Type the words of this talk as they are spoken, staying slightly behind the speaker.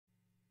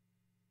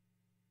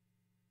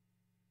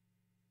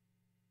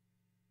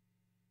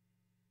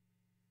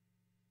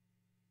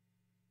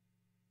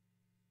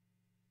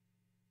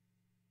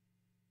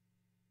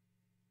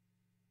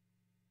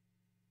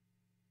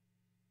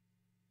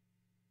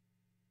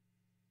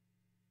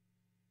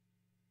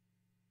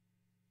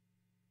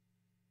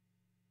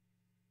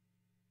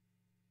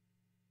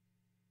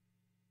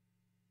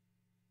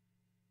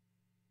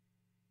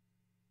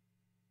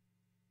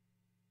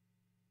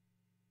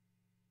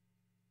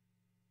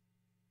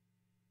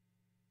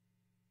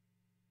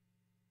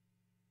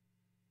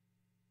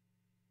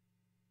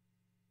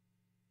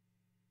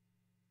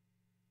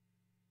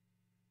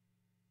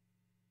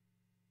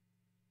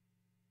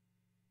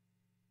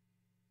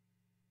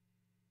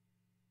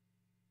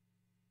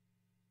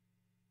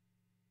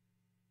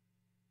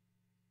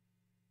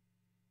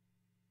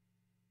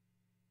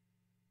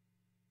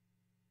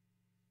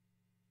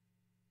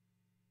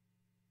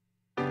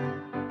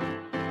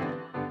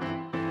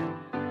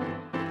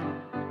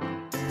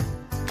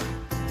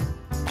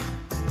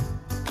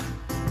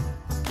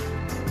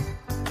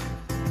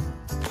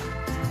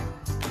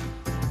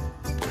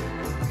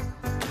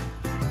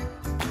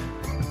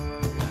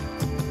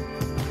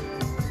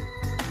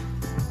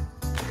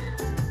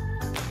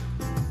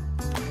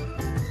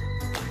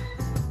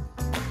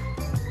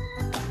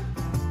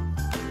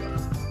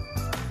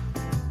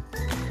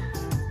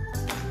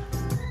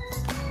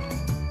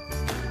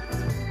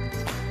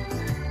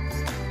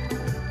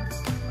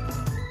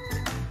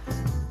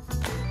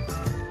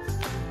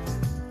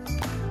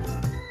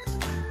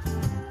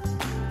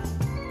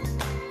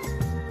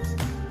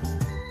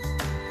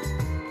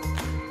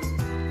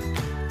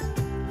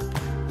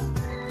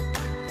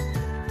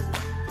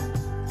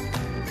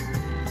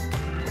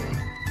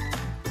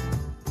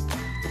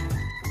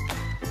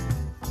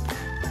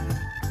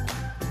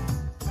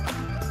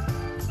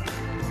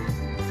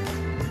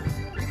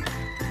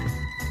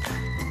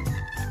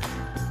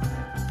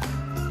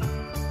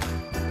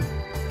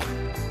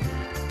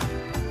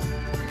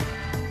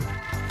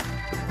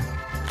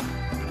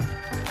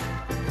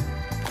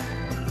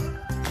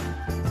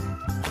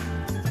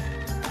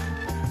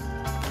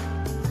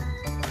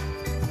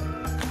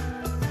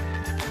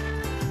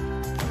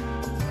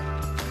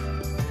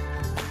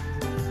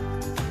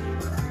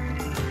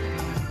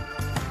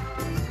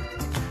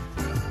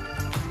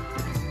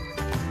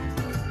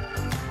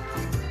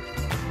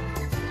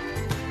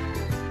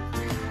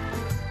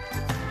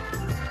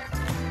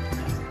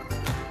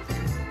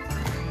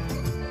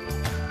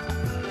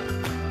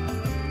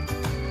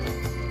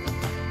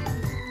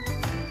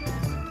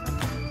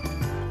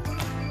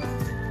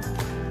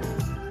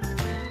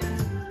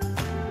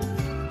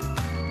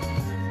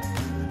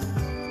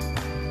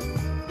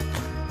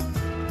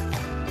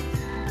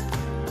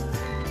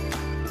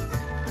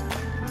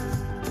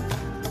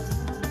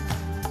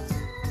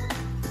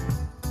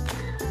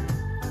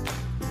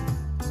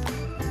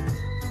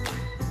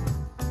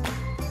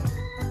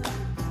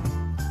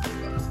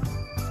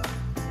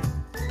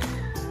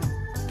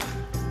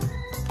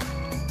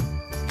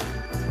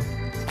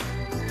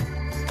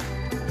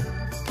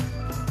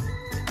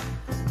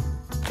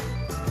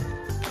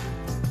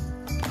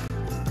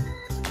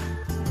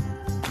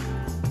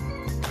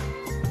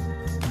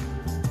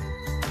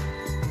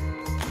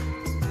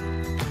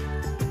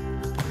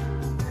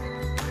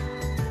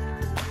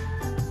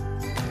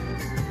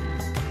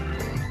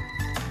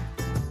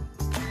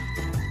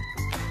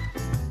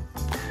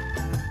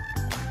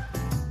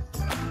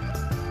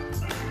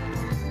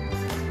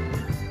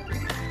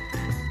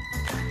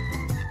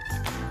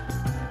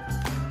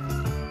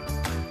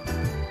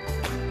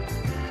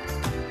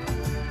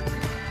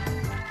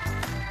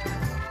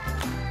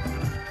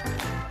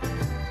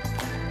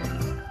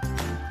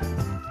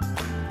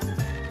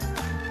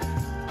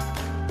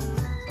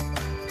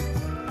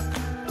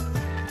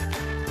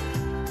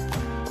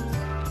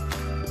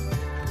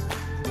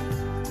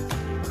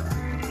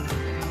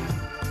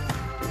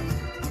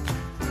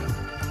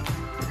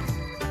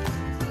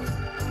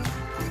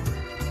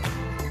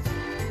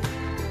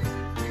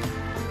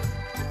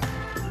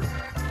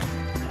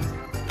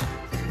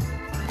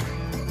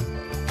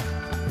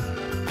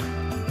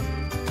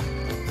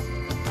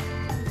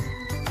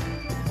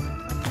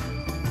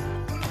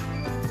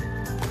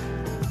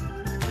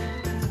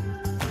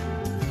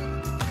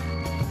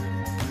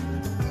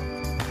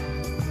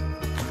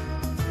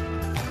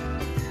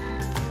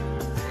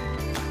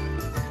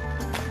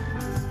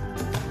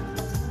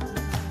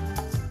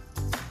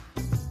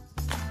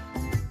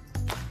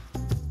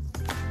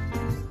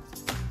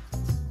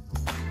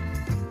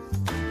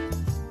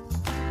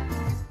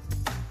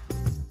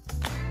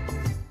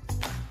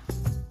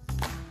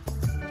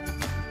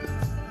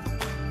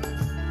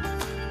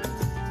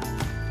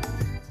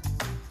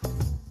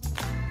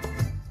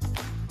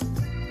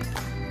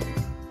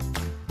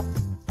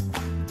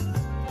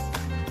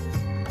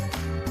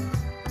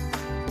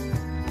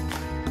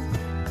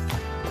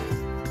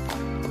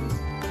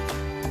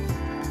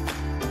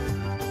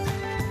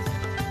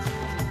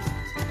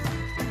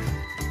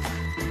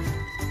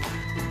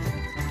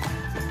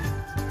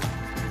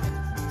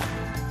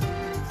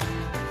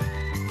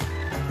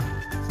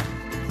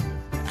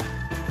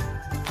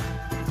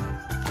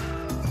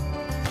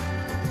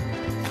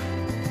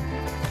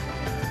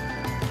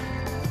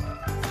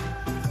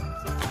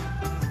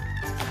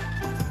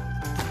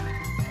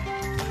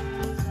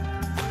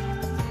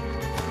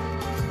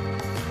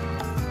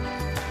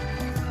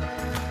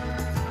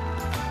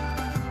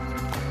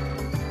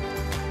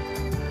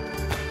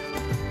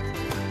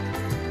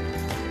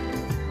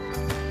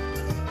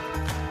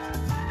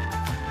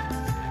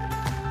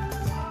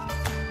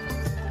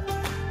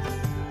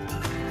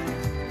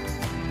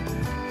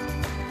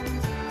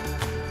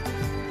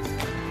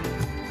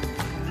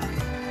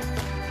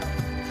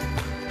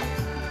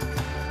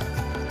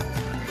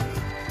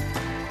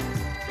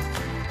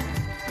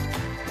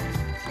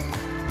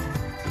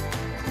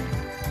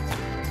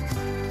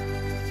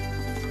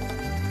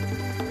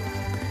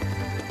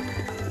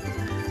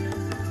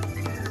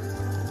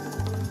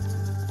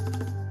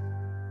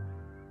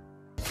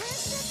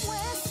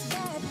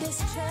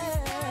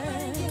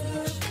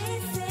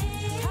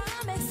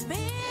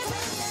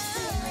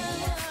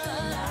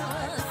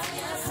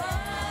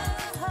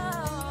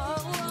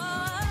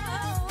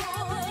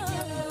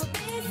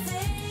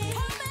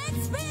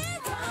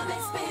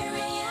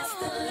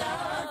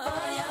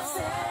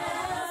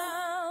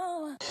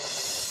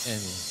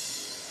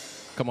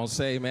And come on,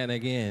 say amen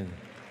again.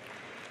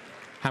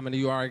 How many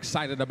of you are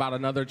excited about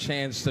another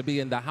chance to be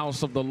in the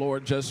house of the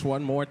Lord just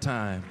one more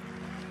time?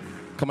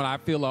 Come on, I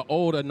feel an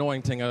old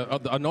anointing,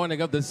 the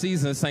anointing of the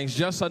season, saints.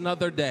 Just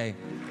another day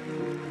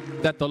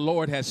that the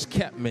Lord has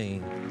kept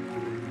me.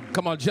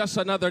 Come on, just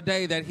another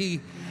day that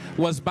he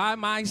was by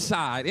my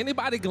side.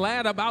 Anybody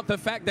glad about the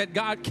fact that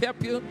God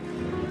kept you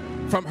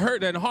from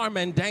hurt and harm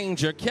and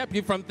danger, kept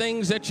you from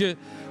things that you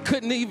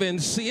couldn't even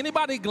see?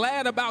 Anybody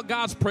glad about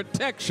God's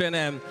protection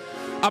and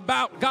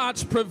about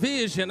God's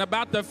provision,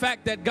 about the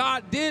fact that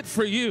God did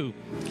for you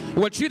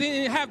what you didn't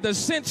even have the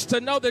sense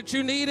to know that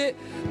you needed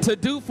to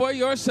do for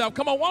yourself?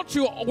 Come on, won't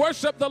you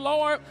worship the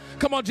Lord?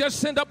 Come on, just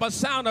send up a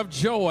sound of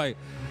joy.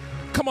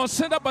 Come on,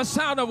 send up a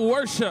sound of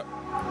worship.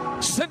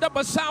 Send up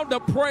a sound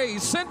of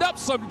praise. Send up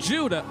some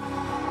Judah.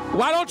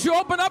 Why don't you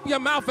open up your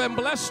mouth and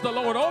bless the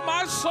Lord? Oh,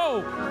 my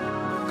soul.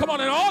 Come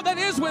on, and all that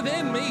is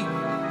within me,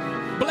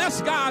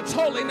 bless God's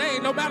holy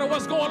name. No matter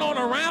what's going on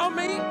around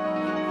me,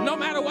 no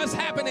matter what's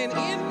happening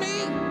in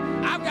me,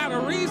 I've got a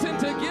reason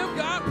to give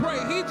God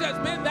praise. He's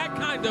just been that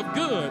kind of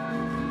good.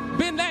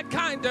 Been that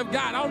kind of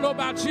God. I don't know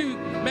about you.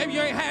 Maybe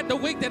you ain't had the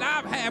week that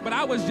I've had, but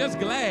I was just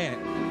glad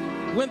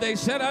when they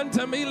said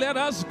unto me, let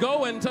us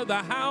go into the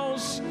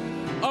house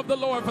of the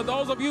Lord. For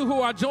those of you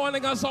who are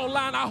joining us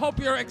online, I hope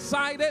you're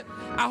excited.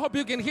 I hope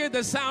you can hear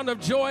the sound of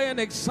joy and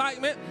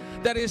excitement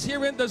that is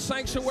here in the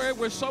sanctuary.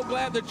 We're so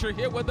glad that you're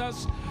here with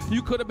us.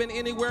 You could have been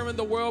anywhere in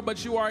the world,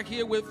 but you are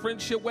here with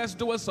Friendship West.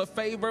 Do us a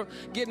favor.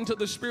 Get into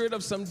the spirit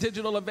of some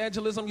digital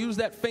evangelism. Use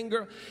that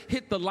finger.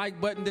 Hit the like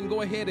button. Then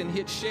go ahead and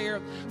hit share.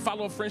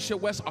 Follow Friendship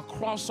West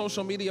across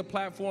social media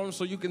platforms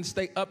so you can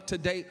stay up to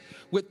date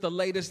with the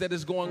latest that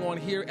is going on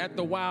here at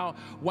the Wild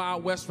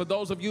Wild West. For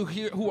those of you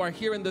here who are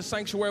here in the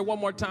sanctuary, one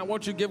more time,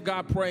 won't you give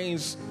God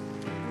praise?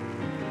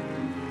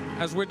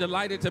 As we're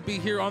delighted to be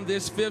here on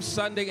this 5th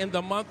Sunday in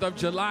the month of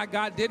July.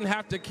 God didn't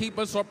have to keep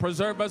us or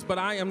preserve us, but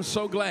I am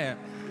so glad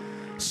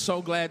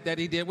that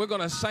he did. We're going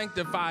to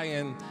sanctify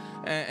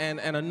and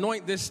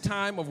anoint this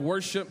time of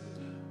worship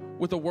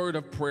with a word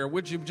of prayer.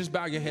 Would you just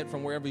bow your head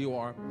from wherever you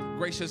are?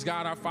 Gracious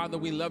God, our Father,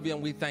 we love you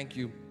and we thank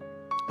you.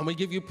 And we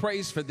give you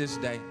praise for this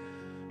day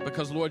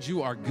because, Lord,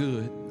 you are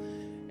good.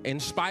 In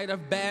spite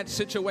of bad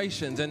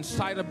situations, in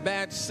spite of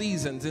bad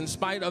seasons, in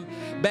spite of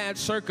bad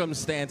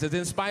circumstances,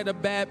 in spite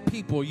of bad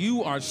people,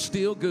 you are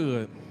still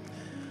good.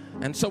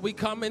 And so we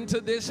come into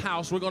this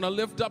house. We're going to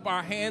lift up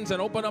our hands and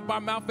open up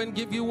our mouth and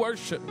give you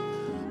worship,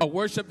 a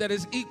worship that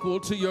is equal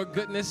to your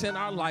goodness in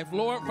our life.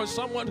 Lord, for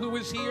someone who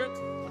is here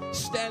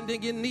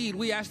standing in need,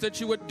 we ask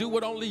that you would do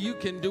what only you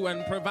can do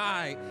and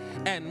provide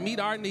and meet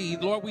our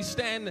need. Lord, we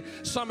stand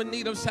some in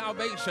need of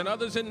salvation,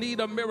 others in need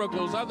of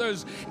miracles,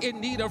 others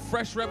in need of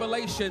fresh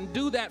revelation.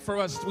 Do that for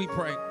us, we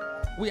pray.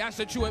 We ask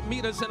that you would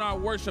meet us in our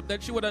worship,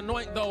 that you would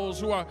anoint those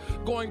who are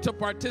going to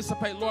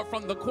participate, Lord,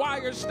 from the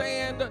choir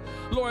stand,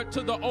 Lord,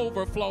 to the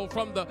overflow,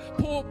 from the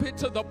pulpit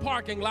to the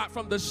parking lot,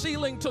 from the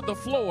ceiling to the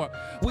floor.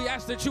 We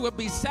ask that you would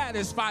be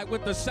satisfied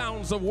with the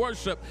sounds of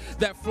worship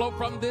that flow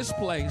from this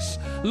place.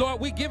 Lord,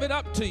 we give it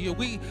up to you.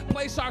 We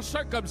place our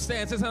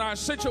circumstances and our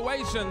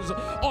situations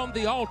on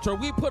the altar.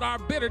 We put our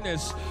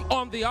bitterness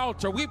on the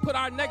altar. We put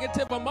our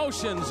negative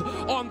emotions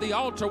on the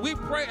altar. We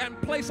pray and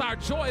place our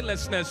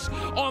joylessness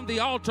on the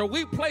altar.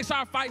 We place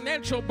our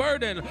financial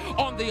burden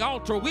on the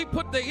altar. We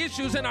put the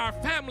issues in our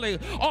family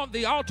on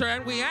the altar,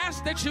 and we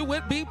ask that you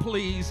would be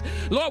pleased.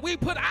 Lord, we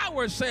put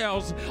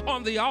ourselves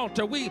on the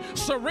altar. We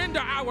surrender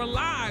our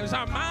lives,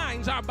 our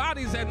minds, our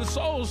bodies, and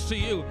souls to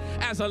you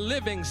as a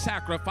living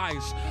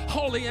sacrifice,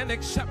 holy and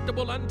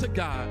acceptable unto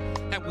God.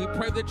 And we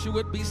pray that you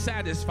would be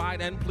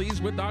satisfied and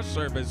pleased with our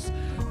service.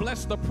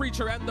 Bless the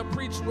preacher and the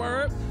preached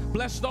word.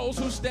 Bless those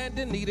who stand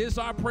in need is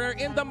our prayer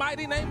in the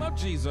mighty name of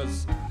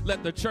Jesus.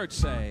 Let the church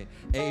say,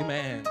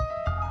 amen.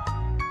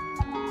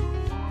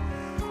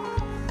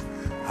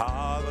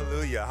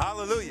 Hallelujah,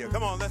 hallelujah.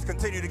 Come on, let's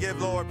continue to give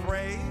Lord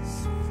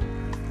praise.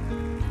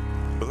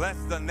 Bless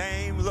the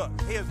name. Look,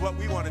 here's what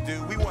we want to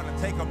do. We want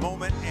to take a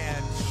moment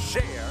and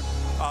share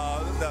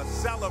the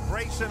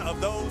celebration of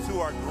those who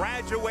are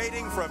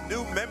graduating from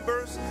new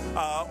members,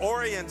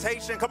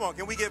 orientation. Come on,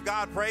 can we give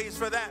God praise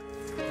for that?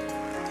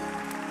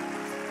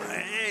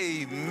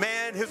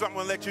 Amen. Here's what I'm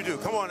going to let you do.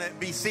 Come on and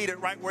be seated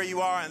right where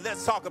you are, and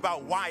let's talk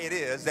about why it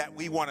is that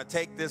we want to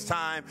take this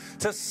time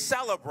to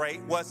celebrate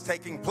what's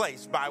taking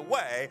place by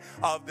way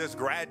of this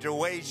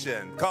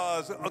graduation.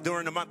 Because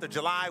during the month of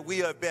July, we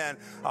have been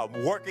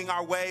working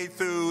our way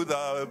through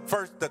the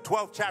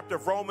 12th chapter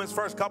of Romans,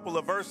 first couple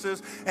of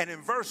verses. And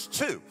in verse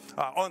 2,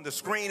 on the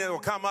screen, it'll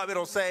come up.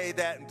 It'll say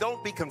that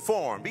don't be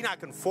conformed. Be not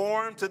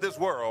conformed to this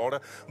world,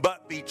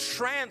 but be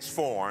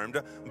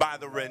transformed by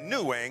the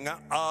renewing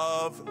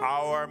of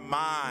our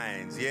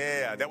minds.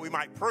 Yeah, that we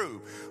might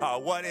prove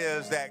what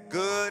is that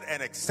good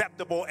and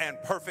acceptable and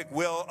perfect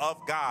will of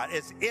God.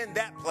 It's in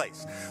that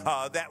place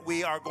that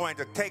we are going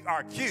to take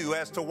our cue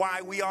as to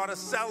why we ought to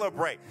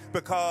celebrate,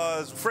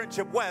 because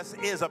Friendship West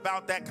is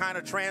about that kind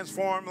of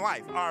transformed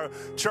life. Our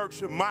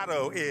church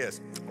motto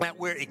is, that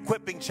we're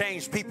equipping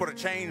changed people to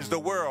change the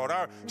world.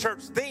 Our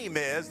church theme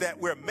is that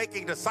we're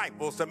making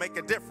disciples to make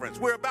a difference.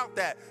 We're about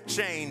that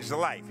changed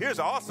life. Here's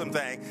the awesome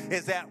thing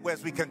is that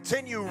as we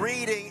continue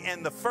reading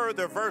in the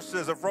further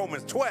verses of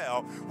Romans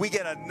 12, we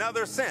get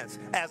another sense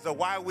as to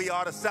why we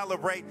ought to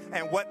celebrate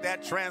and what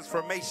that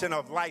transformation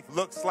of life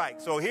looks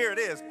like. So here it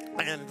is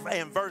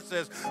in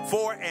verses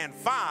 4 and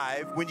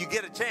 5. When you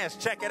get a chance,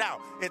 check it out.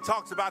 It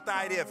talks about the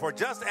idea, for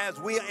just as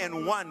we are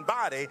in one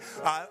body,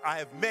 I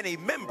have many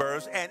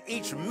members, and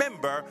each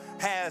member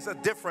has a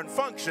different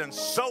function.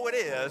 So it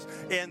is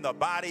in the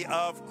body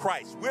of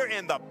Christ. We're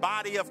in the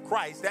body of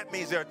Christ. That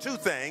means there are two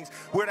things.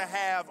 We're to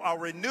have a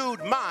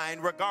renewed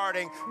mind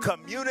regarding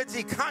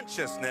community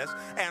consciousness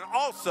and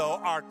also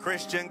our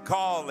Christian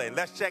calling.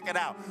 Let's check it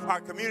out.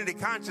 Our community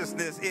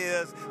consciousness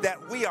is that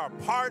we are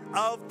part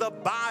of the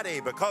body.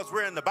 Because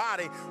we're in the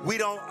body, we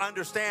don't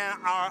understand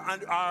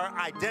our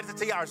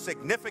identity, our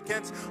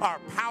significance, our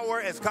power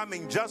is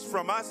coming just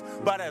from us,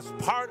 but as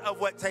part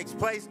of what takes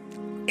place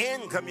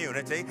in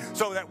community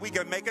so that we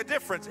can make a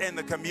difference in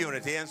the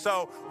community. And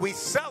so we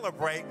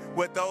celebrate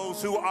with those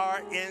who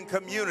are in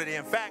community.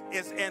 In fact,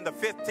 it's in the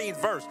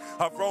 15th verse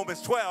of Romans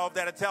 12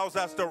 that it tells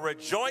us to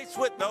rejoice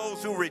with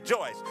those who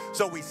rejoice.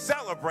 So we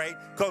celebrate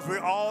because we're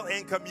all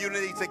in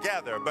community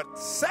together. But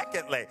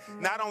secondly,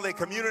 not only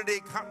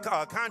community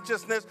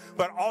consciousness,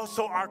 but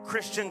also our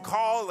Christian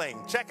calling.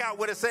 Check out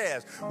what it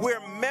says.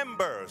 We're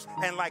members,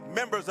 and like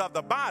members of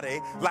the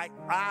body, like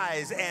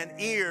eyes and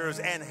ears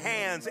and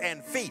hands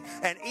and feet,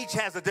 and each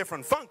has a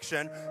different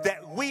function,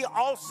 that we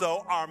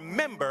also are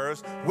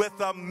members with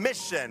a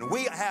mission.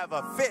 We have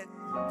a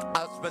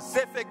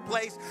specific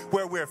place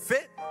where we're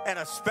fit and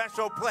a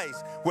special place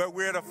where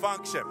we're to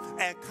function.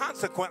 And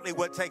consequently,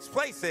 what takes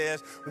place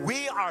is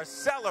we are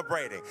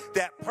celebrating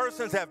that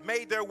persons have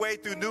made their way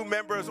through new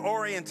members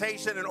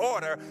orientation in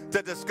order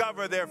to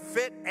discover their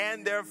fit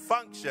and their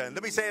function.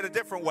 Let me say it a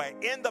different way.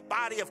 In the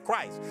body of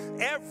Christ,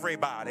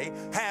 everybody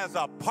has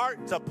a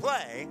part to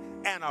play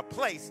and a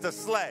place to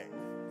slay.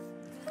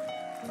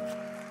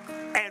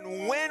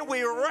 And when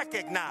we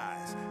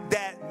recognize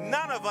that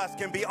none of us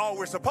can be all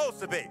we're supposed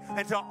to be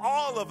until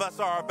all of us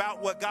are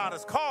about what God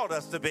has called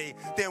us to be,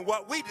 then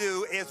what we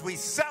do is we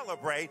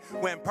celebrate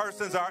when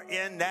persons are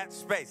in that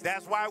space.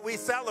 That's why we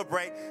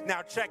celebrate.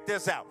 Now check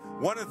this out.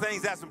 One of the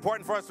things that's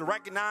important for us to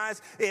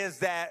recognize is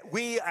that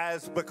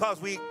because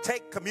we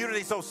take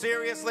community so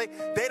seriously,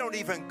 they don't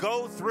even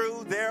go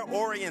through their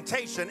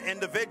orientation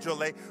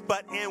individually,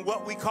 but in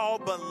what we call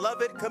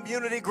beloved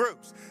community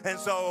groups. And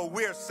so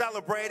we're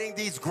celebrating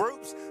these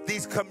groups,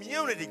 these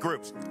community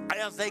groups,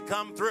 as they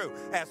come through.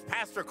 As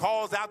Pastor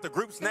calls out the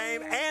group's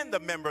name and the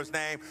member's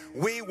name,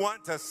 we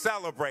want to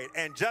celebrate.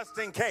 And just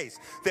in case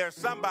there's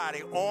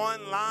somebody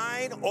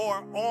online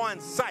or on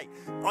site,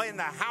 or in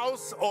the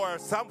house or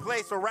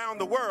someplace around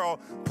the world,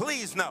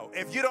 please know,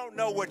 if you don't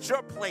know what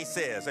your place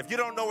is, if you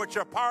don't know what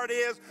your part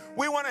is,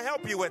 we want to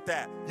help you with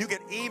that. You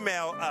can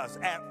email us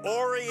at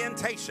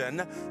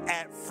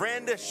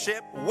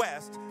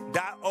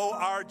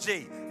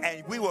orientation@friendshipwest.org,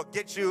 and we will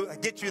get you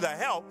the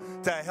help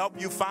to help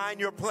you find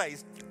your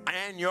place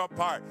and your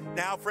part.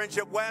 Now,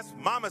 Friendship West,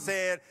 Mama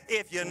said,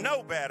 if you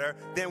know better,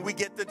 then we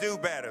get to do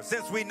better.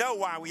 Since we know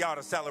why we ought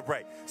to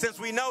celebrate, since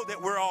we know that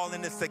we're all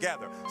in this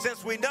together,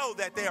 since we know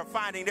that they are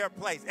finding their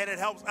place and it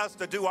helps us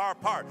to do our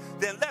part,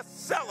 then let's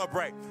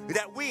celebrate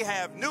that we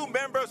have new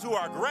members who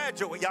are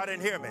graduate. Y'all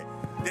didn't hear me.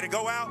 Did it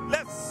go out?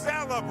 Let's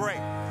celebrate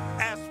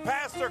as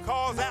Pastor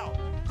calls out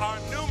our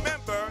new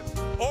member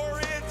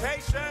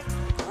orientation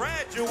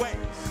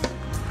graduates.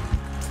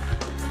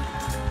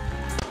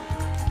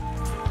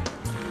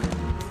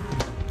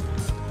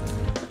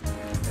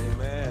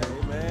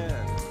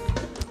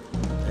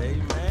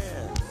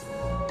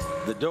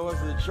 The doors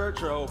of the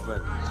church are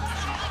open.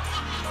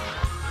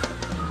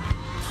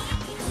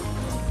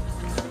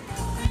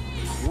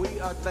 We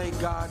thank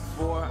God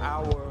for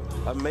our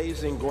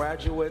amazing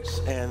graduates,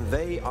 and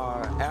they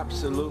are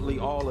absolutely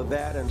all of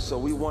that. And so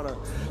we want to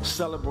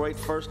celebrate,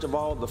 first of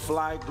all, the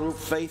Fly Group.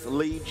 Faith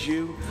leads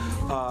you.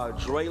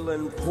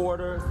 Draylon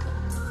Porter,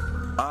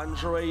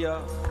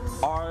 Andrea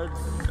I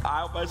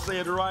hope I say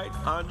it right.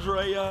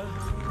 Andrea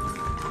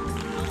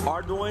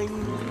Arduin.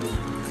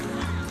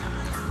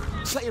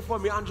 Say it for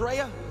me,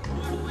 Andrea.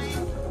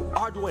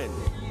 Arduin.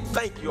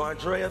 Thank you,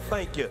 Andrea.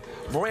 Thank you.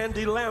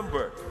 Brandy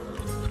Lambert.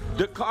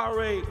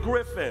 Dakare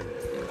Griffin.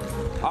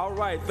 All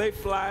right, they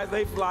fly.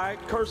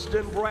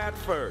 Kirsten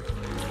Bradford.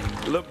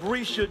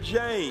 Labrisha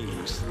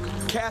James.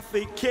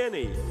 Kathy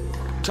Kinney.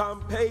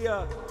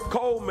 Tompea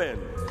Coleman.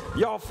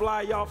 Y'all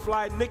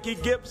fly. Nikki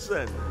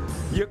Gibson.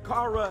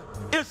 Yakara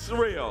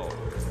Israel.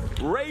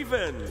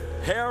 Raven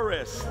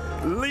Harris.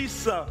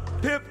 Lisa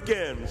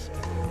Pipkins.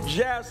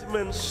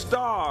 Jasmine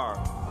Starr,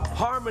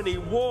 Harmony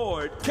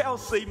Ward,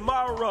 Kelsey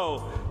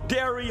Morrow,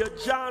 Daria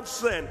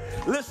Johnson.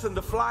 Listen,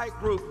 the Fly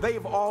Group,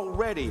 they've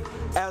already,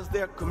 as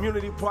their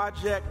community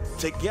project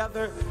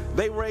together,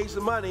 they raise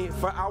money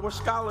for our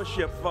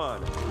scholarship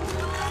fund.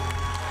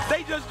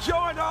 They just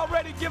joined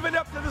already, giving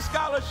up to the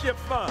scholarship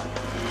fund.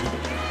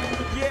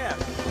 Yes.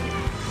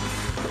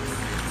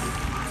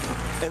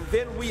 And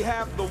then we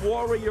have the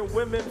Warrior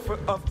Women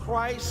of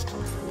Christ,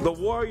 the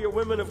Warrior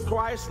Women of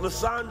Christ,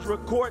 Lysandra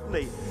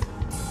Courtney,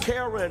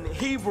 Karen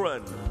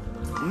Hebron,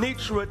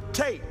 Nitra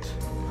Tate.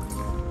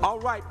 All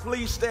right,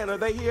 please stand. Are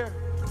they here?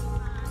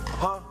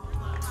 Huh?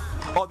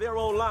 Oh, they're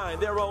online.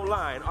 They're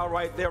online. All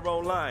right, they're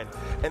online.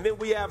 And then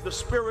we have the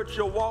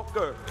Spiritual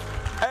Walker.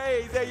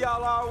 Hey, there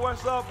y'all are.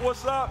 What's up?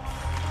 What's up?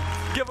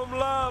 Give them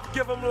love.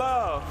 Give them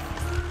love.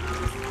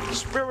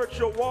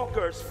 Spiritual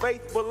Walkers,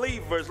 Faith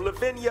Believers,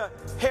 Lavinia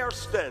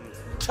Hairston,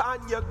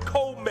 Tanya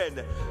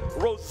Coleman,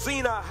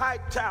 Rosina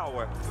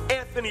Hightower,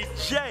 Anthony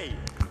J,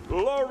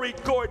 Lori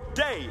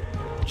Gorday,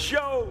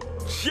 Joe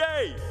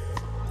J.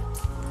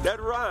 That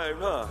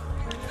rhymed, huh?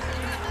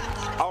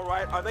 All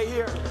right, are they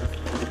here?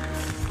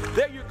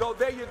 There you go,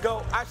 there you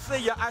go. I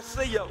see you, I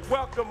see you.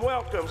 Welcome,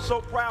 welcome.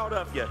 So proud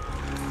of you.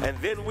 And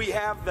then we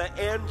have the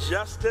And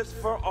Justice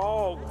for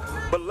All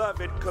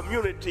beloved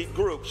community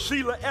group.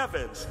 Sheila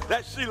Evans,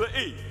 that's Sheila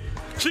E.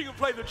 She can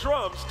play the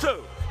drums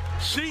too.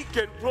 She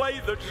can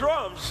play the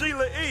drums,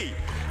 Sheila E.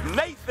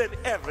 Nathan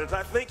Evans,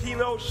 I think he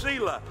knows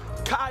Sheila.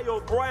 Kyle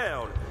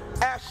Brown,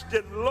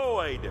 Ashton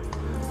Lloyd,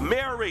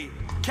 Mary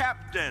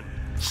Captain,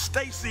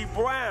 Stacy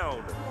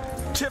Brown,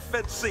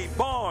 Tiffany C.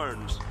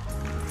 Barnes,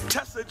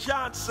 Tessa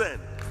Johnson.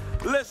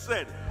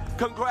 Listen,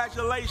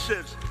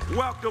 congratulations.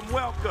 Welcome,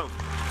 welcome.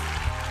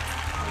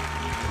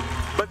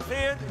 But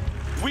then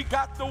we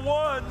got the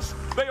ones.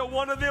 They are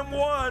one of them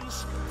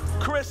ones.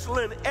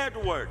 Chrislyn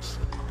Edwards,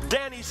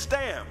 Danny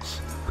Stamps,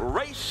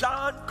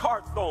 Rayshawn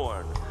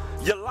Carthorne,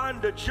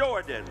 Yolanda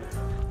Jordan,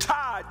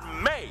 Todd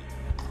May,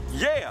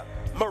 yeah,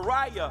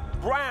 Mariah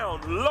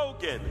Brown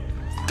Logan,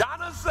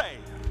 Donna Zay,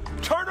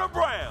 Turner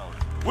Brown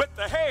with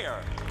the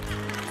hair,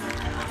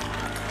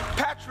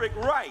 Patrick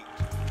Wright,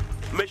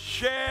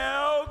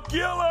 Michelle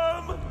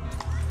Gillum,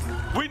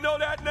 we know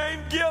that name,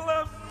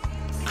 Gillum,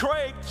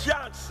 Craig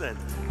Johnson,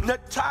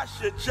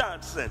 Natasha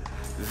Johnson.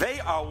 They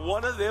are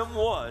one of them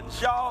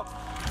ones. Y'all,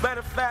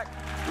 matter of fact,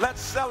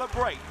 let's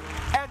celebrate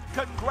and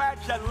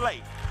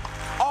congratulate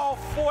all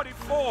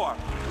 44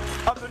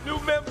 of the new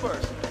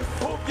members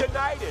who've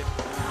united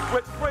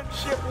with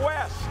Friendship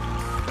West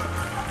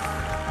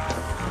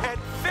and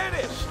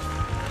finished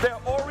their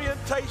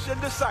orientation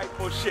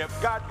discipleship.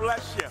 God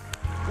bless you.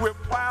 We're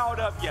proud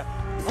of you.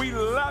 We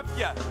love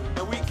you.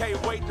 And we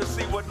can't wait to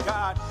see what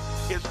God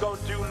is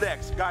going to do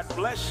next. God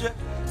bless you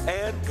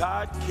and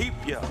God keep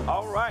you.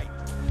 All right.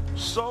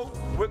 So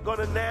we're going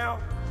to now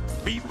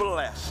be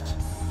blessed.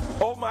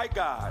 Oh my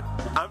God,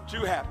 I'm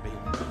too happy.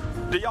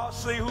 Do y'all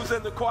see who's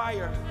in the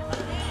choir?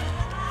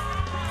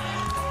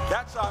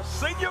 That's our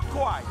senior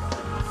choir.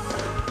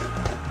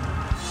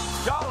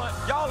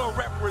 Y'all are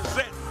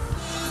representing.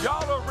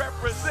 Y'all are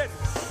representing.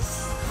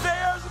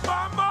 There's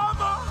my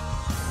mama.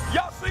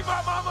 Y'all see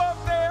my mama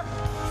up there?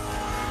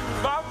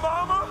 My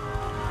mama?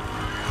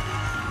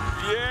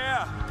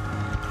 Yeah.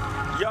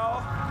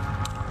 Y'all,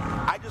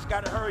 I just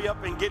got to hurry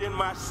up and get in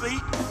my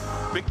seat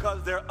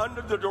because they're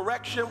under the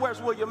direction. Where's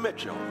William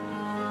Mitchell?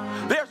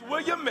 There's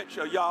William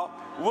Mitchell, y'all.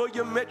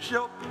 William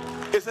Mitchell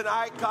is an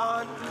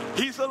icon.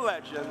 He's a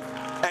legend.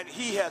 And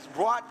he has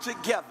brought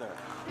together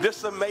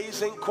this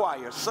amazing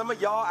choir. Some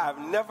of y'all I've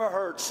never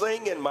heard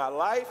sing in my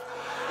life.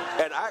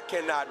 And I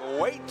cannot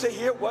wait to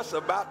hear what's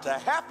about to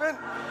happen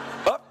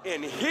up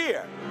in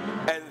here.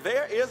 And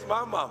there is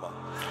my mama.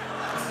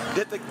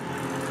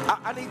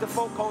 I need the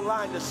folk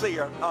online to see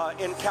her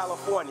in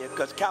California,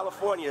 because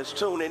California is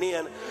tuning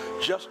in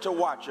just to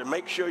watch her.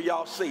 Make sure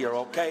y'all see her,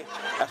 okay?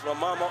 That's my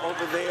mama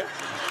over there.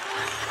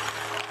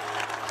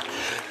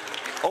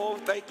 Oh,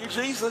 thank you,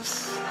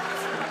 Jesus.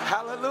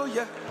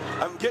 Hallelujah.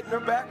 I'm getting her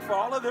back for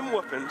all of them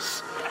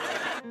whoopings.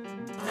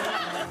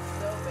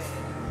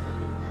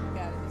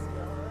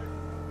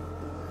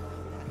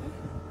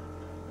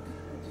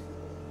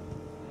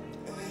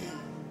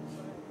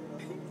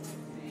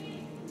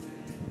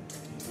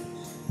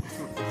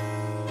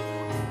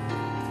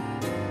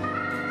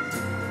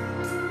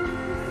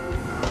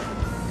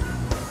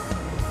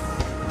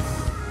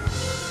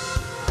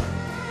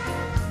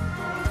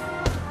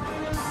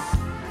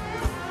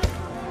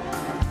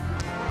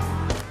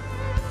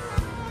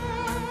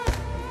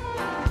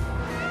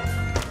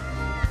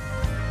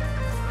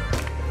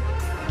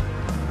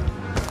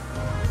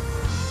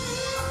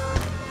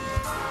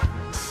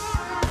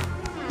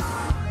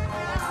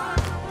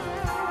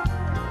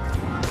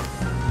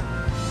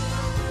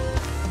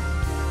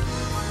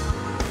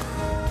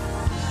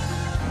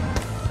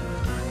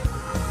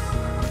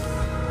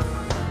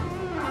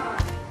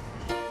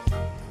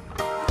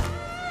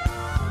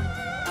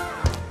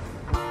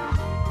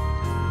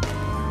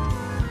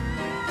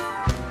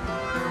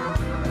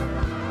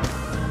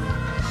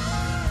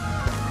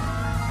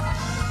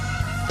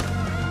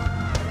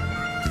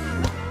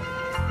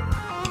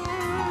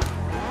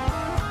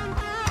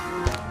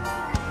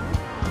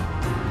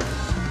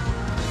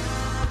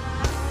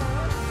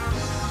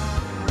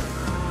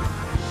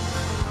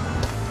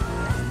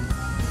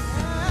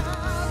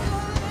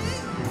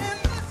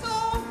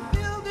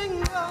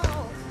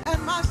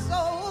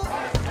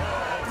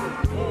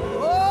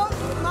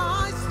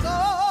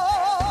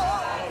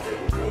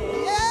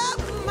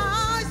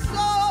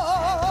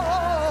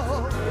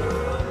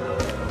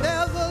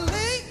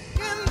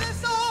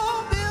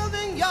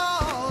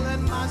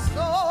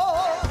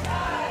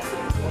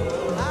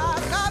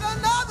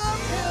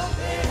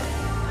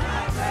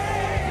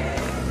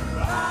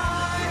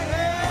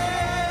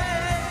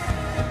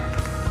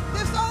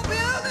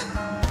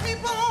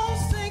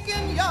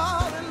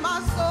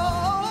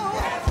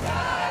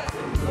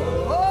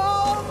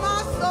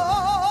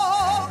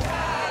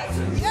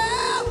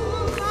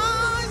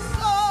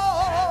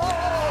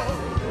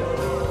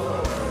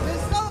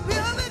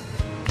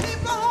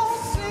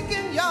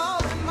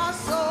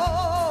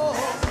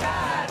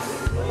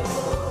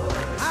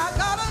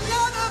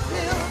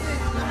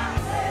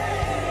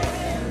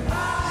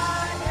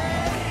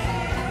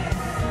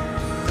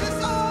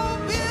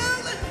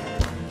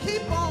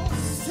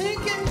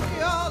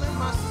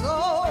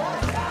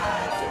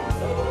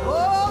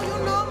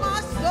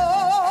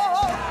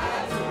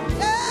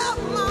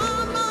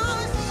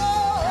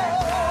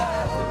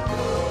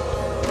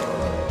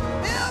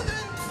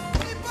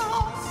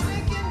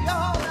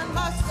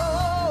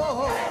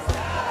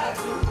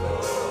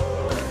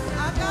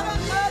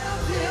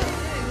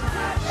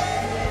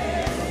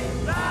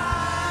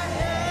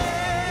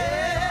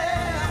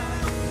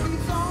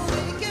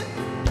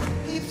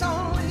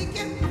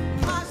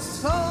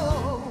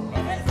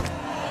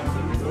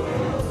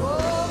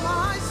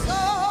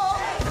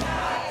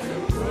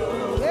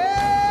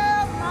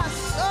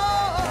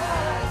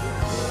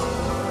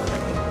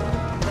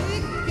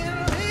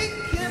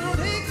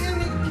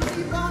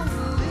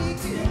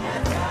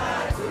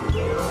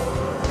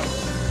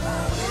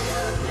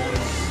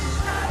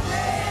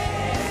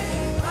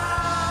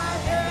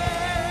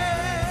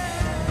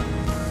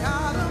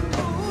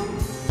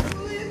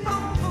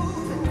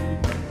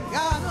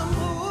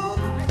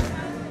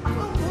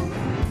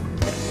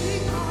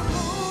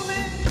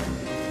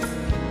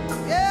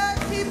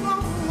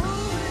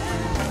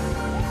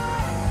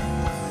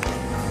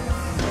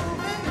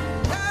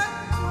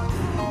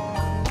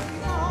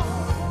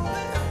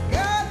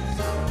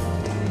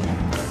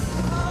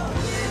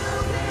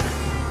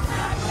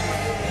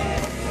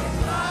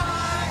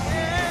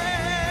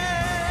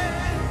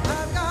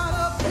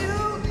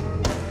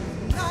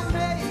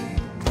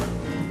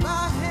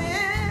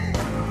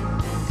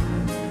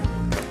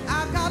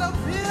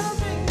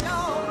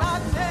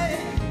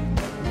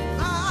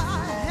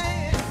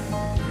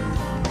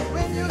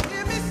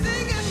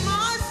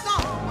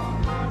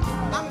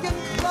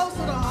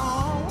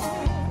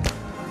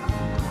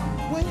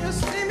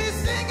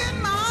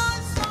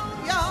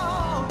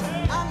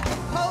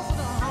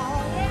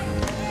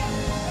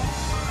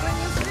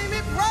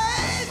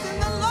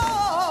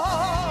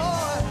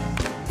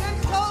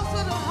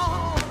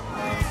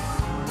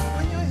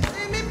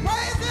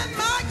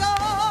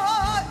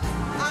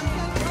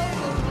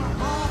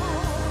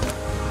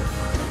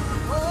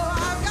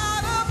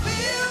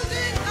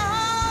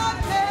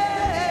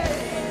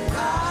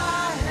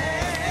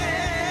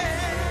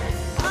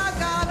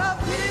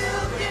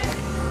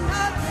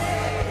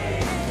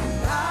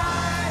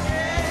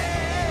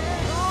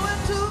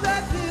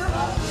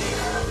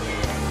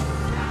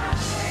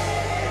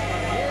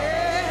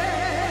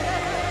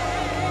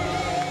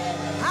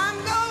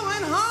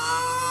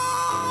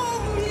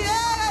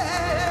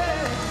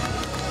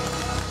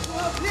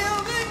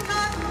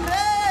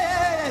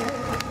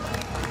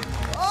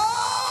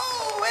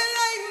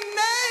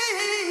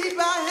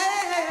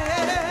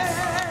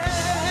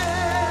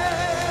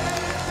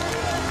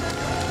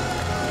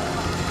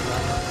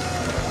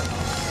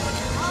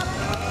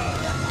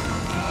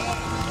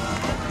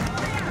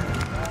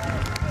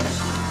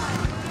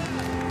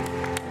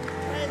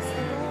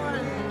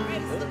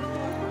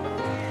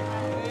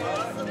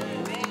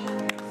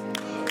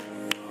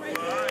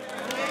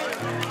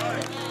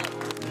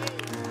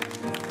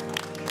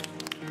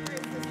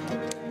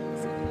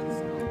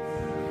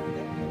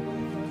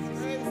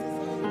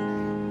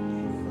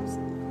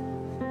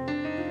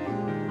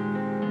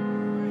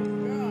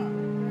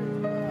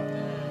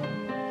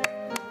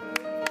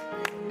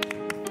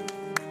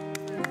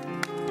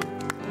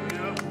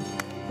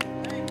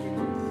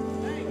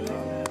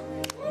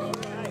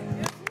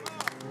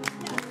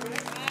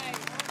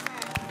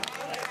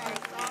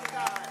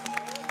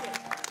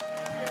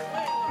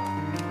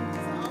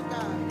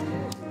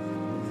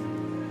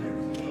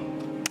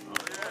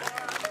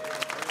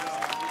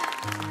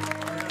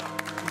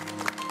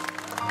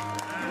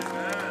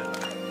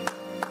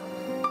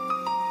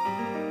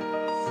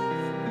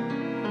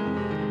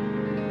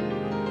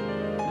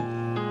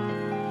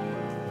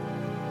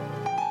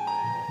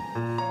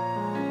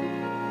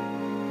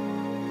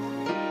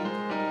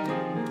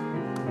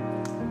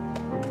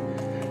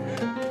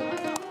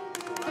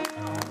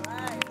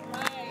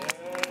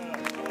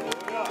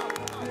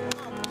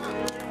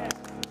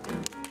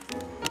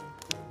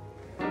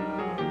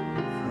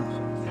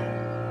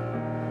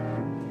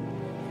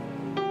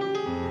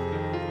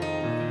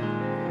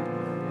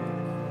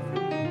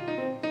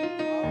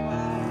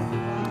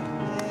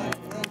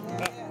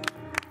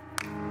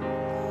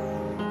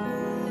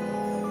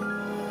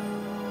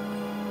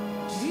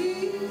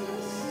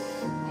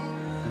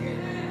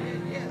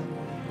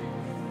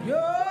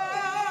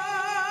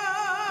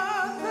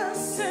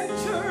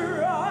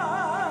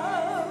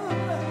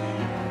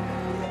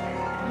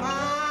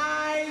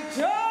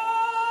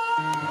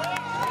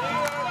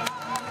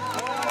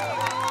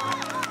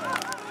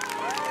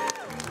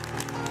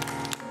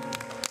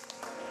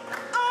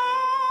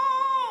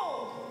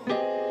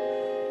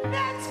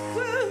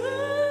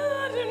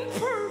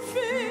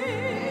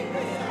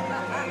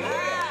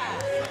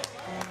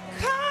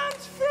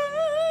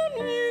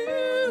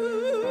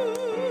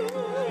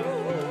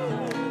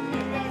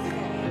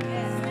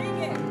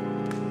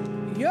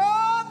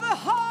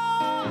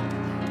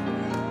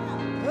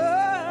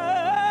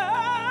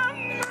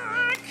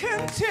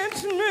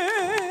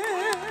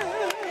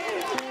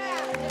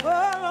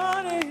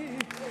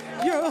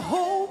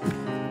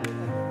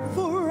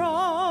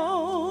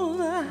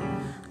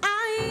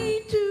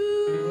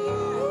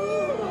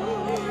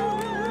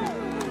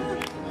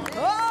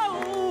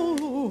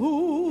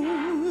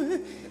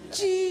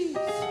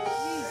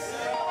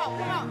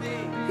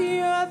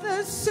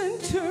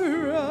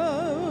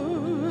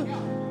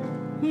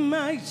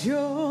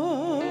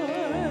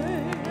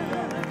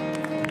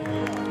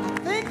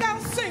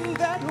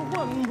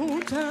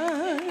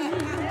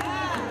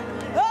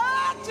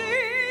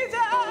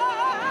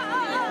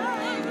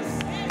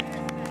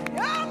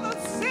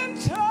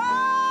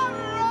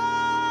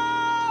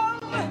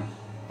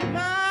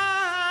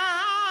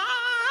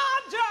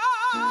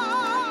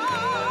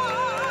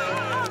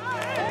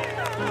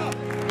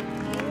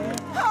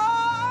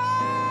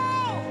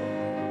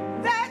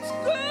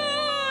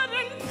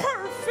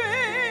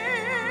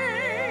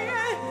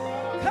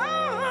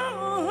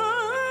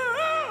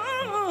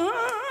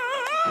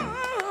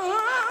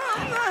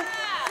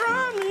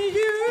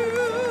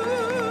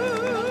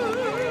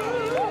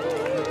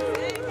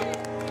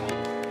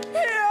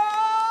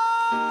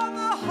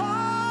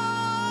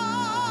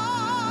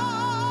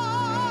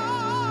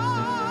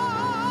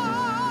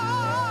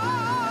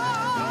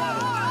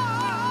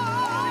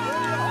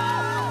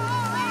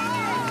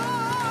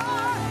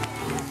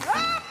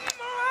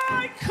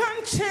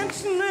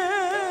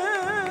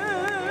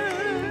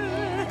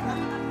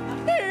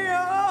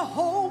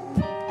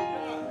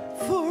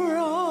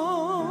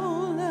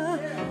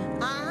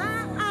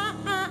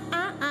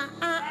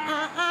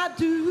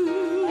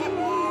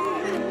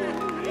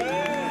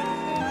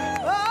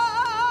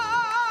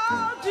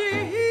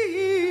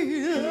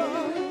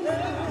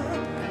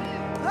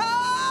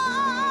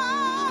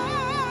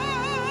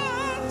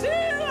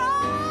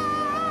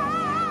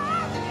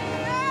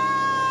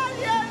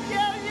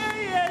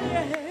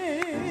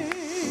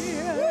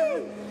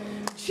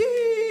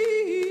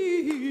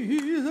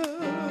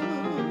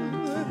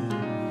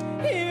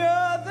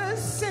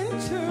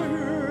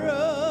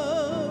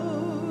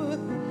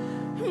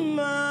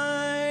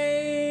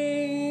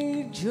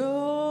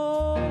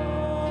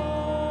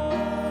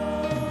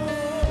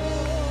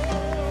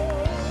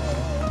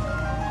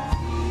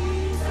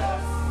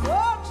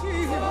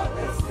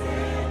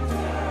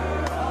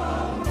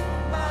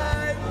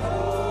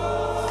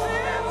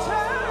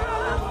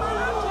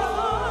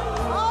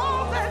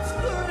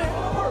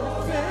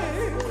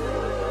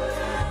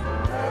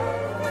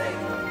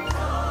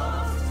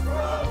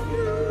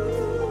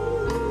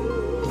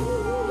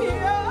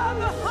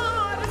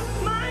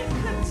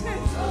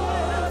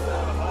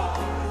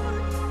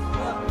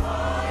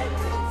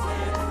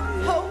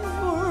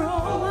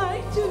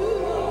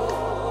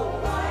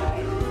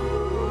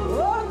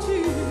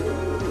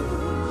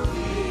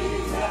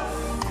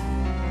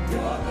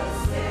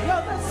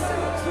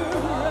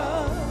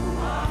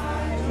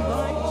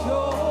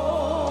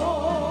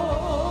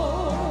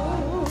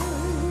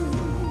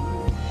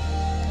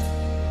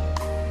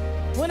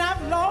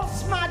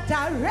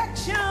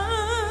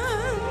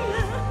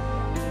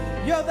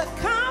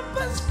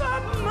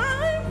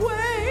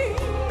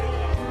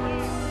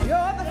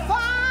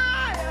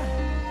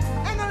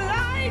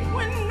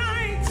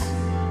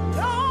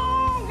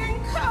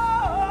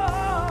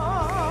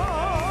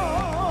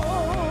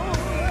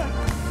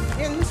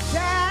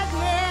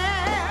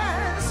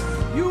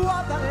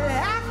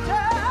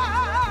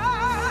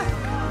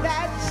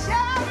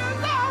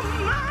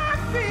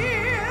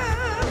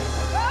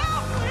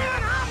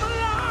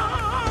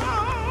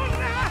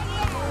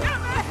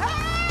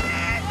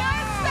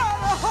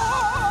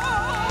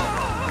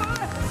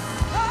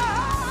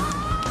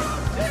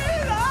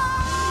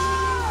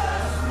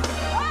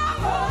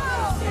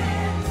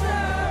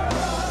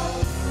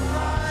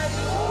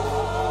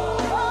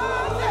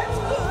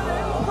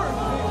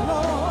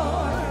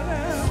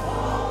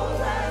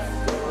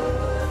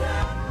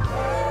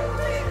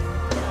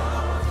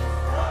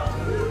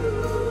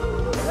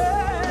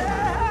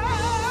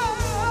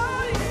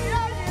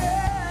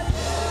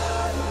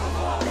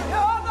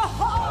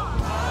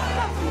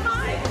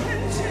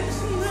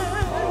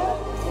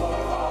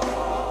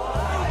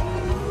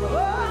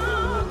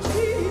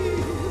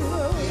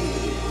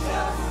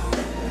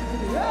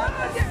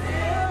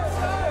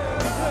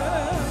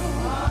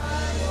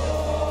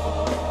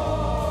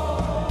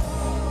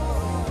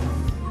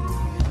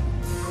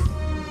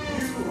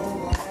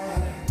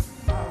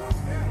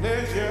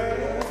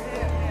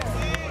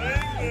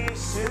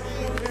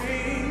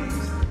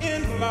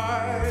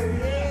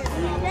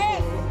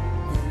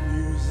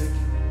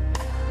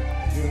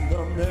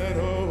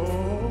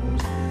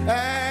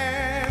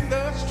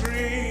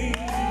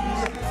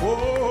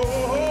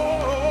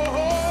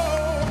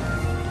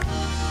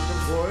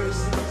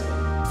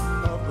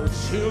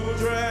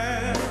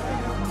 children,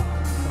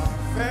 my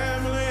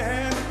family,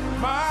 and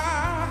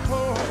my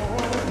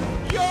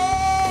home.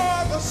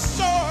 You're the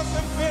source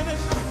and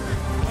finish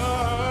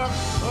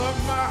of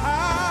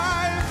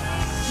my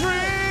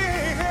dream.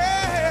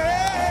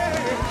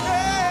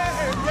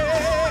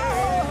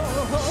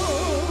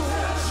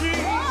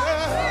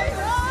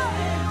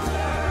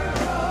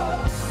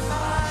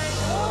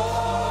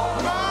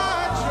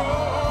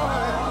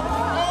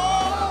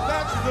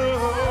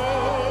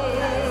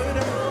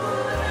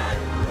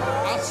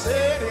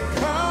 Said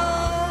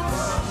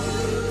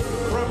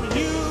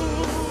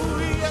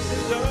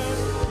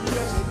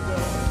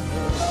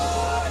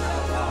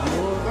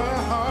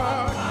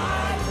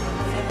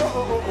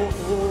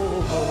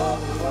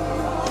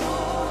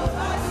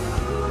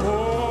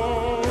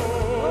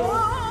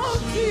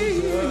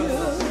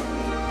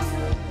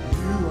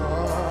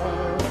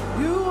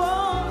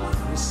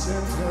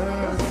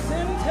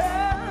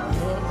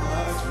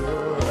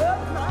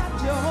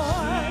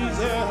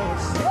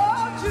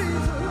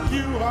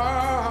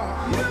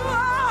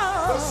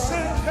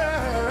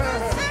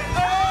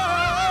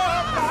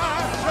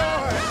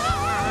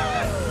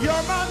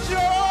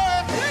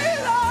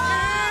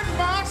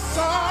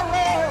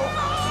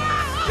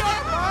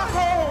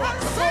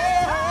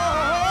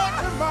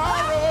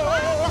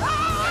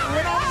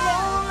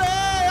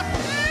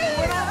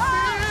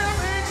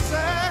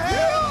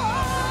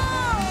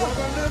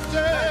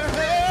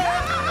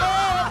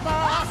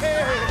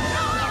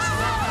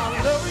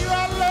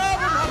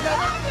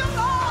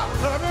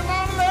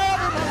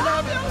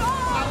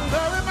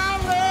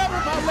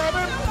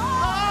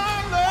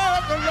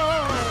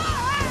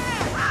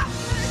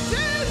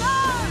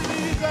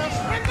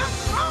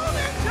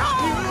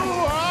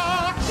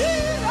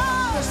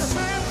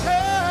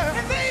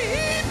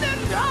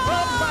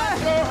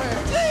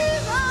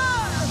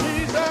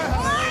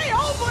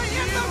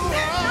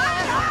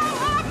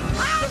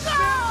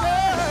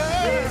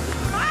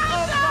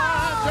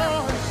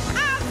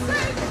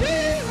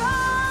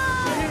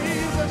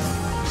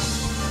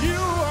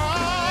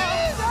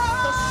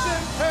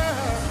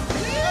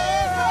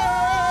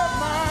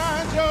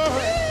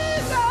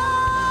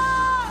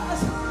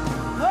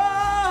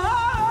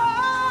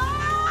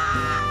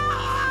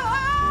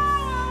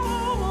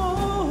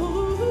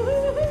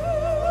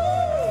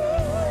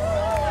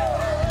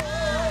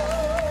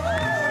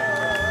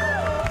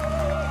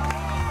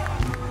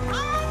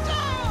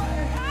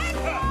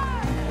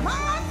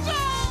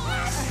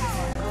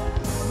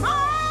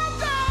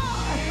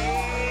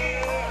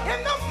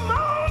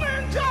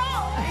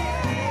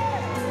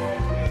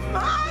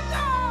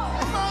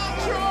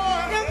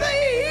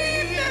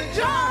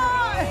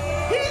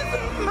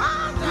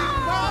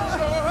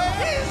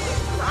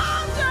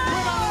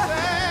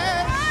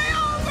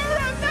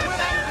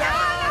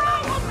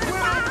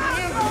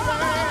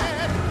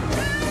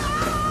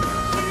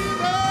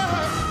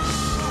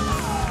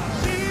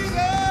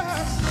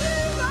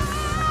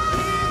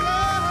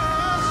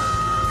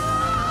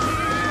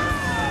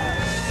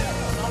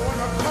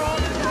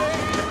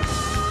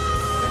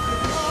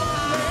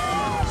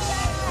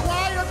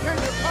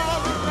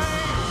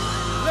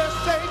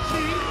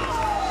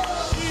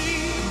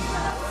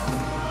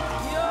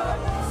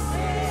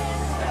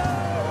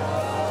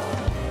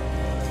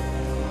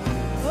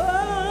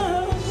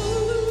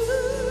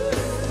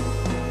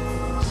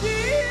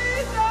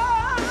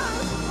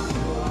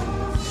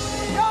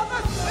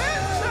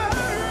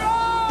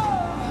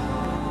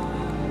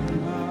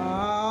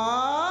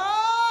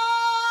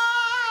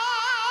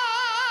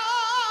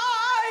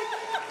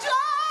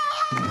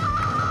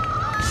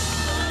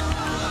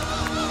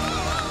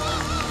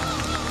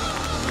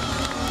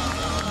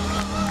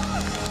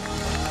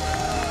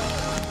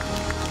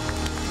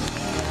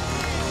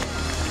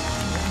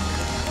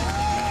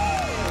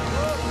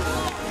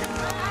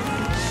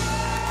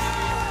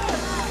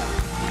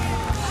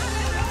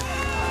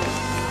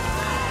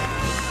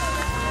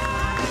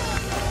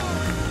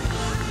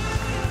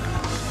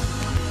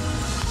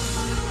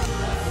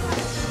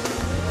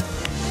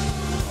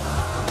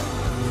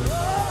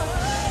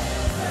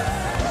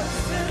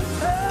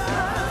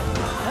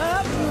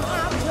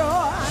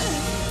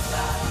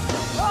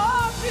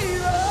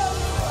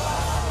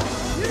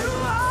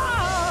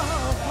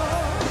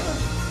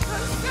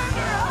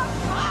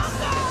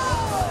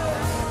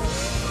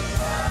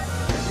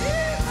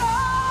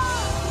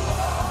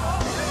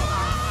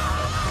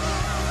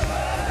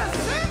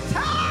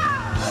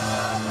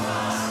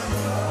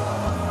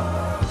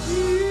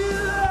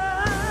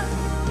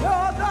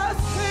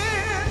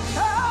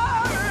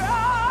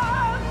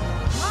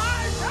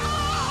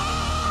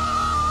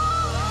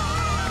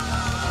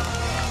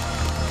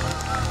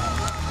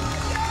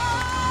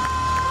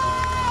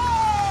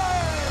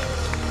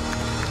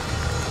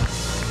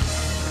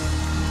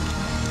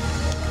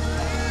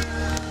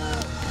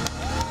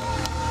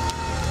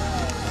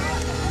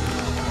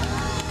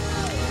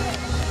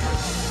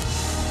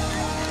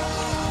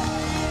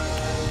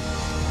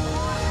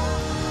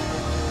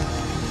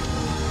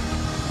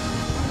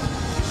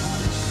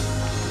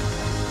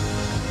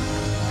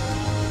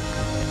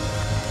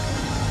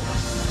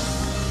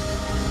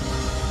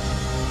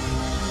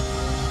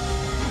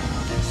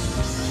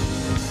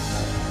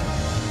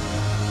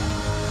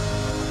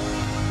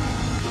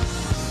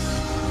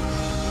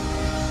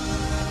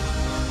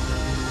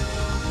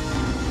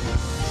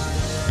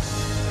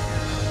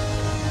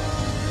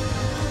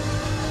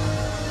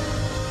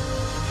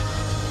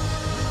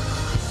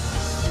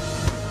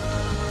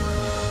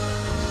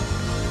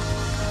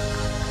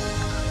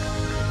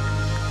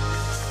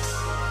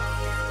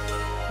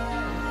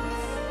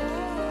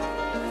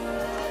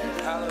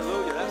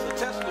Hallelujah. That's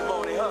a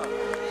testimony, huh?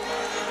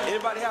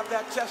 Anybody have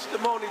that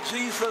testimony?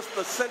 Jesus,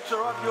 the center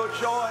of your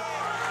joy?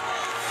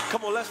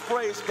 Come on, let's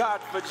praise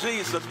God for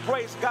Jesus.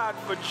 Praise God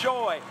for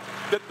joy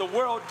that the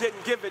world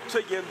didn't give it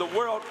to you and the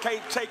world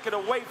can't take it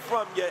away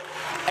from you.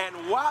 And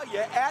while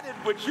you're at it,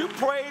 would you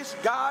praise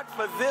God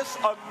for this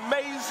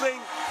amazing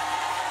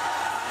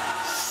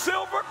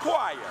silver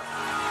choir?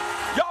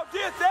 Y'all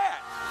did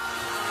that.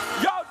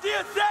 Y'all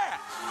did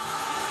that.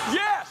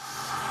 Yes.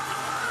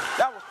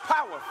 That was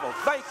powerful.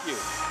 Thank you.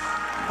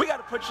 We got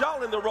to put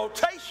y'all in the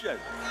rotation.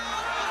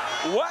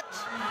 What?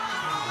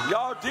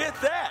 Y'all did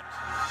that.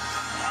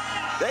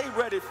 They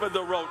ready for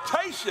the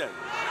rotation.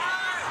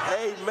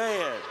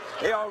 Amen.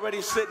 They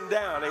already sitting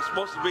down. They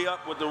supposed to be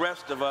up with the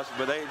rest of us,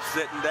 but they ain't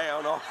sitting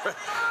down already.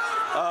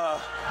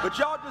 But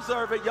y'all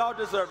deserve it. Y'all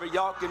deserve it.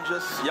 Y'all can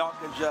just,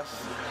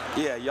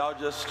 yeah, y'all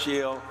just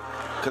chill.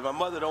 Because my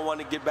mother don't want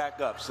to get back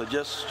up, so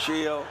just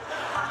chill.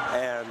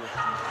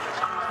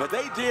 But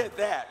they did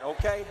that,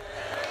 okay?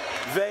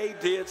 They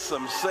did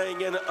some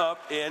singing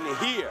up in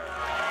here.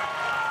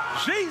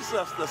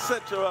 Jesus, the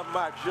center of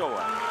my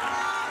joy.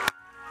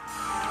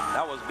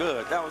 That was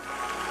good.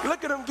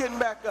 Look at them getting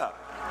back up.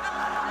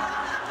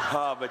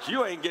 But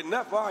you ain't getting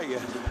up, are you?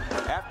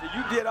 After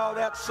you did all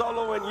that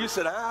solo and you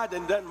said, I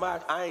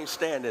ain't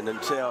standing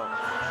until,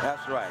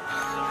 that's right.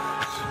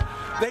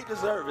 They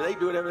deserve it. They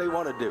do whatever they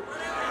want to do.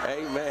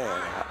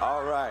 Amen.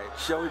 All right.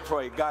 Shall we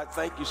pray? God,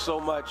 thank you so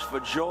much for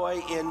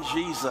joy in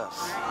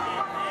Jesus.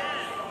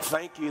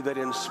 Thank you that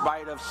in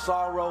spite of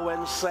sorrow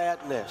and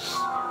sadness,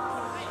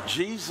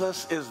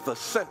 Jesus is the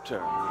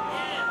center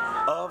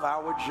of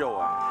our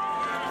joy.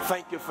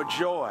 Thank you for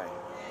joy.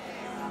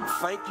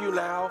 Thank you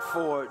now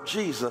for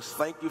Jesus.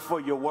 Thank you for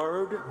your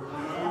word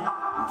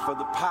and for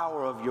the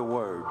power of your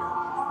word.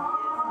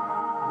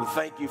 We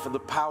thank you for the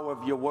power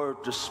of your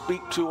word to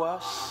speak to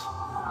us,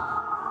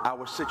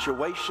 our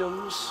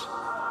situations,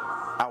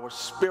 our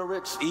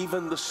spirits,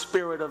 even the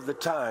spirit of the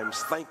times.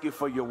 Thank you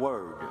for your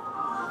word,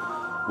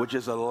 which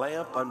is a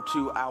lamp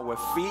unto our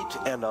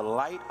feet and a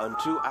light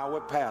unto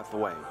our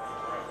pathway.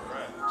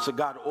 So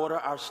God, order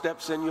our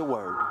steps in your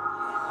word.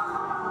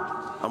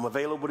 I'm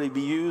available to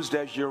be used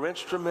as your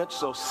instrument,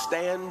 so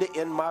stand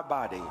in my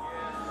body.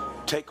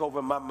 Take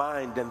over my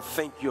mind and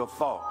think your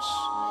thoughts.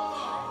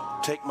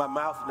 Take my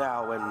mouth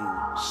now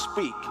and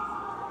speak,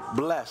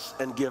 bless,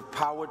 and give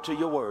power to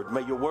your word.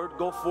 May your word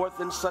go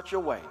forth in such a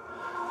way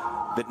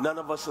that none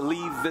of us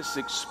leave this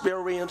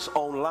experience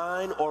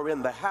online or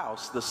in the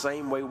house the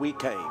same way we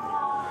came.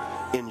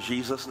 In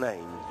Jesus'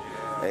 name,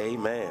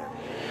 amen.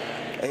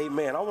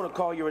 Amen. I want to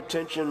call your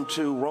attention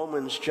to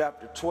Romans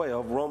chapter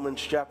 12.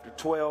 Romans chapter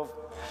 12.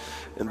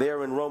 And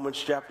there in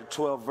Romans chapter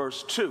 12,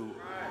 verse 2,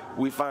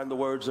 we find the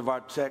words of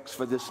our text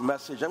for this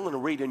message. I'm going to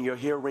read in your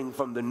hearing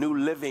from the New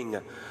Living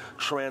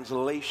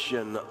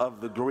Translation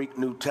of the Greek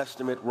New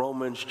Testament,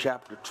 Romans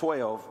chapter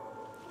 12,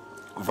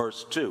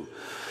 verse 2.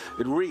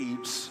 It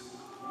reads,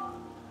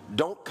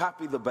 "Don't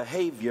copy the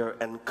behavior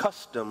and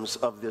customs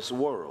of this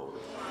world,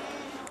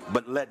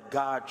 but let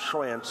God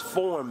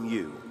transform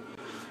you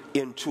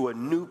into a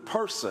new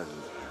person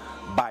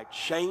by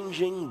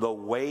changing the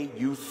way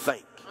you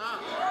think.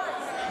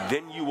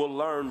 Then you will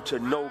learn to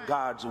know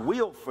God's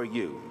will for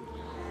you,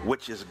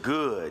 which is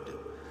good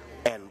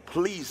and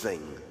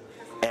pleasing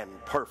and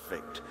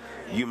perfect."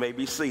 You may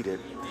be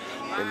seated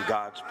in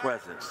God's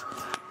presence.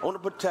 I want to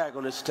put a tag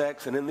on this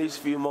text, and in these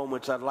few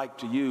moments I'd like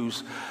to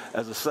use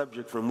as a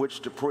subject from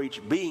which to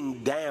preach,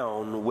 being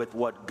down with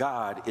what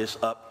God is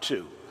up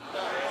to.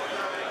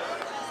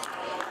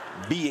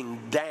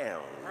 Being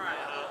down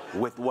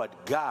with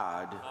what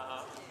God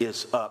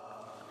is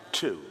up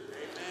to.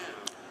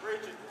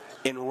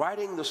 In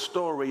writing the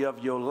story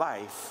of your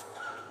life,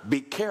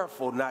 be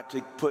careful not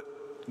to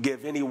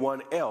give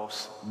anyone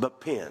else the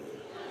pen.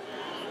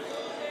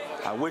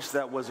 I wish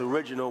that was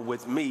original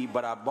with me,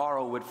 but I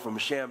borrow it from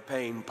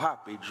Champagne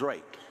Poppy,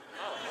 Drake.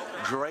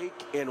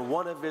 Drake, in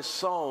one of his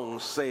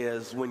songs,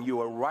 says, when you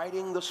are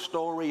writing the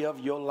story of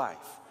your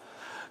life,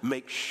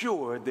 make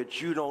sure that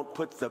you don't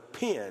put the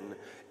pen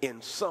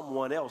in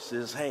someone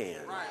else's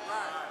hand.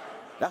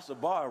 That's a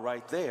bar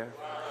right there.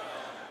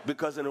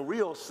 Because in a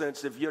real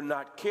sense, if you're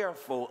not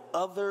careful,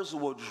 others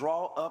will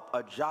draw up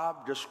a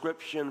job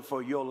description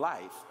for your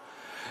life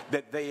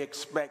that they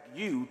expect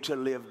you to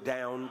live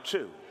down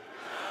to.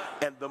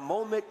 And the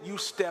moment you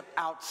step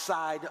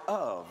outside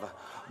of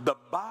the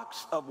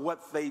box of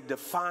what they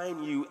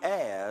define you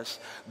as,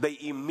 they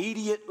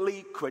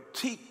immediately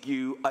critique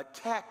you,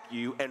 attack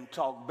you, and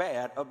talk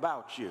bad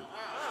about you.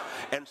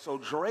 And so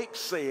Drake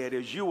said,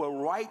 as you are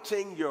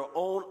writing your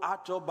own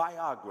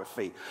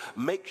autobiography,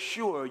 make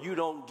sure you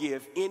don't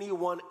give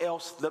anyone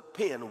else the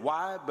pen.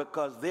 Why?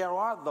 Because there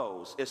are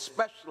those,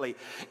 especially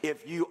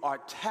if you are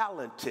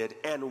talented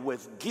and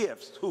with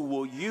gifts, who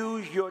will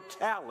use your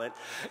talent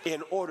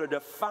in order to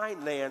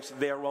finance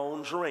their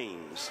own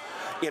dreams.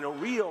 In a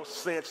real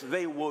sense,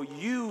 they will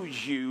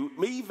use you,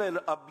 even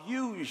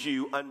abuse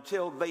you,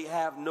 until they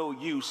have no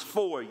use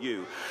for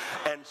you.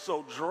 And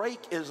so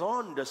Drake is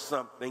on to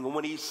something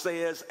when he says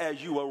says,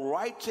 as you are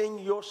writing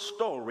your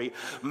story,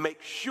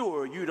 make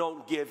sure you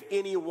don't give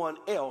anyone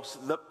else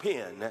the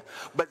pen.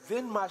 But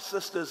then, my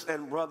sisters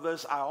and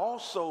brothers, I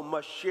also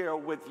must share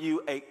with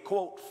you a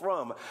quote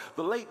from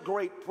the late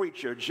great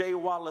preacher J.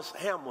 Wallace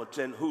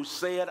Hamilton, who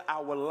said,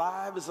 our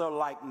lives are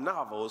like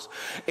novels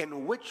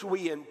in which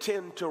we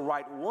intend to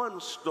write one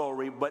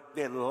story, but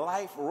then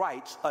life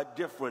writes a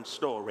different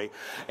story.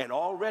 And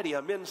already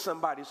I'm in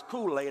somebody's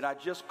Kool-Aid. I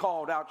just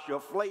called out your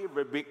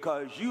flavor,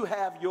 because you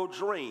have your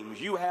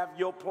dreams, you have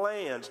your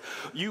plans,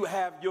 you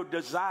have your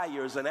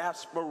desires and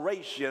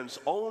aspirations,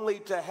 only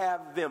to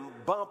have them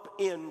bump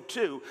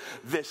into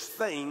this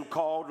thing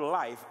called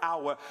life.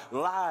 Our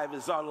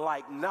lives are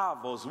like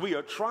novels. We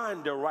are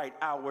trying to write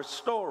our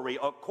story.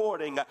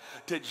 According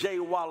to J.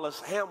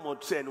 Wallace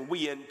Hamilton,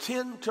 we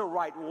intend to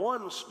write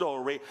one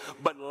story,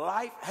 but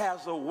life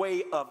has a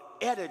way of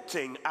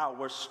editing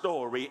our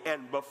story,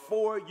 and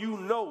before you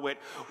know it,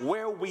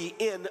 where we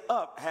end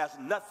up has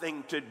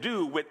nothing to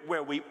do with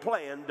where we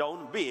planned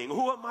on being.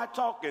 Who am I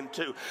talking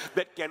to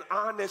that can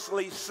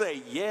honestly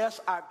say, yes,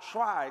 I've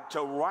tried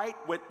to write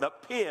with the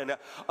pen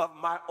of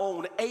my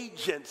own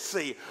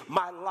agency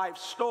my life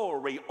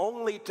story,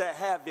 only to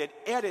have it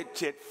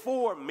edited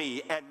for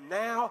me, and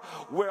now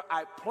where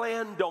I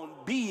planned on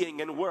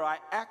being and where I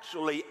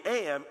actually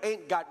am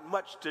ain't got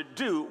much to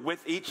do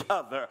with each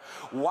other.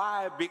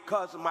 Why?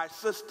 Because my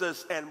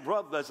sisters and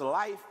brothers,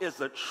 life is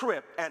a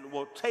trip and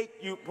will take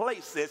you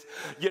places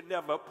you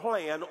never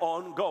plan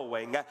on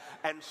going.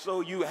 And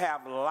so you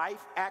have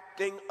life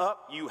acting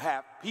up, you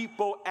have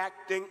people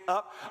acting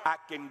up. I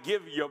can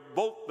give you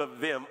both of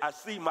them. I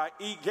see my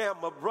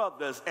E-Gamma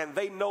brothers, and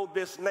they know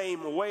this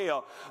name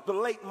well. The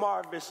late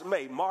Marvis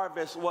May.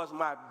 Marvis was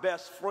my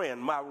best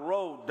friend, my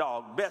road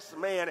dog, best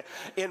man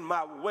in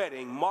my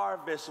wedding.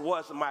 Marvis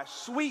was my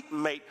sweet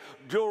mate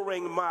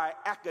during my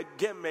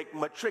academic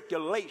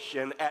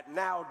matriculation at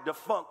now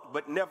defunct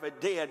but never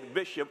dead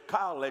Bishop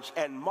College.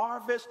 And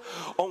Marvis,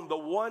 on the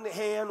one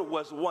hand,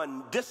 was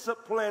one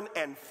disciplined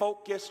and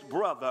focused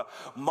brother.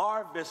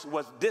 Marvis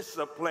was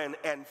disciplined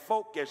and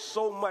focused,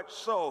 so much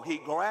so he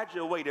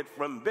graduated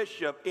from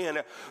Bishop in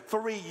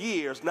 3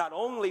 years. Not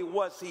only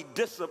was he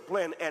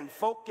disciplined and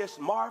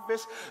focused,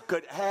 Marvis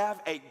could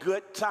have a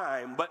good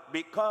time, but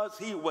because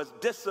he was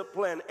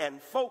disciplined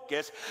and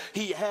focused,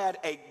 he had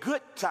a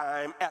good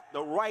time at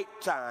the right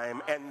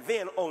time. And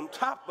then on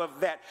top of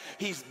that,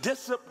 he's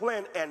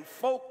disciplined and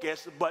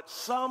focused, but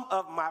some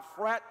of my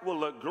frat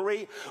will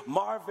agree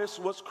Marvis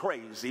was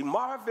crazy.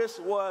 Marvis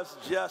was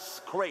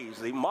just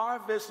crazy.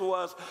 Marvis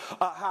was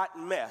a hot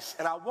mess.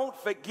 And I won't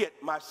forget,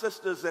 my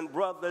sisters and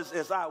brothers,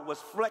 as I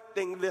was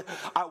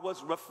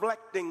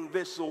reflecting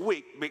this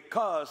week,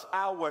 because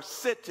our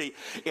city,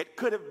 it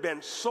could have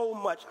been so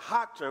much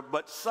hotter,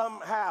 but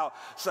somehow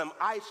some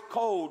ice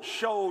cold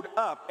showed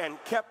up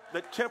and kept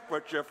the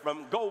temperature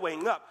from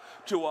going up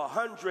to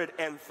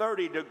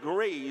 130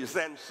 degrees.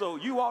 And so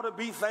you ought to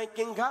be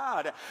thanking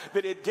God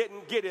that it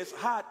didn't get as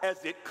hot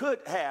as it could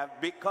have,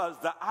 because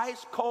the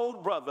ice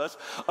cold brothers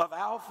of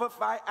Alpha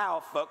Phi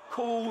Alpha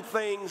cooled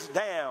things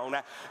down.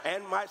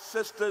 And my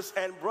sisters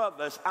and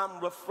brothers, I'm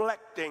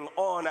reflecting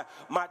on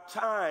my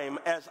time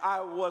as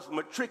I was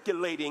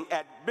matriculating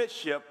at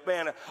Bishop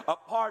and a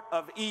part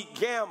of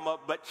E-Gamma.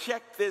 But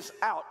check this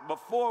out,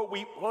 before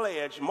we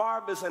pledge,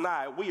 Marvis and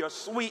I, we are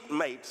sweet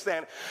mates.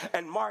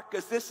 And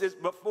Marcus, this is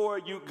before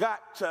you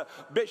got to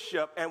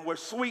Bishop and we're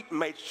sweet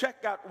mates.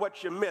 Check out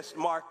what you missed,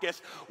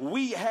 Marcus.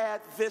 We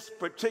had this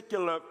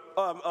particular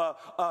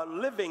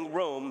living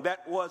room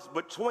that was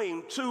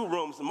between two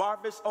rooms.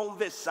 Marvis on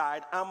this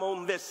side, I'm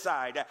on this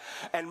side.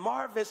 And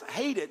Marvis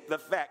hated the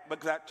fact,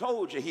 because I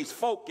told you he's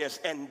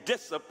focused and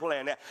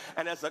disciplined,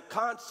 and as a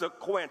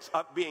consequence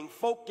of being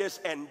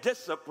focused and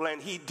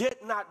disciplined, he did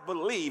not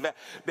believe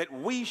that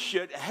we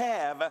should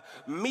have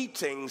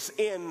meetings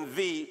in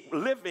the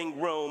living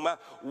room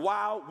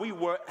while we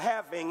were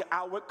having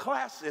our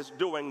classes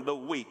during the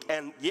week.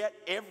 And yet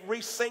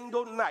every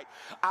single night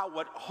I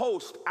would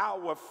host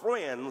our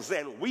friends,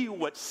 and we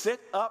would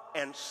sit up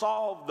and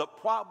solve the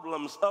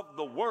problems of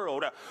the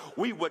world.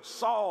 We would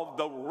solve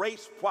the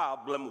race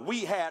problem.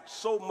 We had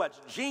so much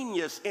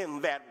genius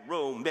in that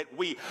room that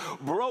we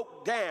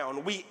broke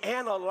down, we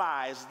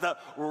analyzed the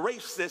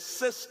racist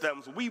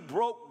systems, we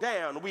broke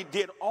down, we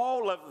did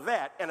all of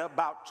that. And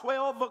about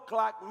 12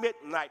 o'clock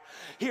midnight,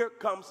 here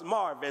comes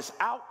Marvis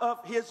out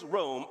of his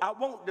room. I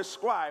won't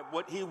describe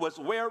what he was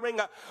wearing,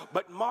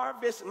 but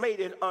Marvis made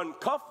it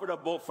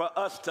uncomfortable for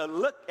us to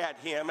look at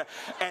him,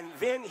 and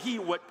then he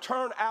would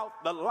turn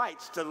out the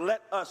lights to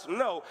let us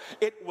know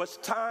it was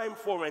time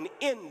for an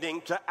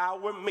ending to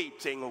our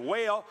meeting.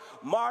 Well,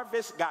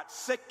 Marvis got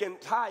sick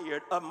and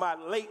tired of my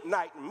late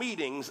night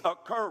meetings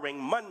occurring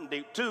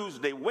Monday,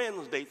 Tuesday,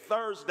 Wednesday,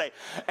 Thursday.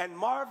 And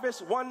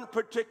Marvis, one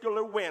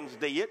particular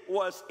Wednesday, it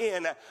was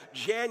in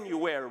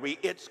January,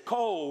 it's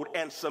cold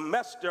and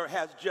semester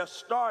has just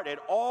started.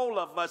 All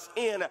of us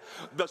in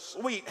the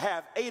suite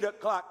have 8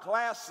 o'clock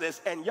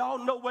classes, and y'all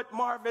know what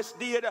Marvis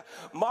did?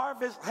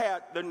 Marvis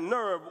had the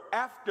nerve serve,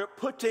 after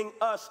putting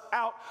us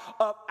out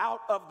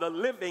of the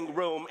living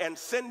room and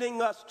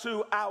sending us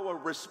to our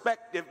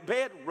respective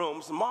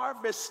bedrooms,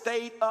 Marvis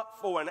stayed up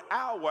for an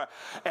hour,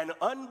 and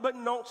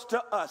unbeknownst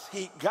to us,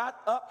 he got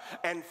up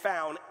and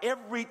found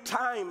every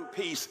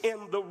timepiece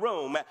in the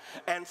room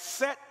and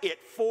set it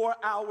 4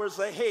 hours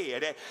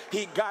ahead.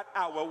 He got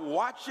our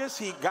watches,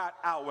 he got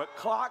our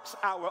clocks.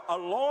 Our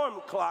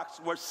alarm clocks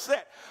were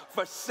set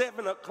for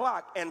 7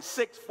 o'clock and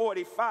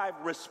 6:45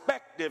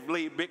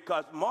 respectively,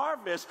 because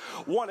Marvis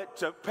wanted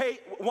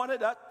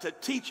us to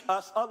teach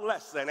us a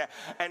lesson,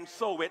 and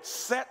so it's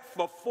set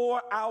for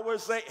 4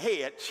 hours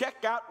ahead.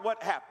 Check out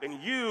what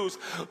happened. Use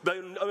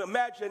the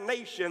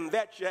imagination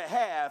that you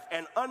have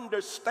and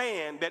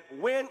understand that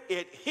when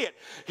it hit,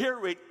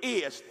 here it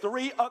is,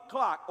 3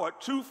 o'clock or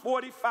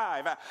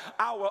 2:45,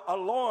 our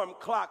alarm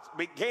clocks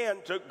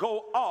began to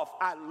go off.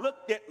 I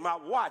looked at my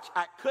watch.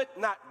 I could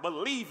not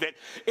believe it.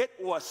 It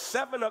was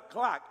 7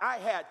 o'clock. I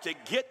had to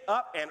get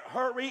up and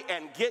hurry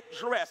and get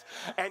dressed.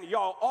 And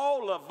y'all,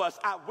 all of us,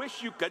 I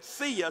wish you could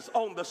see us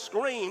on the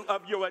screen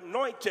of your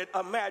anointed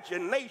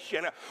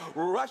imagination,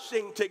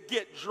 rushing to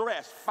get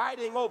dressed,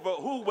 fighting over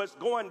who was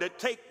going to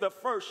take the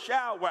first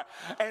shower,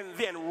 and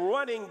then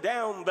running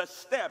down the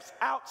steps.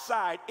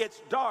 Outside, it's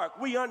dark.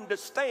 We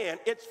understand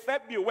it's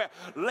February,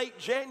 late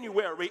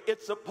January.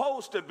 It's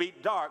supposed to be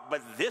dark,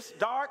 but this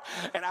dark,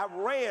 and I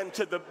ran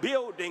to the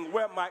building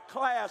where my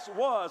class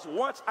was.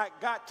 Once I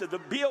got to the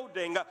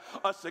building,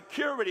 a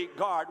security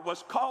guard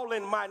was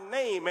calling my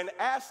name and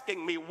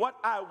asking me what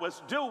I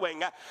was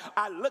doing.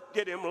 I looked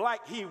at him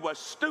like he was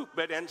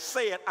stupid and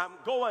said, "I'm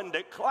going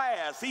to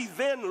class." He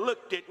then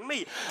looked at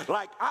me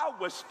like I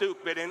was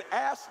stupid and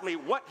asked me,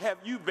 "What have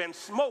you been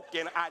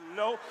smoking? I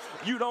know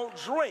you don't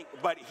drink,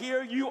 but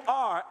here you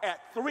are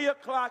at 3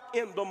 o'clock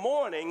in the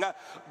morning,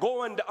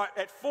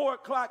 at 4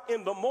 o'clock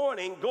in the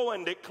morning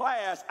going to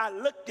class." I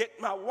looked at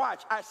my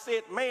watch. I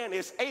said, "Man,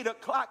 it's 8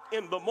 o'clock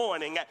in the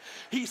morning."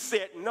 He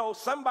said, "No,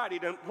 somebody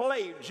done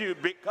played you,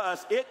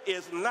 because it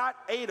is not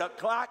 8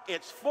 o'clock,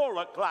 it's 4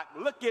 o'clock.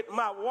 Look at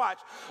my watch."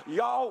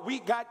 Y'all, we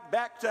got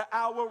back to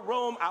our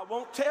room. I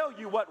won't tell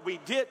you what we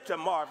did to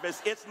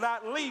Marvis. It's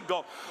not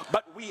legal,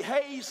 but we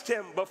hazed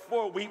him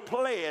before we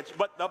pledged.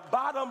 But the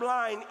bottom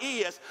line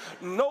is,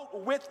 note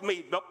with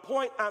me the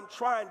point I'm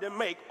trying to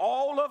make.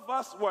 All of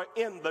us were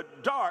in the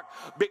dark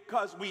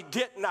because we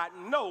did not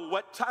know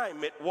what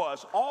time it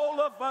was. All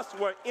of us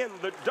were in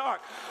the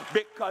dark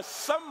because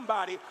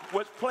somebody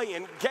was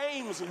playing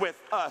games with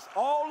us.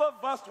 All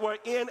of us were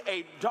in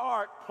a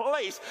dark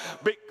place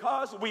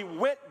because we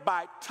went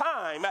by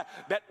time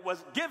that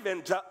was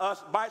given to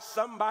us by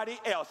somebody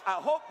else. I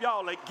hope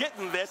y'all are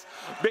getting this,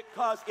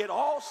 because it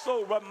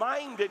also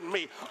reminded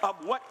me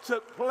of what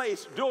took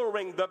place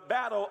during the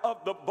Battle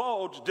of the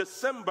Bulge,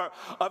 December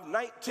of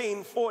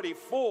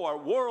 1944,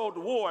 World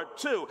War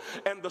II.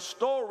 And the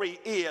story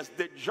is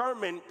the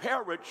German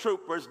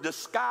paratroopers,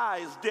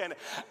 disguised in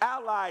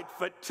Allied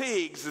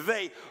fatigues,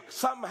 they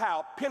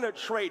somehow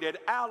penetrated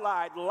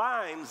Allied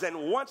lines,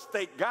 and once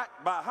they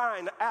got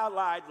behind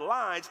Allied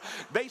lines,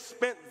 they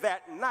spent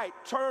that night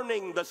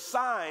turning the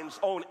signs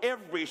on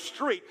every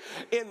street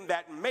in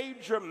that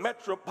major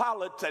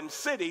metropolitan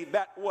city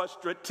that was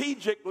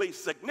strategically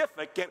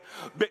significant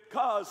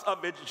because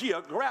of its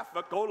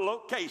geographical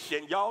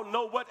location. Y'all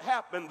know what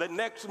happened the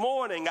next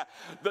morning.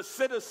 The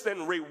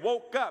citizenry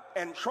woke up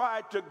and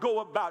tried to go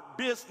about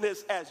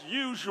business as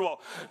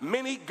usual.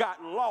 Many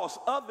got lost.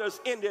 Others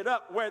ended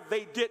up where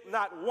they did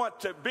not want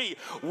to be.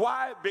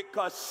 Why?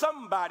 Because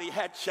somebody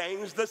had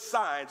changed the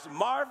signs.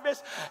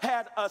 Marvis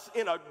had us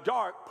in a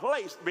dark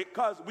place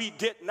because we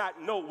did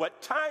not know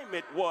what time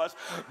it was,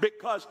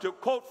 because, to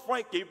quote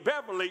Frankie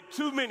Beverly,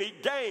 too many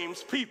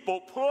games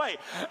people play.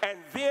 And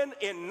then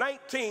in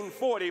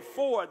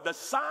 1944, the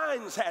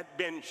signs had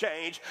been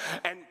changed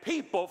and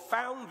people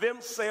found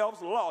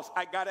themselves lost.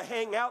 I got to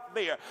hang out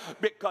there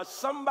because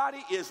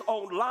somebody is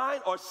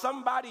online or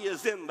somebody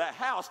is in the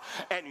house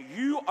and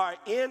you are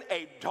in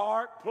a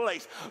dark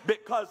place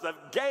because of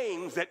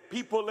games that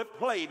people have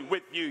played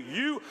with you.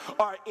 You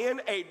are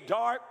in a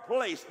dark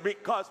place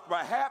because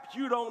perhaps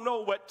you don't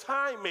know what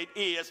time it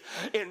is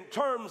in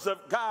terms of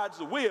God's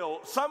will.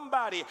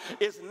 Somebody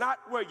is not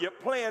where you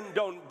planned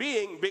on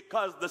being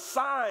because the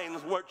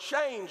signs were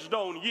changed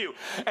on you.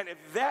 And if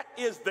that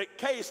is the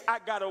case, I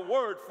got a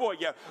word for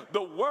you.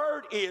 The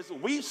word is,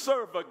 we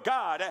serve a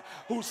God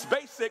who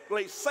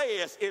basically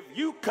says if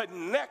you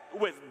connect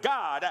with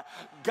God,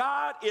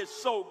 God is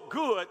so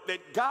good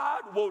that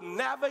God will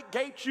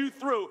navigate you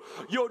through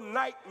your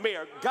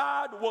nightmare.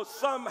 God will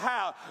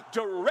somehow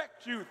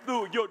direct you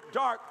through your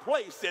dark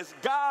places.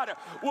 God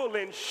will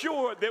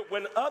ensure that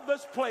when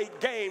others play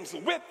games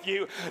with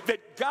you,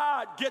 that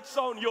God gets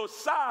on your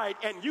side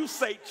and you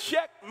say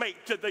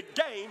checkmate to the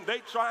game they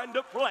trying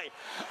to play.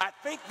 I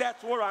think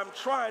that's where I'm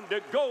trying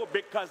to go,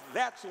 because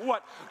that's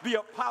what the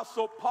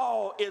Apostle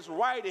Paul is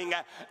writing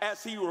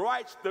as he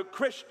writes the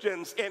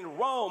Christians in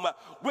Rome,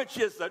 which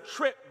is a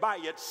trip by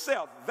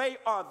itself. They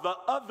are the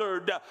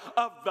othered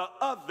of the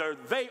other.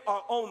 They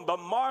are on the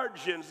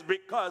margins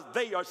because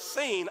they are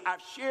seen,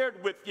 I've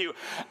shared with you,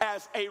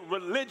 as a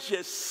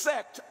religious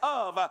sect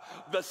of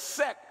the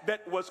sect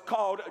that was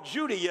called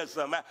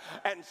Judaism.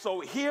 And so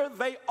here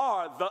they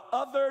are, the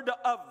othered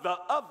of the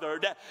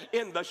othered,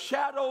 in the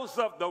shadows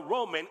of the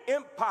Roman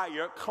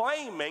Empire,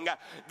 claiming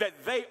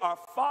that they are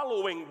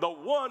following the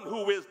one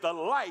who is the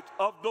light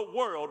of the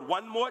world.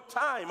 One more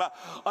time,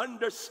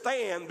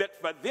 understand that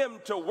for them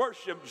to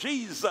worship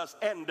Jesus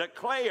and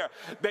declare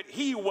that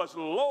he was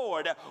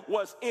Lord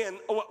was in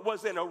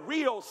a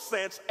real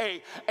sense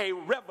a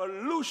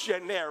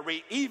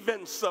revolutionary,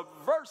 even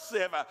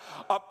subversive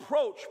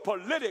approach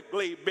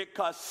politically,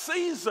 because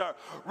Caesar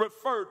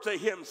referred to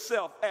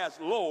himself as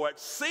Lord.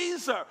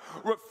 Caesar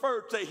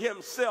referred to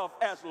himself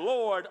as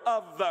Lord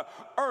of the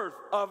earth,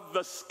 of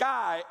the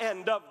sky,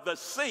 and of the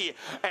sea.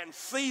 And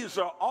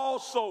Caesar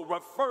also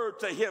referred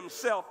to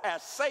himself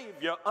as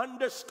Savior.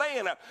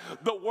 Understand,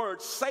 the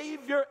word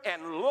Savior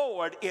and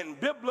Lord in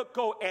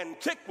biblical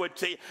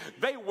antiquity,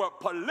 they were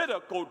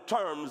political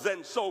terms.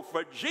 And so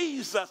for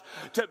Jesus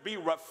to be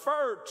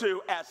referred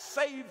to as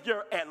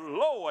Savior and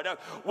Lord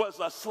was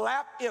a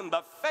slap in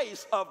the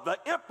face of the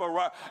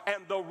emperor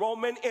and the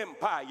Roman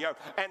Empire.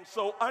 And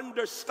so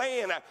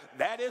understand,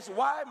 that is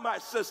why, my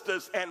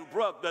sisters and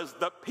brothers,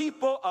 the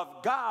people of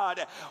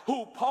God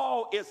who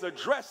Paul is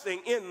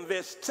addressing in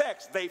this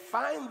text, they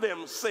find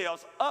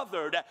themselves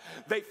othered.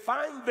 They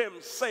find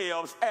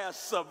themselves as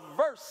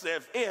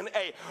subversive in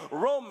a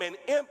Roman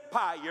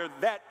Empire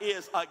that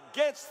is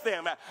against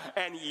them.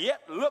 And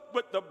yet look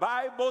what the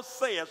Bible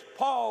says.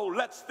 Paul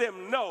lets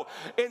them know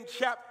in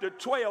chapter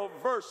 12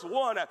 verse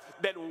 1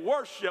 that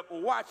worship,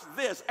 watch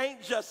this,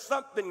 ain't just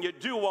something you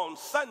do on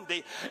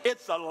Sunday.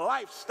 It's a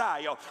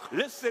lifestyle.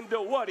 Listen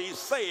to what he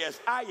says.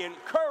 I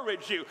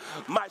encourage you,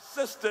 my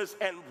sisters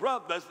and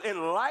brothers,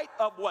 in light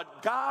of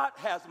what God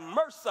has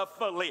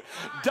mercifully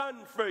done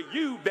for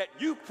you, that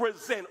you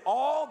present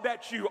all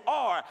that you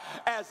are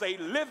as a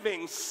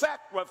living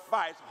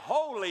sacrifice,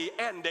 holy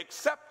and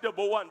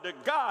acceptable unto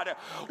God,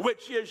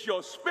 which is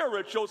your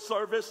spiritual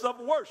service of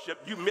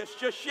worship. You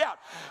missed your shout.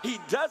 He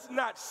does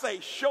not say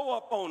show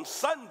up on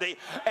Sunday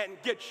and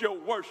get your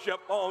worship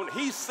on.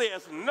 He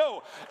says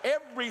no,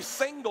 every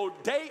single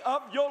day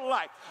of your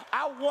life.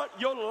 I want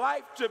your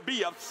life to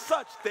be of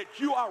such that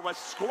you are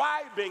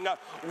ascribing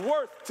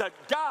worth to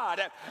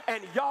God.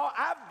 And y'all,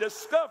 I've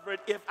discovered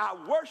if I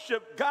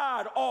worship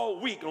God all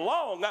week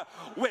long,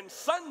 when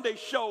Sunday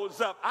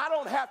shows up, I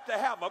don't have to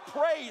have a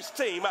praise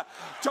team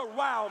to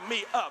rile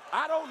me up.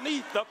 I don't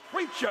need the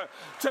preacher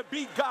to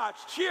be God's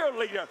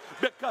cheerleader,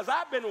 because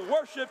I've been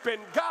worshiping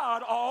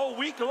God all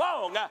week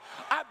long.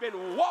 I've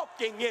been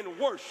walking in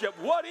worship.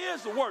 What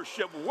is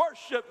worship?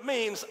 Worship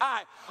means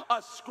I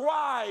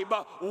ascribe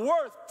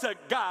worth to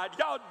God.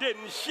 Y'all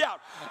didn't shout.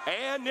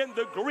 And in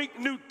the Greek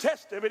New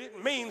Testament,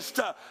 it means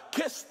to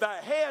kiss the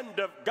hand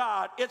of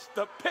God. It's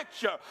the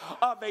picture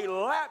of a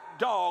lap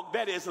dog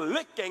that is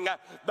licking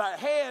the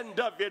hand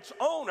of its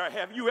owner.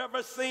 Have you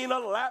ever seen a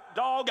lap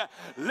dog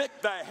lick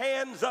the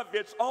hands of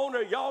its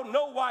owner? Y'all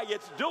know why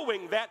it's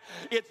doing that.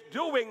 It's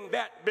doing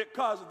that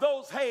because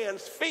those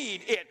hands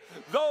feed it.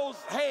 Those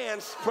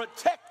hands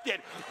protect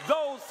it.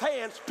 Those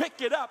hands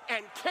pick it up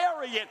and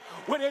carry it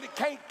when it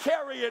can't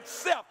carry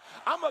itself.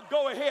 I'm going to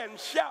go ahead and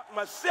shout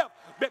myself,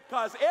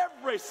 because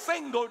every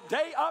single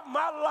day of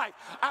my life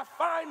I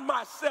find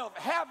myself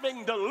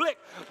having to lick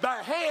the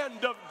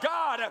hand of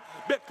God,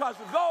 because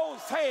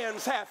those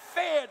hands have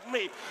fed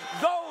me.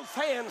 Those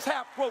hands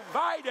have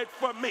provided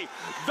for me.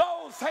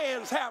 Those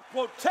hands have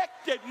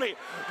protected me.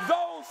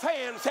 Those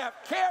hands have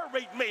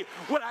carried me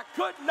when I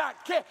could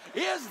not care.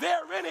 Is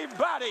there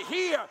anybody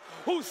here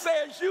who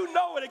says, you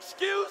know it,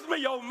 excuse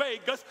me,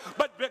 Omegas,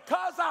 but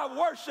because I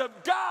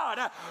worship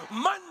God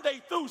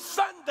Monday through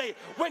Sunday,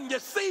 when you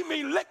see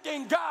me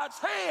licking God's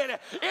hand,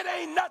 it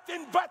ain't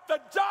nothing but the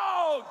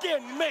dog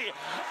in me.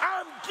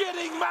 I'm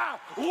getting my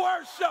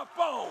worship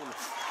on.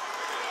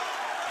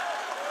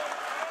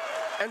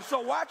 And so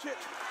watch it.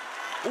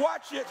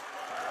 Watch it.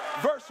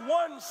 Verse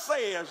 1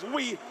 says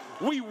we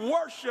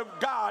worship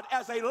God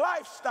as a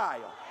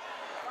lifestyle.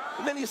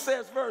 And then he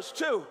says, verse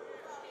 2,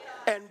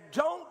 and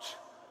don't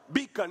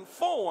be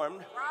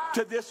conformed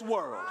to this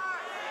world.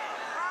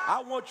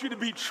 I want you to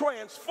be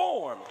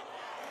transformed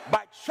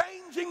by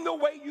changing the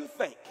way you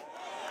think.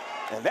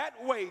 And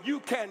that way you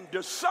can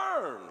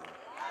discern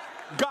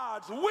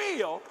God's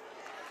will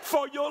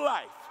for your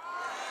life.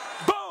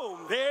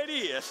 Boom, there it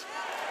is.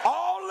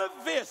 All all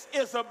of this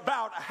is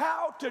about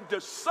how to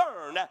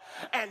discern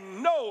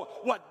and know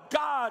what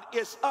God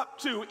is up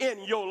to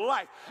in your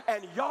life.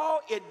 And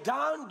y'all, it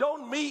dawned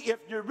on me, if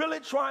you're really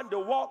trying to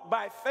walk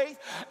by faith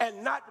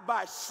and not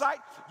by sight,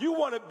 you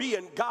want to be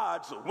in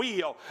God's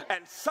will.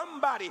 And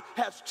somebody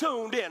has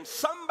tuned in.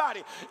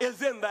 Somebody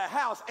is in the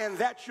house, and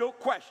that's your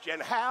question.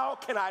 How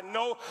can I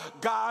know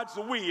God's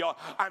will?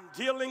 I'm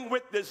dealing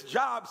with this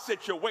job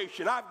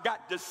situation. I've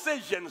got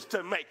decisions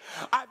to make.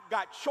 I've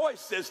got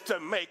choices to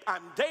make.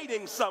 I'm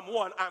dating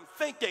someone I'm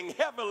thinking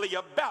heavily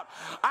about.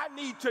 I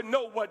need to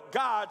know what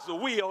God's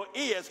will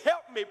is.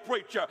 Help me,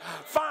 preacher,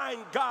 find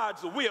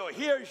God's will.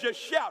 Here's your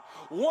shout.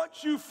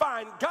 Once you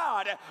find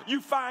God,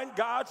 you find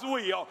God's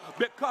will,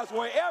 because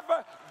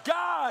wherever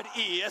God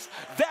is,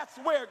 that's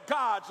where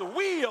God's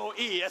will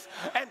is.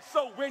 And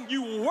so when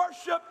you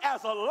worship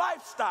as a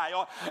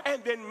lifestyle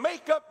and then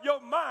make up your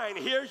mind,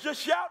 here's your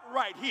shout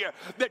right here,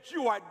 that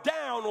you are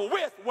down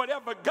with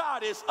whatever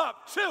God is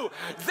up to,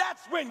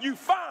 that's when you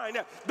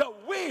find the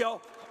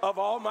will of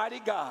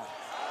Almighty God.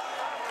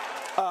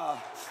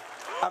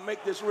 I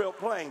make this real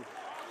plain.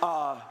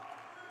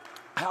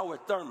 Howard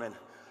Thurman,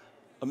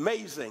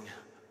 amazing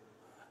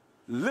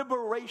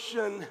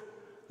liberation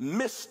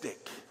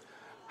mystic,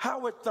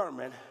 Howard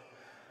Thurman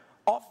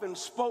often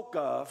spoke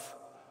of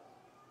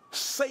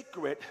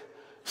sacred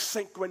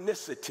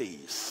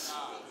synchronicities.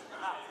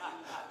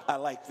 I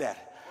like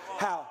that.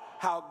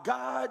 How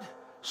God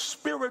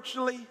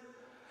spiritually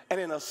and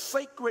in a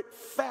sacred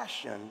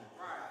fashion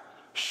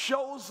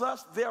shows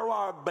us there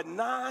are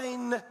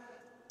benign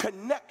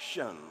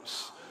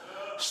connections,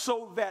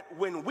 so that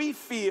when we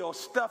feel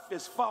stuff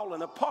is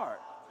falling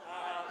apart,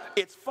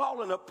 it's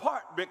falling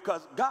apart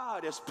because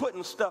God is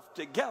putting stuff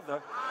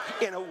together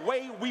in a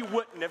way we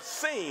wouldn't have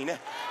seen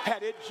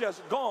had it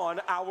just gone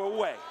our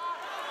way.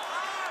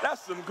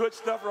 That's some good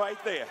stuff right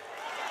there.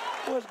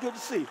 Well, it's good to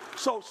see.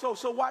 So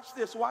watch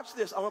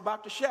this. I'm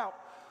about to shout,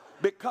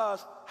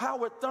 because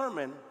Howard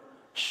Thurman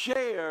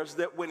shares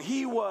that when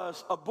he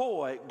was a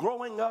boy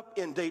growing up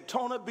in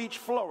Daytona Beach,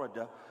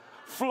 Florida,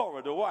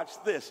 watch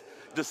this.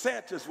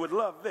 DeSantis would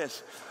love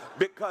this,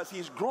 because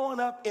he's growing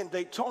up in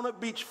Daytona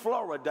Beach,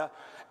 Florida,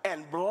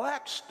 and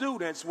black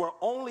students were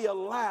only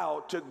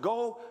allowed to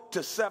go to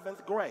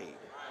 7th grade.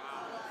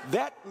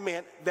 That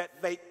meant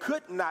that they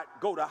could not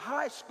go to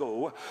high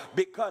school,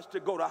 because to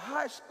go to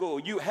high school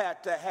you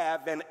had to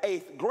have an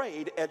 8th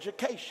grade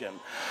education.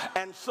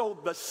 And so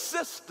the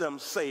system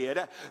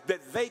said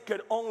that they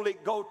could only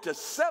go to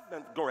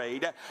 7th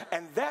grade,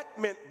 and that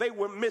meant they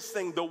were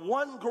missing the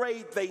 1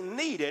 grade they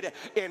needed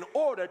in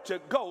order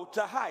to go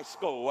to high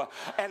school.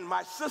 And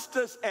my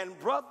sisters and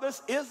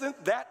brothers,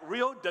 isn't that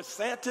real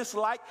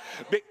DeSantis-like?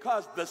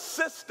 Because the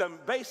system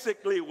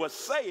basically was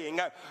saying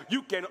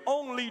you can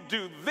only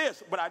do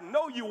this, but I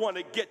know you want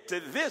to get to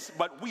this,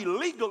 but we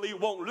legally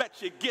won't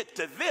let you get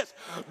to this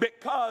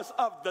because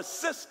of the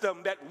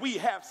system that we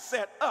have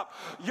set up.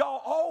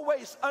 Y'all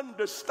always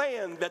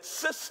understand that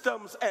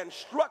systems and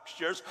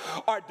structures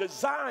are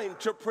designed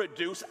to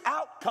produce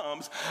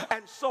outcomes,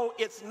 and so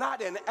it's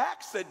not an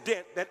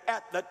accident that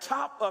at the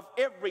top of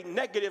every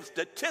negative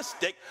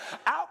statistic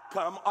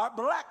outcome are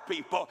black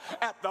people.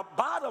 At the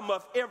bottom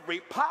of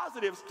every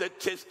positive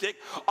statistic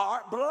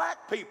are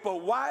black people.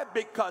 Why?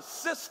 Because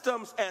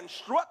systems and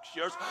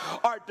structures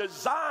are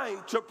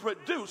designed to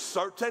produce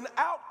certain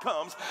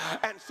outcomes.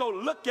 And so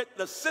look at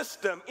the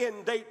system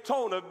in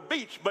Daytona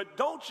Beach. But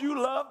don't you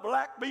love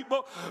black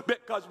people?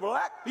 Because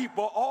black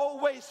people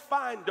always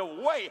find a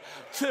way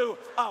to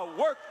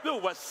work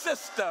through a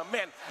system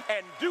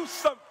and do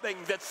something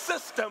that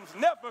systems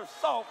never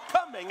saw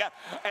coming.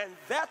 And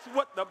that's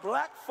what the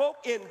black folk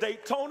in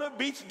Daytona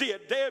Beach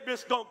did.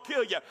 It's gonna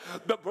kill you.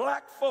 The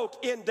black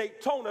folk in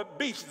Daytona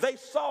Beach, they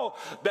saw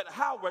that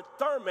Howard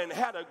Thurman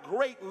had a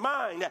great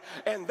mind,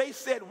 and they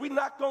said, we're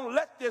not going to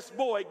let this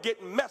boy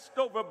get messed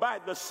over by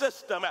the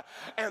system.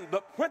 And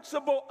the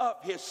principal of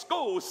his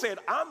school said,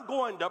 I'm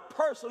going to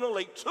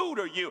personally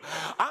tutor you.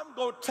 I'm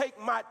going to take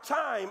my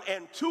time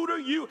and tutor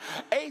you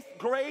 8th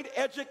grade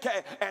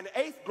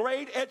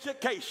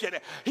education.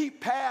 He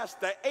passed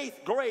the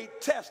 8th grade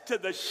test to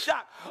the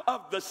shock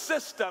of the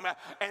system,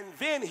 and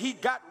then he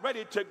got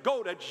ready to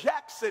go to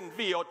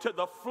Jacksonville to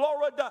the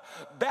Florida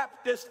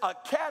Baptist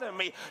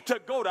Academy to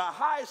go to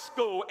high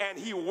school, and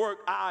he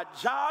worked odd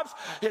jobs.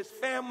 His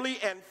family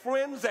and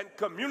friends and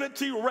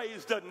community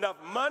raised enough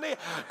money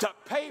to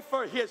pay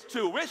for his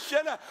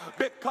tuition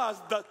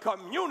because the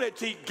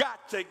community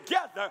got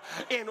together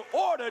in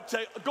order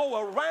to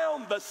go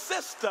around the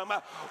system,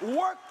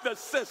 work the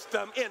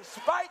system in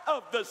spite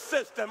of the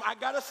system. I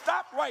got to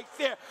stop right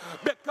there,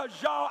 because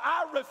y'all,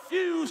 I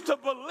refuse to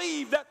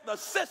believe that the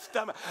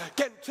system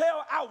can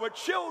tell our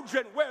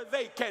children where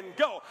they can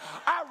go.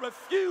 I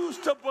refuse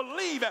to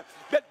believe that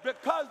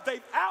because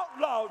they've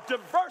outlawed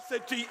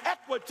diversity,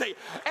 equity,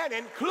 and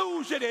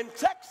inclusion in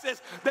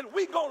Texas, that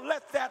we gonna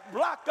let that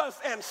block us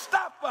and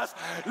stop us.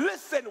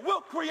 Listen,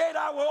 we'll create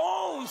our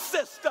own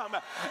system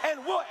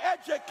and we'll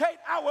educate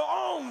our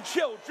own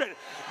children.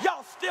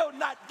 Y'all still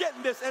not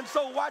getting this, and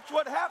so watch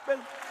what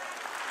happened.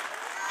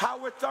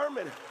 Howard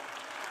Thurman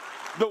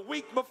the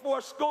week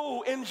before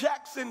school in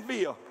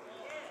Jacksonville,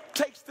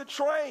 takes the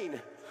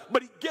train,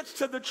 but he gets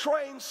to the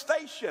train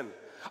station.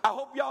 I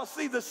hope y'all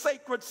see the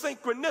sacred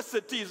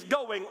synchronicities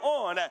going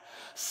on.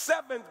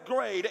 7th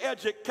grade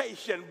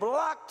education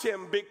blocked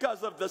him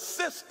because of the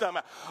system,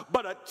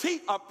 but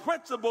a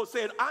principal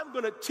said, I'm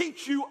going to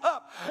teach you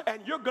up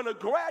and you're going to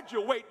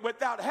graduate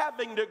without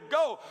having to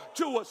go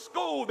to a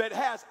school that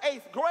has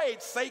 8th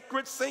grade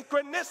sacred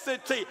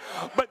synchronicity.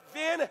 But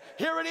then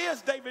here it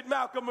is, David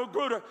Malcolm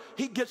Magruder,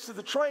 he gets to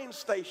the train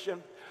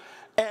station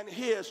and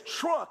his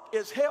trunk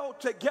is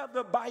held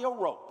together by a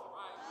rope.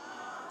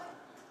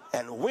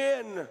 And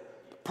when the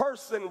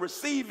person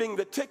receiving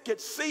the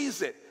ticket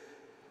sees it,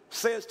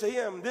 says to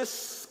him,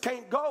 this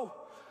can't go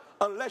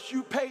unless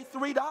you pay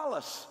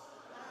 $3.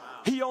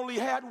 He only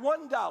had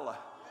 $1.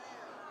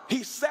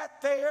 He sat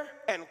there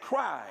and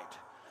cried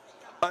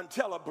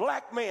until a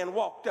black man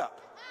walked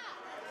up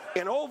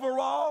in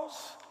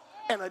overalls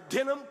and a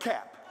denim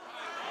cap.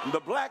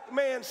 The black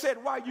man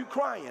said, why are you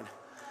crying?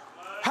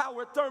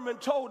 Howard Thurman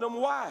told him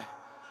why.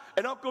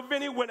 And Uncle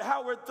Vinny, when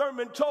Howard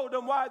Thurman told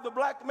him why, the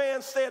black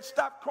man said,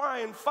 stop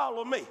crying,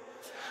 follow me.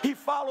 He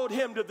followed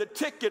him to the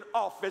ticket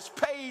office,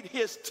 paid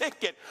his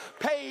ticket,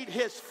 paid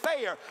his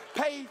fare,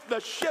 paid the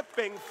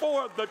shipping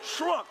for the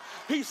trunk.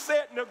 He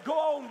said, now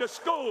go on to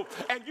school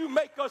and you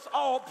make us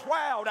all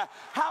proud.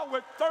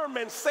 Howard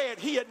Thurman said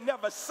he had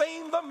never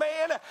seen the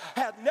man,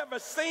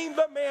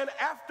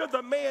 after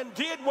the man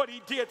did what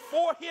he did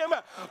for him,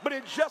 but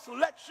it just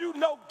lets you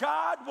know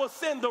God will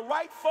send the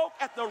right folk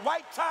at the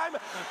right time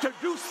to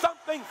do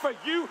something for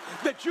you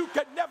that you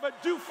could never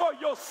do for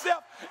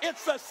yourself.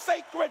 It's a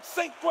sacred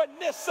synchronicity.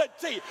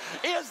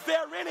 Is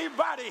there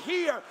anybody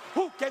here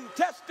who can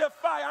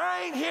testify?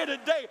 I ain't here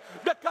today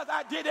because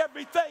I did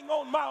everything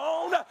on my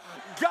own.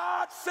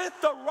 God sent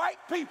the right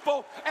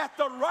people at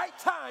the right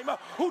time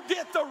who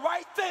did the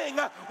right thing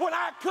when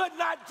I could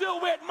not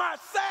do it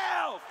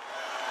myself.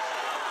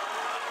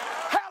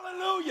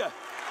 Hallelujah.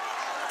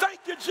 Thank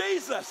you,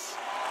 Jesus.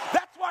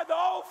 That's why the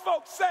old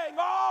folks sang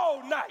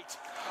all night,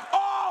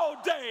 all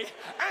day,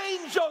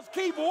 angels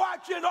keep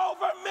watching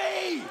over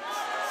me.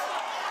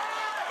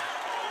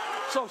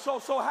 So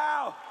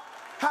how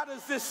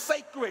does this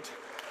sacred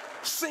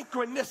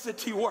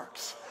synchronicity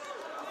works?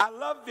 I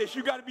love this.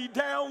 You got to be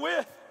down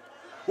with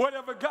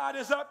whatever God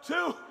is up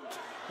to.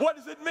 What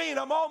does it mean?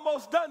 I'm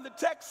almost done. The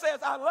text says,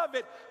 I love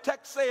it.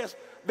 Text says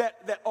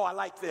that oh, I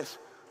like this,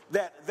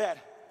 that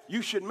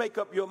you should make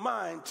up your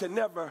mind to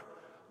never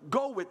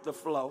go with the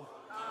flow,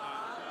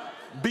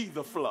 be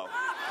the flow.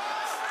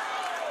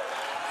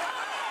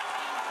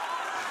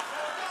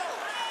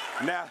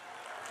 Now,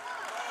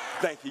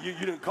 thank you. You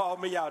didn't call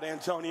me out,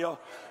 Antonio.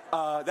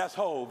 That's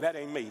Hov. That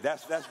ain't me.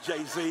 That's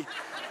Jay-Z.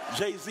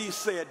 Jay-Z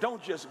said,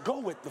 don't just go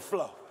with the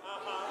flow.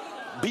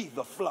 Be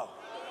the flow.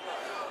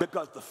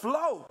 Because the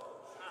flow,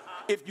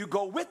 if you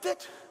go with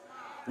it,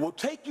 will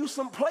take you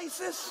some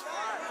places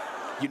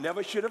you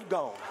never should have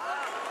gone.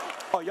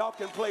 Oh, y'all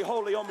can play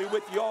holy on me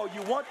with you all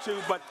you want to,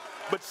 but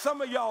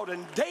some of y'all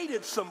done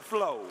dated some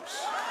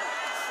flows.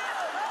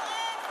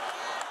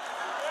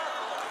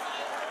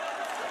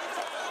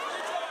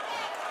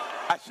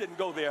 I shouldn't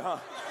go there, huh?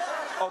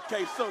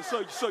 Okay,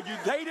 so you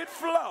dated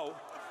flow,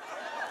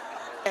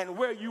 and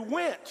where you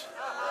went,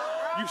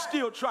 you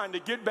still trying to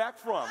get back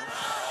from.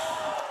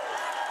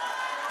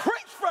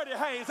 Preach, Freddie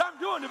Haynes. I'm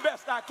doing the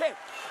best I can.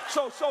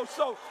 So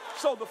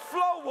the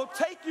flow will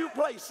take you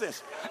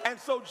places. And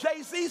so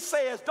Jay-Z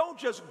says, don't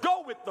just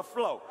go with the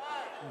flow.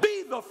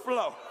 Be the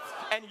flow.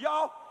 And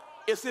y'all,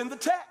 it's in the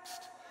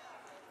text.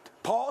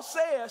 Paul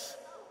says,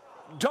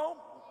 don't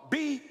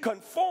be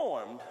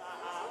conformed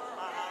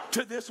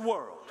to this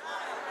world.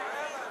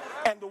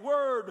 And the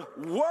word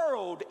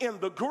world in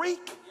the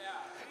Greek,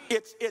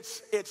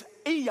 it's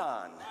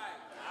eon,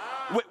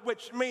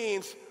 which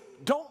means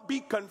don't be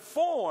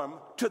conformed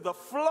to the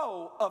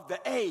flow of the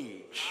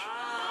age.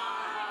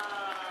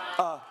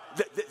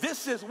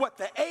 This is what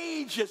the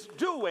age is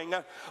doing,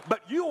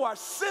 but you are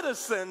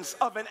citizens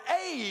of an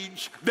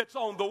age that's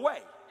on the way.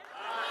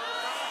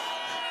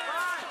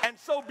 And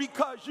so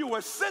because you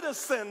are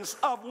citizens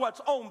of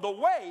what's on the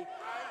way,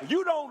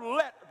 you don't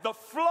let the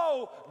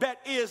flow get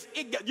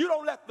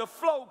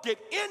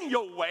in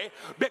your way,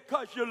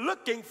 because you're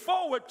looking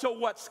forward to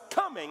what's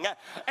coming.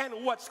 And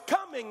what's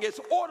coming is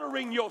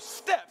ordering your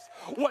steps.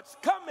 What's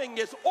coming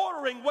is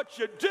ordering what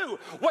you do,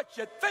 what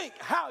you think,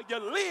 how you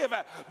live,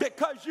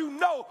 because you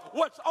know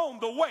what's on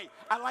the way.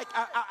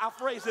 I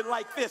phrase it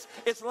like this.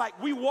 It's like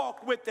we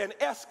walk with an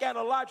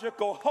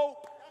eschatological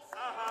hope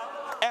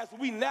as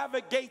we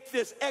navigate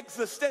this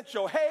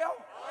existential hell.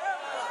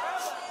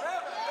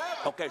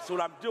 Okay, so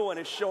what I'm doing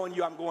is showing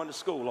you I'm going to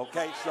school,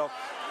 okay? So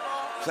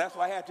that's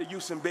why I had to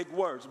use some big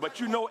words.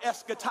 But you know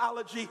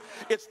eschatology,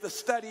 it's the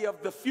study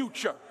of the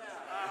future,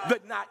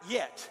 the not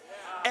yet.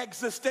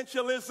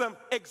 Existentialism,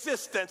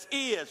 existence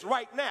is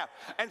right now.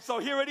 And so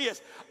here it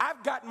is.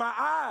 I've got my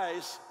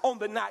eyes on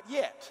the not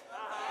yet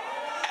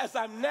as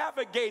I'm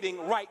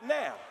navigating right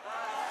now.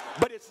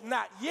 But it's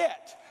not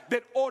yet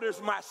that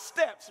orders my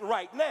steps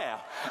right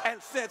now.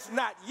 And since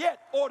not yet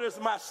orders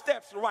my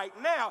steps right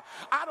now,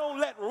 I don't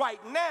let right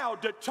now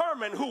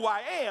determine who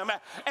I am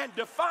and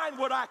define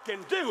what I can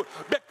do,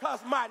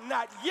 because my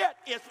not yet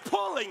is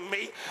pulling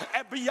me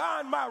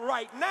beyond my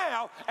right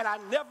now, and I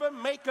never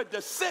make a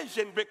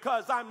decision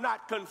because I'm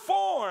not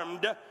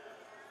conformed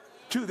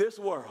to this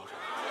world.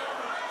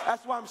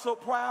 That's why I'm so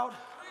proud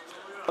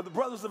of the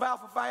brothers of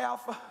Alpha Phi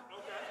Alpha.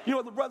 You know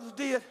what the brothers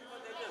did?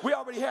 We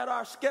already had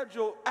our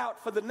schedule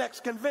out for the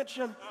next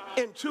convention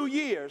in 2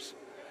 years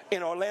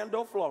in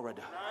Orlando,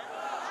 Florida.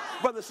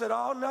 Brother said,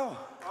 oh no.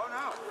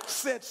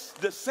 Since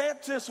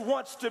DeSantis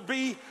wants to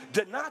be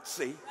the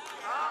Nazi,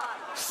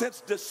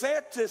 since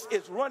DeSantis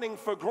is running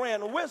for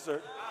Grand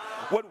Wizard,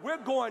 what we're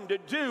going to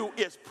do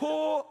is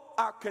pull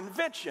our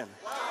convention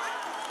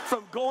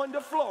from going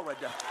to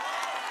Florida,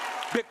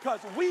 because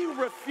we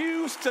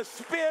refuse to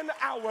spend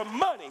our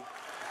money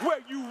where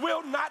you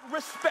will not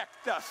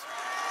respect us.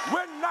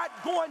 We're not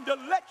going to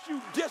let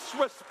you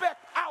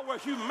disrespect our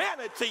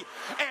humanity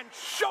and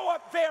show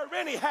up there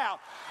anyhow.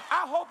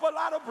 I hope a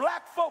lot of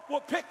black folk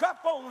will pick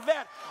up on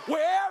that.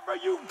 Wherever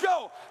you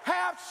go,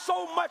 have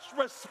so much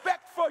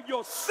respect for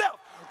yourself,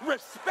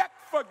 respect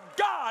for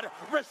God,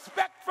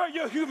 respect for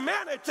your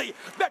humanity,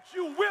 that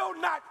you will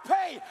not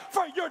pay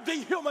for your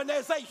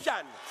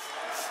dehumanization.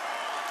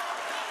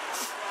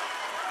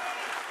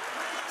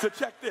 So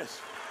check this.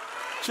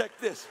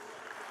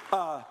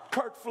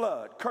 Kurt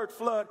Flood,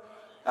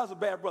 that was a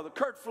bad brother.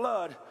 Kurt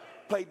Flood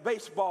played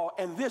baseball,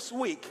 and this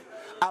week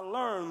I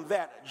learned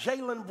that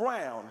Jaylen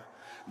Brown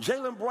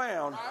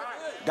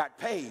got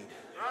paid.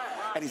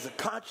 And he's a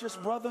conscious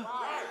brother.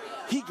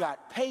 He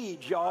got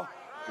paid, y'all.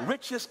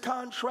 Richest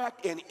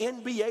contract in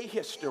NBA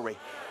history.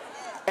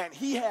 And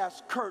he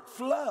has Kurt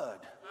Flood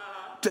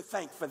to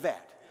thank for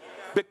that,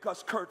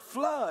 because Kurt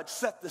Flood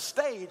set the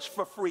stage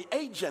for free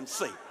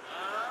agency.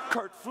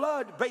 Kurt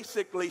Flood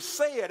basically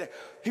said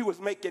he was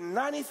making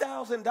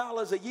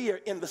 $90,000 a year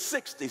in the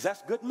 60s.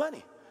 That's good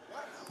money.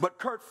 But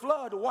Kurt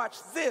Flood, watch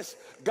this,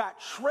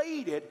 got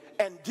traded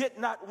and did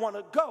not want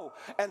to go.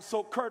 And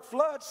so Kurt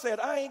Flood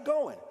said, I ain't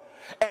going.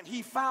 And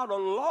he filed a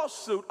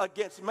lawsuit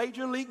against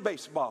Major League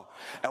Baseball.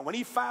 And when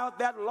he filed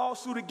that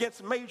lawsuit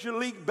against Major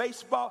League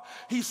Baseball,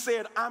 he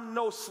said, I'm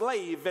no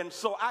slave, and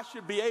so I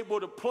should be able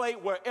to play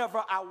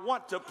wherever I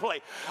want to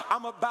play.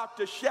 I'm about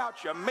to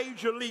shout you,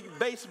 Major League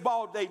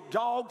Baseball, they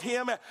dogged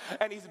him,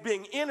 and he's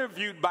being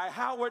interviewed by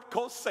Howard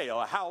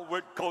Cosell.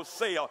 Howard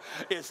Cosell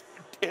is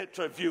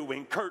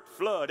interviewing Kurt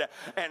Flood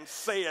and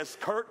says,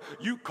 Kurt,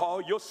 you call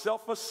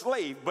yourself a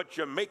slave, but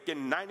you're making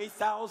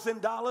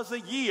 $90,000 a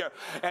year.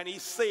 And he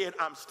said,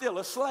 I'm still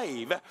a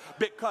slave,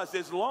 because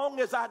as long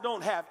as I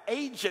don't have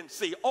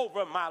agency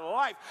over my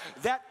life,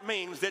 that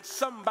means that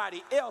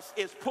somebody else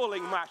is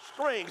pulling my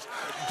strings.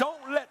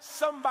 Don't let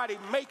somebody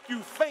make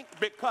you think,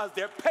 because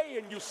they're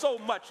paying you so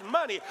much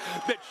money,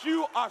 that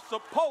you are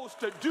supposed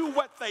to do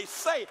what they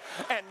say,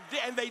 and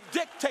they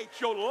dictate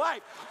your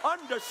life.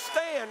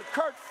 Understand,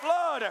 Kurt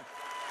Flood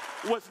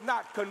was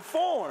not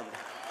conformed.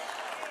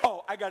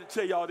 Oh, I got to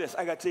tell y'all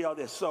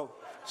this.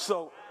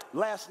 So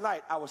last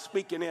night I was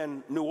speaking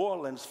in New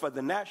Orleans for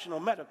the National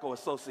Medical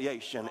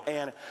Association,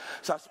 and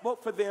so I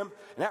spoke for them,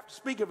 and after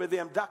speaking for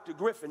them, Dr.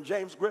 Griffin,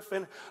 James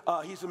Griffin,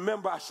 he's a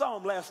member. I saw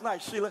him last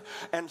night, Sheila,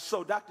 and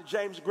so Dr.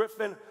 James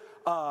Griffin,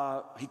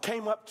 he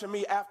came up to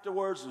me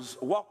afterwards, was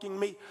walking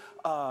me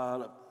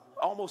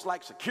almost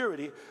like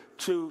security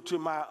to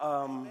my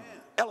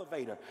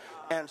elevator.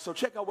 And so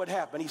check out what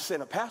happened. He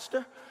said,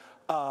 Pastor,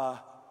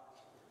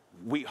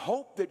 we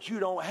hope that you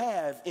don't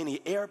have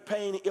any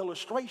airplane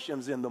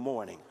illustrations in the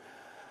morning.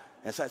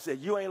 And so I said,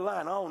 you ain't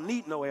lying. I don't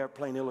need no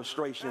airplane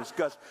illustrations,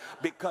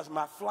 because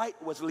my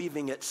flight was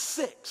leaving at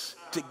 6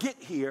 to get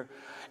here,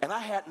 and I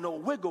had no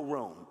wiggle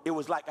room. It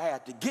was like I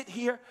had to get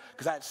here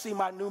because I had to see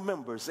my new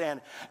members,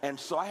 and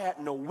so I had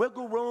no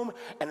wiggle room.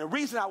 And the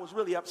reason I was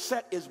really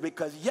upset is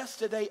because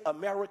yesterday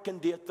American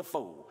did the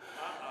fool.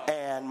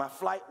 And my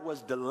flight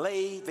was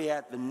delayed. They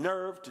had the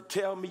nerve to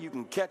tell me you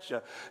can catch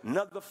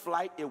another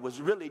flight. It was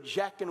really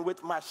jacking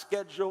with my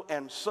schedule.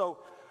 And so,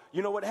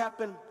 you know what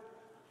happened?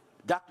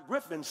 Dr.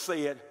 Griffin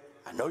said,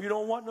 I know you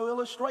don't want no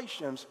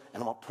illustrations,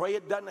 and I'm going to pray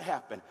it doesn't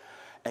happen.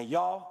 And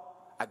y'all,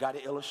 I got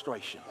an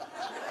illustration.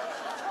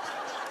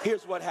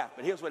 Here's what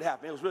happened. It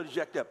was really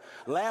jacked up.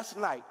 Last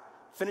night,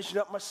 finishing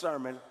up my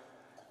sermon,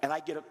 and I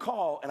get a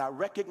call, and I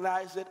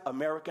recognize it,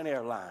 American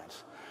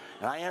Airlines.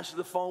 And I answer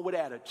the phone with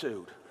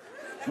attitude.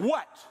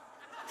 What?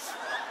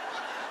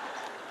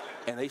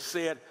 And they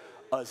said,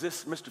 is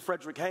this Mr.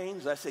 Frederick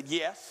Haynes? I said,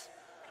 yes.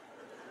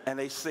 And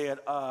they said,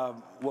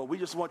 well, we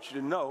just want you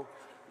to know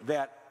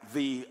that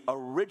the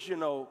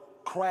original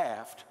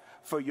craft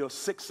for your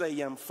 6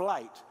 a.m.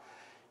 flight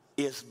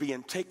is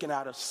being taken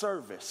out of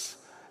service.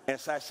 And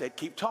so I said,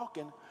 keep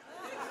talking.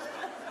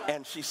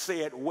 And she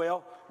said,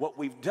 well, what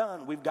we've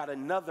done, we've got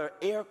another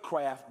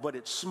aircraft, but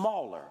it's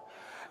smaller.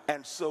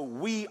 And so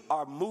we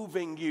are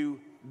moving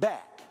you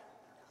back.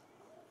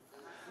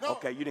 No.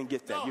 Okay, you didn't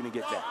get that.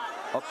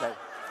 Okay.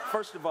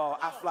 First of all,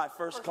 I fly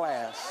first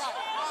class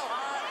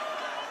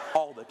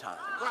all the time.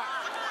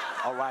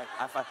 All right.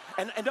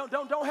 And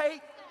don't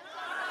hate.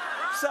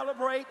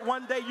 Celebrate.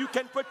 One day you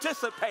can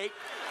participate.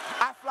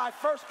 I fly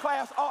first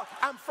class.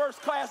 I'm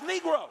first class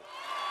Negro.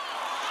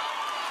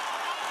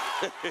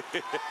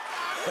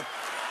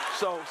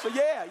 So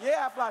yeah,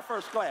 I fly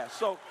first class.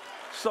 So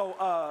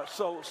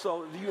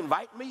you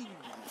invite me,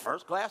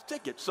 first class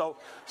ticket. So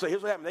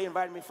here's what happened. They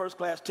invited me first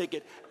class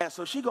ticket, and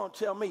so she gonna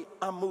tell me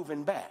I'm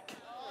moving back.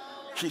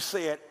 She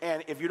said,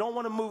 and if you don't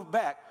want to move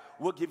back,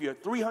 we'll give you a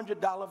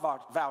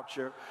 $300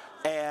 voucher,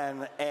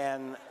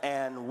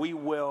 and we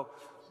will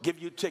give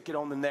you a ticket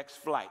on the next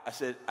flight.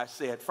 I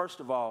said, first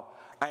of all,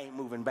 I ain't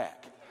moving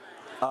back.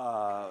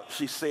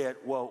 She said,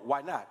 well,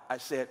 why not? I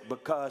said,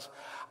 because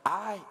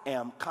I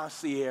am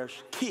concierge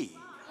key.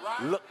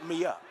 Look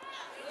me up.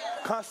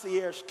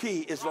 Concierge key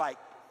is like,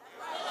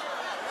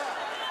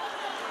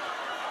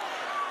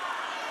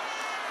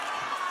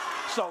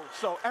 so,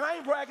 and I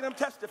ain't bragging, I'm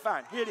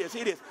testifying. Here it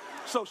is.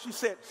 So she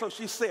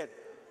said,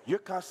 you're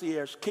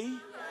concierge key?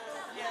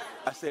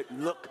 I said,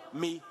 look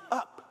me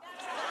up.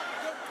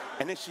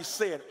 And then she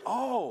said,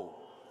 oh,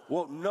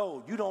 well,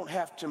 no, you don't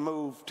have to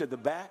move to the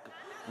back.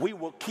 We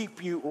will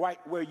keep you right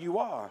where you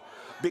are,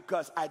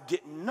 because I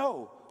didn't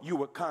know you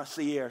were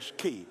concierge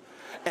key.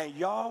 And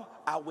y'all,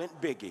 I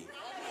went biggie.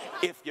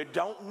 If you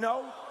don't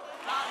know,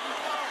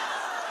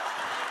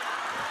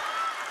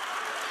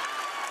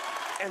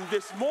 and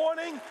this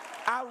morning,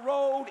 I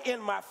rode in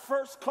my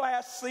first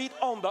class seat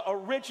on the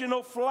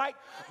original flight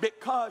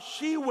because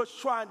she was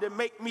trying to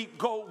make me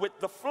go with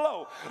the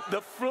flow.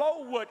 The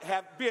flow would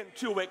have been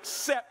to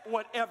accept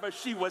whatever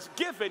she was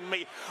giving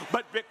me,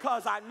 but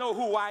because I know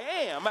who I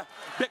am,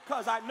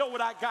 because I know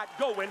what I got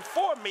going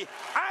for me,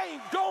 I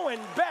ain't going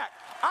back.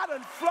 I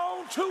done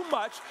flown too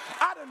much.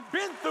 I done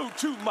been through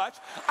too much.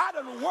 I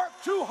done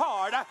worked too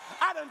hard.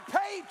 I done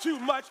paid too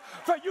much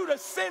for you to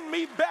send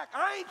me back.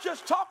 I ain't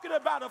just talking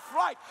about a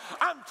flight.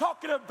 I'm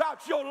talking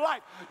about your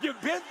life.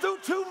 You've been through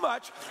too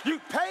much. You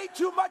paid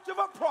too much of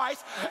a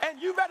price. And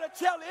you better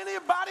tell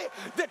anybody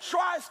that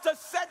tries to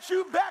set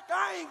you back,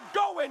 I ain't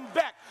going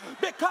back,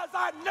 because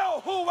I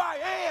know who I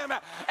am.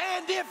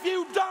 And if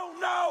you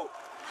don't know,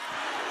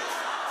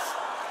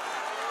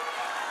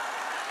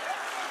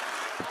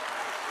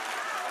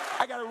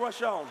 I got to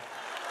rush on.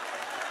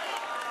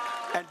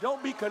 And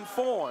don't be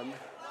conformed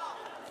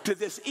to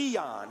this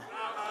eon,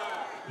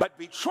 but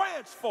be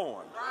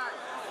transformed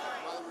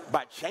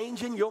by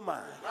changing your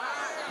mind.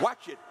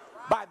 Watch it.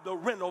 By the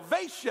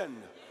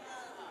renovation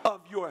of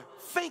your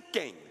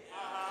thinking.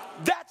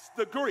 That's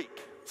the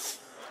Greek.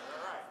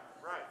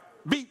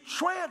 Be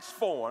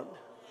transformed,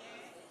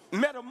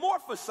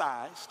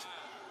 metamorphosized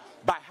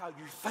by how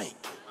you think.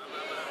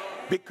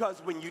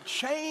 Because when you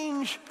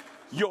change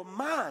your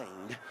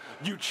mind,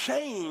 you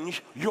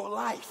change your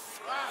life.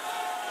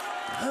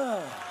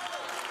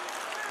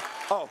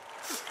 Oh,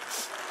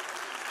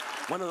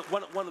 one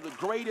of the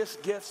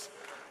greatest gifts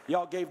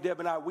y'all gave Deb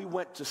and I, we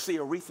went to see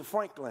Aretha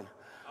Franklin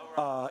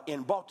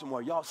in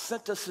Baltimore. Y'all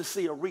sent us to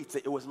see Aretha.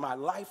 It was my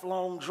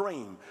lifelong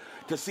dream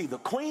to see the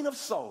Queen of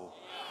Soul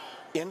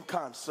in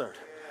concert.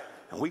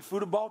 And we flew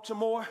to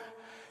Baltimore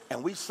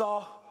and we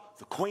saw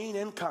the Queen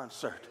in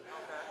concert.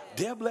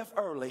 Deb left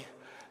early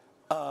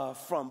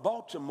from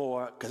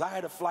Baltimore because I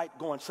had a flight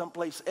going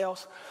someplace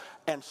else,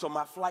 and so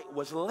my flight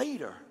was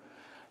later.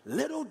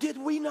 Little did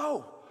we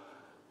know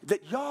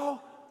that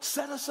y'all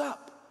set us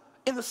up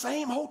in the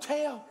same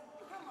hotel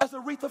as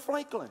Aretha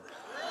Franklin.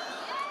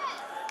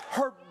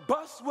 Her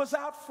bus was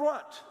out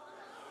front.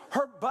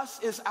 Her bus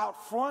is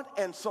out front,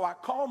 and so I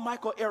called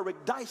Michael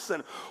Eric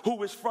Dyson,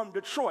 who is from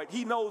Detroit.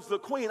 He knows the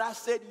Queen. I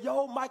said,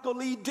 yo, Michael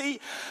Lee D.,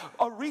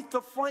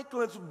 Aretha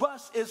Franklin's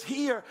bus is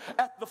here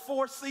at the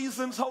Four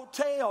Seasons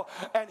Hotel.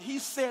 And he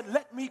said,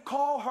 let me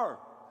call her.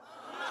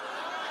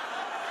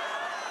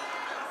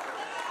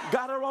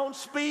 Got her on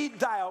speed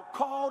dial,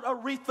 called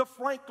Aretha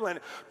Franklin,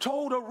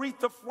 told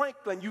Aretha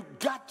Franklin, you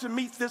got to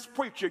meet this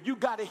preacher. You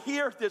got to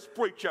hear this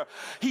preacher.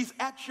 He's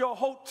at your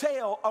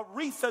hotel.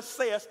 Aretha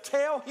says,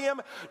 tell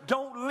him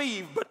don't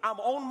leave, but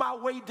I'm on my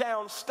way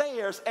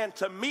downstairs and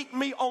to meet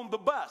me on the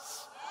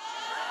bus.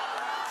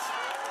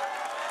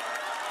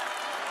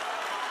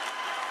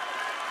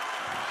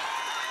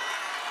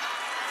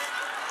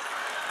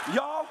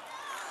 Y'all,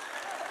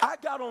 I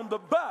got on the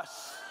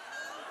bus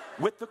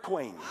with the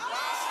Queen.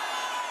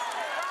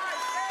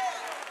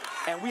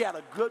 And we had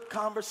a good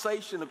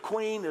conversation. The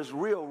Queen is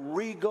real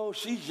regal.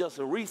 She's just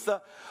Aretha.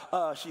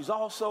 She's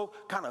also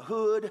kind of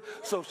hood.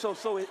 So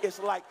it's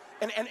like,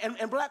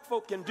 and black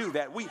folk can do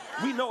that. We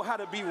know how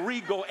to be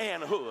regal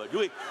and hood.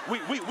 We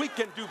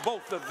can do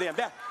both of them.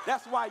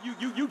 That's why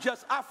you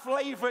just, our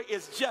flavor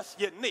is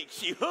just unique.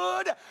 She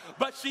hood,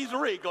 but she's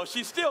regal.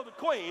 She's still the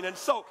Queen. And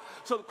so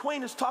the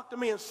Queen has talked to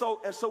me, and so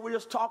we're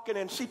just talking,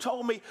 and she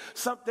told me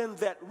something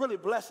that really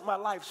blessed my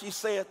life. She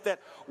said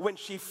that when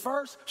she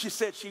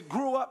said she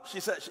grew up, she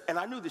said, and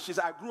I knew this, she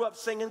said, I grew up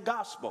singing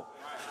gospel.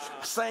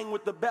 Sang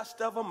with the best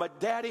of them, my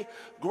daddy,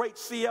 great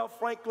C.L.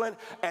 Franklin,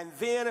 and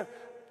then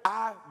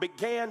I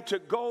began to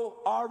go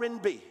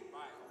R&B.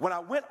 When I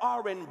went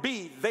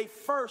R&B, they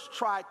first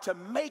tried to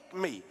make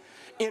me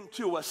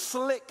into a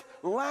slick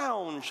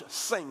lounge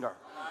singer.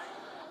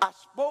 I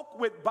spoke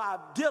with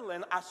Bob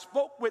Dylan. I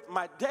spoke with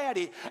my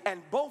daddy,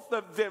 and both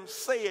of them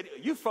said,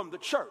 "You from the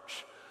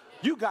church.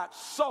 You got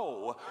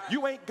soul.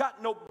 You ain't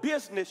got no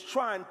business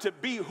trying to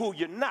be who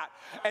you're not."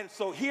 And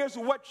so here's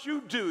what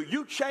you do.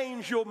 You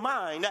change your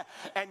mind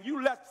and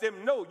you let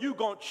them know you're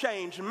going to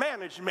change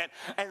management.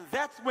 And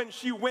that's when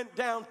she went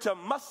down to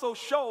Muscle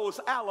Shoals,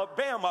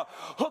 Alabama,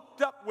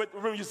 hooked up with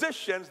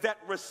musicians that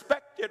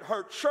respected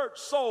her church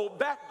soul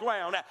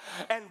background.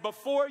 And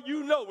before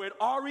you know it,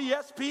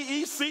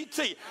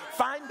 R-E-S-P-E-C-T,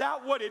 find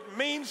out what it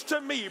means to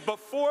me.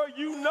 Before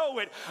you know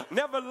it,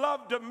 never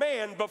loved a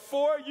man.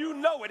 Before you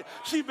know it,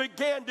 she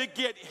began to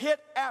get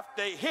hit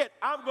after hit.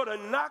 I'm going to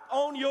knock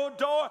on your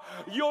door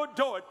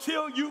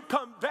till you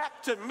come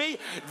back to me.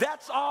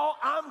 That's all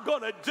I'm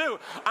going to do.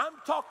 I'm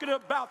talking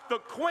about the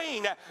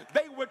queen.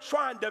 They were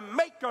trying to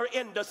make her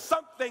into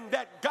something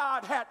that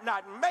God had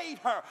not made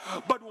her.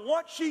 But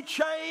once she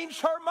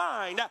changed her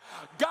mind,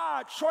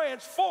 God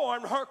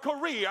transformed her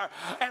career.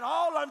 And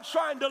all I'm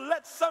trying to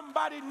let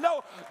somebody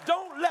know,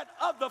 don't let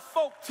other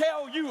folk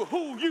tell you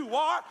who you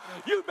are.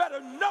 You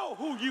better know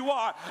who you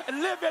are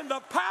and live in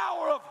the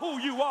power of who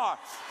you are.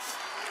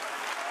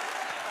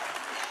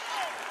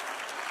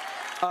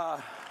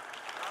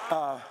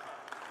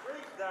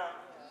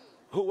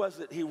 Who was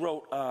it? He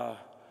wrote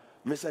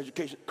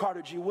Miseducation.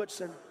 Carter G.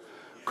 Woodson.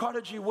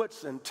 Carter G.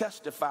 Woodson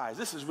testifies.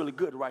 This is really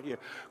good right here.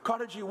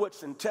 Carter G.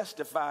 Woodson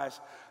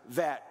testifies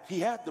that he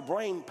had the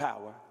brain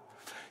power.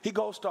 He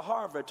goes to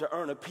Harvard to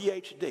earn a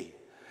PhD.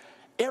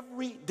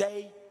 Every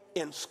day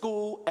in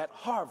school at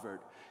Harvard,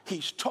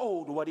 he's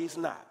told what he's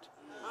not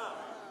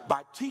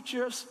by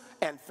teachers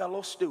and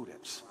fellow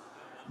students.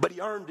 But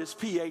he earned his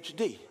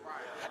PhD.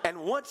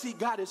 And once he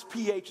got his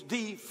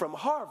PhD from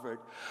Harvard,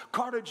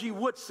 Carter G.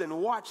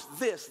 Woodson watched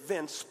this,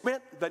 then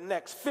spent the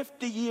next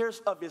 50 years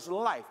of his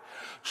life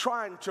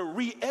trying to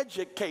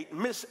re-educate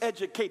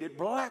miseducated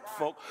black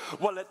folk,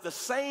 while at the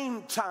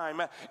same time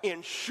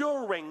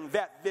ensuring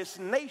that this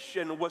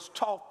nation was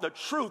taught the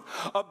truth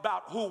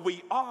about who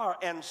we are.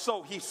 And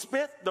so he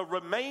spent the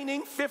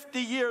remaining 50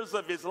 years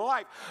of his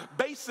life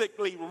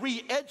basically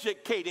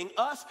re-educating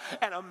us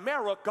and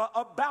America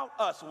about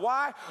us.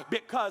 Why?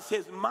 Because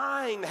his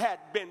mind had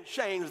been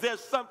changed. There's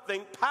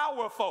something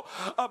powerful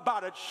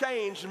about a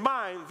changed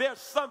mind. There's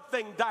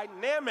something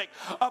dynamic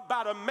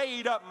about a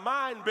made-up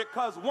mind,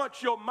 because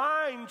once your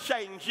mind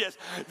changes,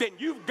 then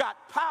you've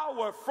got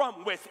power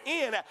from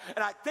within. And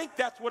I think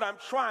that's what I'm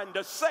trying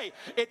to say.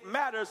 It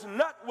matters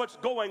not what's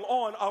going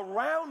on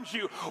around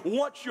you.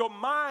 Once your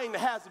mind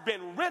has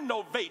been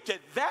renovated,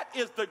 that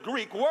is the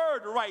Greek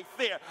word right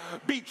there.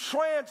 Be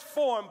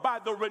transformed by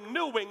the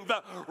renewing,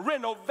 the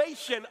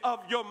renovation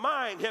of your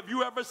mind. Have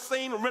you ever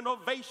seen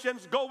renovations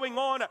going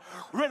on?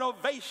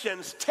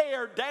 Renovations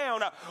tear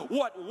down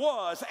what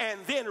was, and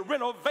then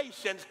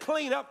renovations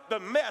clean up the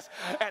mess.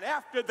 And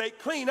after they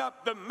clean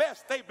up the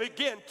mess, they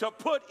begin to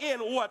put in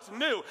what's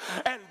new.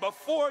 And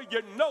before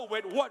you know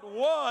it, what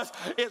was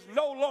is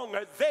no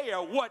longer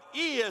there. What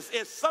is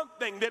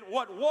something that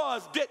what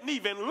was didn't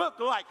even look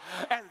like.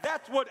 And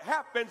that's what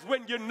happens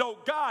when you know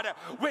God.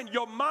 When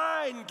your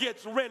mind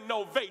gets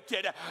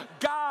renovated,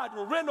 God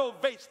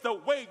renovates the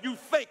way you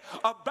think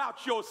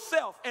about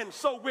yourself. And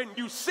so when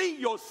you see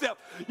yourself,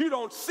 you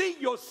don't see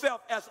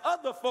yourself as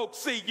other folks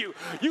see you.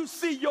 You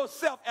see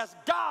yourself as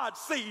God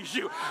sees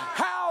you.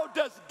 How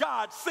does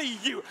God see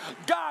you?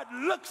 God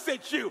looks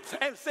at you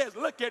and says,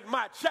 "Look at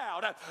my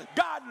child."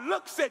 God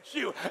looks at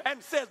you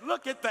and says,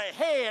 "Look at the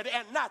head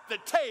and not the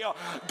tail."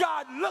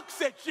 God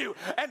looks at you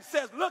and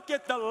says, "Look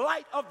at the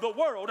light of the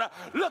world.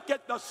 Look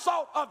at the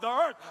salt of the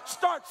earth."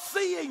 Start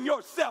seeing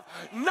yourself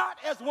not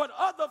as what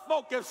other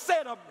folk have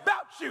said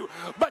about you,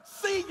 but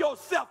see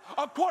yourself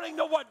according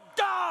to what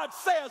God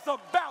says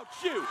about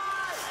you.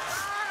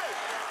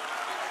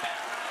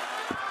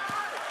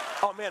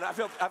 Oh man, I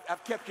feel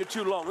I've kept you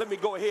too long. Let me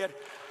go ahead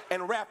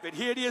and wrap it.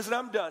 Here it is, and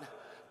I'm done.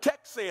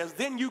 Text says,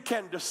 then you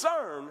can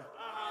discern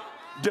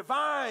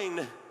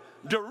divine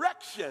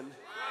direction,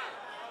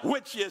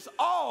 which is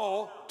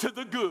all to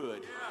the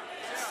good.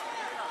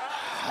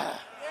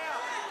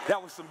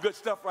 That was some good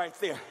stuff right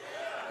there.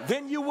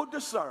 Then you will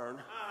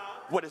discern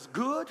what is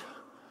good,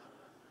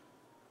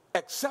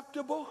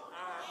 acceptable,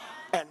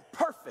 and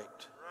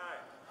perfect,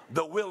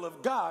 the will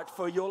of God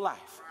for your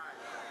life.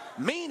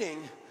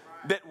 Meaning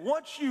that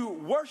once you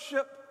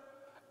worship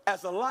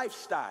as a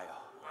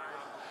lifestyle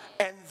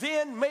and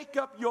then make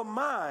up your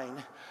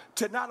mind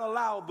to not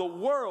allow the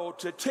world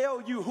to tell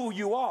you who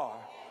you are,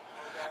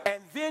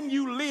 and then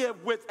you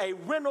live with a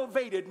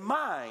renovated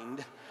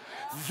mind,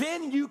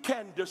 then you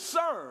can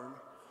discern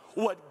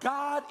what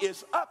God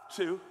is up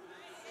to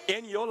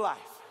in your life.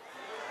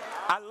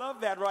 I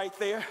love that right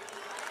there,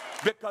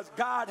 because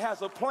God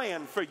has a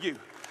plan for you.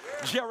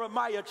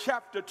 Jeremiah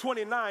chapter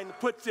 29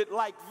 puts it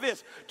like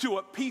this to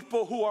a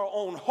people who are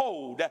on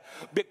hold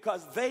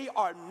because they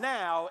are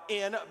now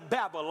in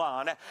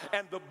Babylon.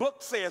 And the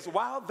book says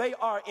while they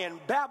are in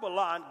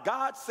Babylon,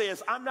 God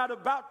says, I'm not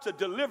about to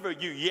deliver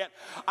you yet.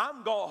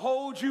 I'm going to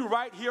hold you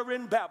right here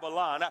in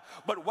Babylon.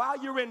 But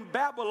while you're in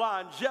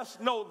Babylon,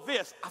 just know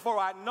this, for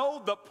I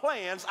know the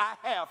plans I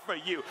have for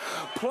you.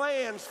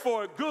 Plans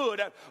for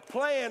good,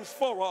 plans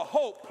for a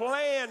hope,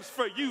 plans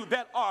for you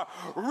that are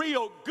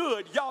real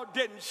good. Y'all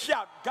didn't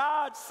shout.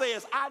 God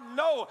says, I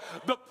know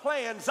the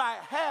plans I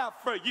have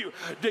for you.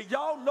 Do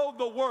y'all know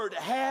the word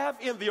have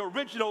in the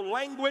original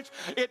language?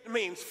 It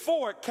means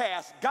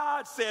forecast.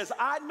 God says,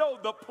 I know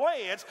the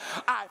plans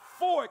I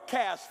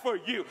forecast for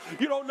you.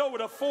 You don't know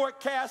what a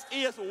forecast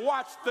is?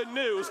 Watch the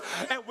news.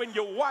 And when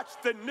you watch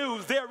the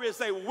news, there is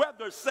a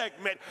weather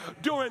segment.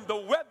 During the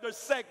weather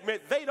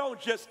segment, they don't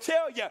just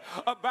tell you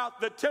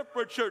about the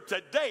temperature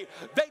today.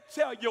 They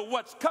tell you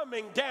what's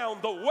coming down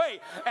the way.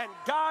 And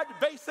God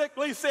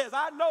basically says,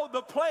 I know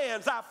the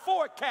plans I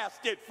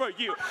forecasted for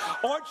you.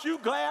 Aren't you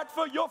glad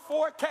for your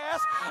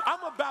forecast?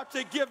 I'm about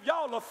to give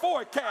y'all a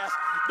forecast.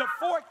 The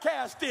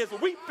forecast is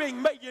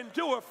weeping may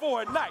endure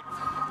for a night,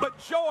 but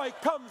joy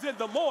comes in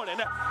the morning.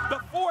 The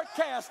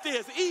forecast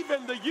is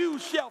even the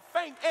youth shall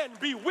faint and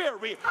be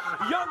weary.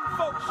 Young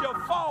folks shall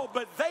fall,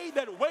 but they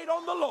that wait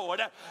on the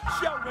Lord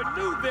shall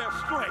renew their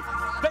strength.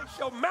 They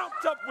shall mount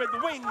up with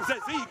wings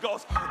as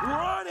eagles,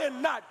 run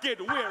and not get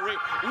weary,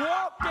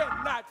 walk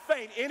and not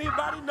faint.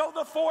 Anybody know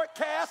the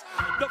forecast?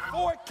 The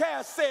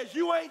forecast says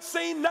you ain't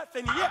seen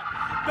nothing yet.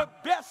 The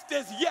best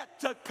is yet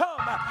to come.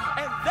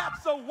 And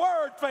that's a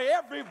word for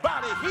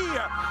everybody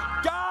here.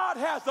 God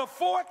has a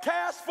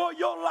forecast for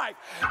your life.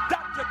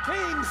 Dr.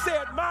 King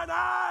said, mine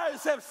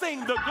eyes have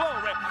seen the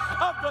glory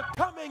of the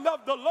coming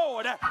of the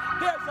Lord.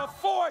 There's a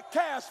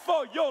forecast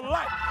for your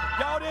life.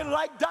 Y'all didn't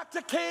like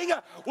Dr. King?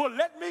 Well,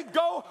 let me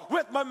go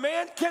with my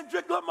man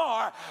Kendrick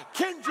Lamar.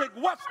 Kendrick,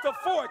 what's the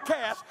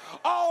forecast?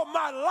 All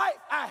my life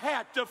I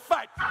had to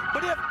fight.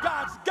 But if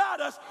God's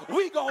got us,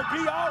 we gonna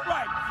be all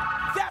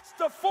right. That's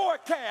the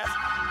forecast.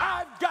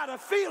 I've got a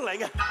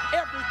feeling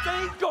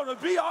everything's gonna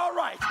be all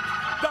right.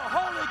 The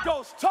Holy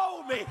Ghost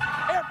told me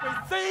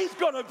everything's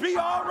gonna be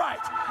all right.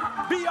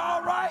 Be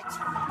all right.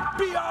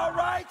 Be all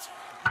right.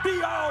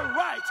 Be all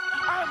right.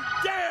 I'm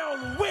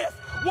down with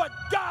what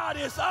God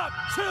is up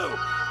to.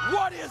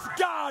 What is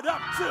God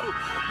up to?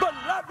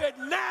 Beloved,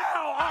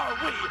 now are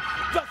we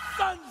the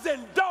sons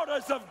and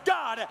daughters of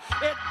God.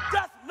 It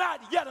doth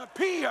not yet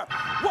appear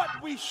what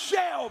we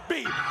shall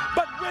be.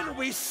 But when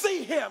we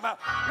see him,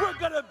 we're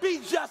going to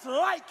be just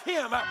like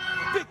him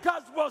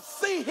because we'll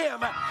see him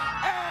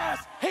as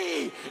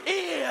he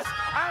is.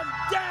 I'm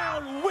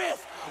down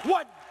with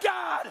what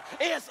God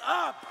is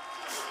up.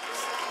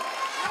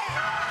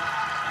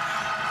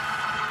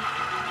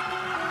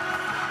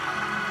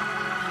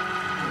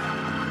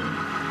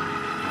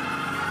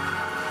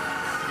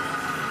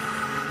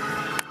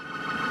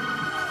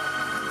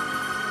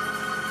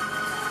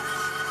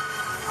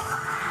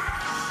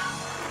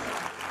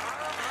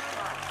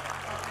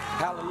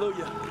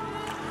 Hallelujah.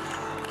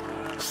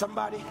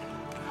 Somebody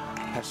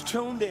has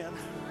tuned in.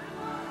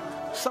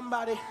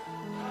 Somebody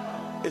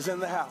is in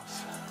the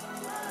house.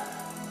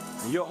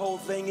 And your whole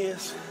thing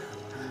is,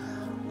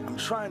 I'm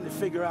trying to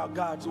figure out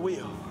God's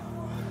will.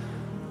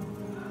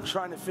 I'm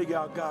trying to figure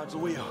out God's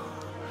will.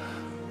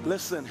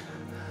 Listen,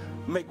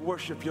 make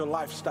worship your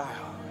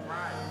lifestyle.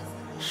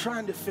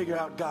 Trying to figure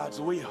out God's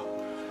will.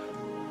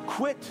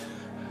 Quit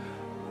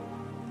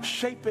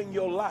shaping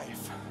your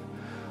life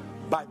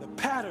by the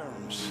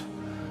patterns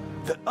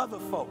that other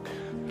folk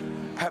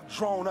have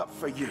drawn up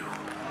for you.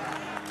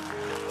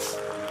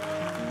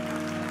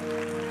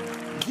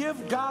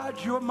 Give God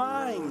your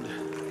mind,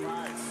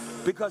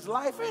 because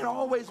life ain't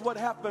always what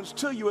happens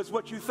to you, it's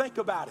what you think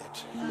about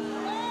it.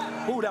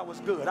 Oh, that was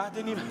good. I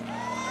didn't even.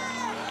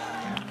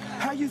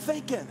 How you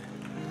thinking?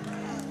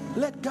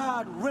 Let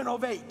God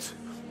renovate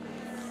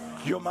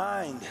your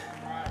mind.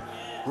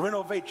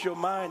 Renovate your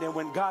mind, and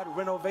when God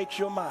renovates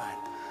your mind,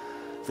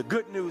 the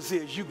good news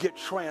is you get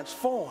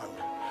transformed.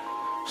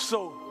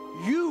 So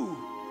you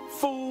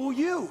fool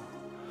you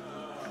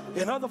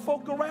and other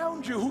folk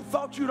around you who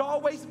thought you'd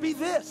always be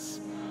this,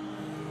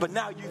 but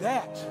now you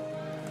that,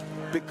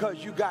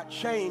 because you got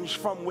changed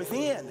from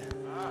within.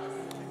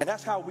 And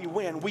that's how we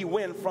win. We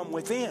win from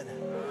within.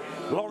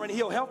 Lauren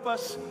Hill, help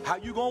us. How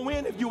you gonna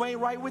win if you ain't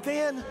right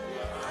within?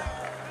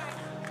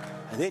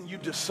 And then you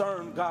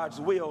discern God's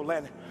will.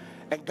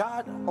 And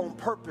God on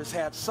purpose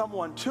had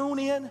someone tune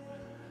in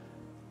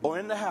or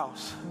in the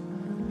house,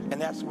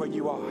 and that's where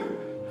you are.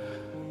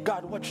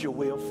 God, what's your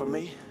will for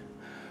me?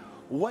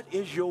 What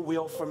is your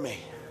will for me?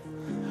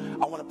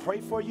 I want to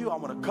pray for you. I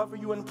want to cover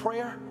you in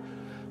prayer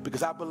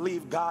because I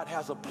believe God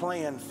has a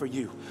plan for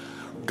you.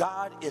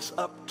 God is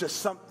up to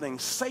something.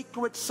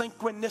 Sacred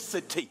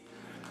synchronicity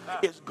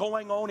is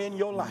going on in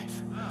your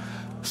life.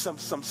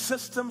 Some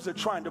systems are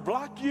trying to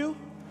block you.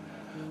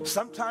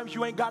 Sometimes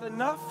you ain't got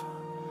enough,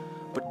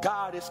 but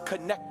God is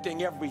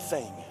connecting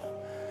everything.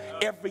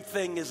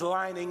 Everything is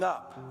lining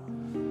up.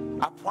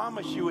 I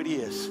promise you it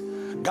is.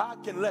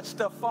 God can let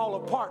stuff fall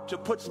apart to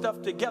put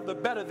stuff together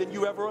better than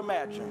you ever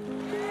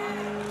imagined.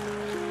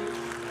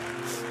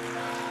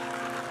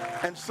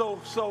 And so,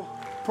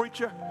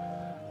 preacher,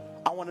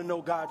 I want to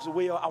know God's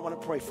will. I want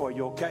to pray for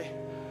you, okay?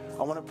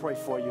 I want to pray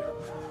for you.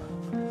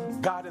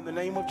 God, in the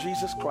name of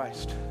Jesus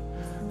Christ,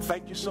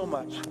 thank you so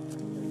much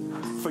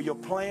for your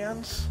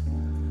plans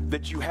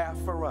that you have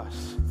for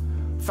us.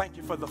 Thank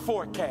you for the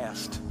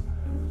forecast.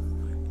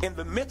 In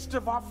the midst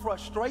of our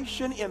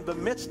frustration, in the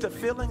midst of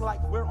feeling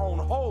like we're on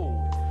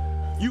hold,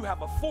 you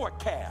have a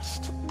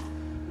forecast.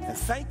 And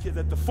thank you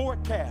that the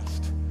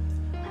forecast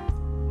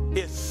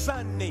is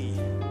sunny,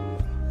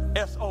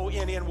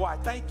 S-O-N-N-Y.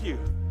 Thank you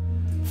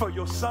for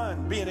your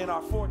son being in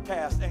our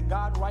forecast. And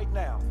God, right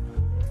now,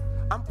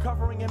 I'm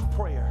covering in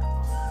prayer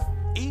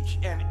each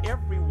and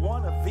every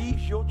one of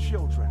these, your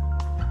children,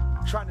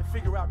 trying to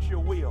figure out your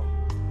will.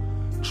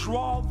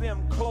 Draw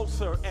them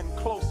closer and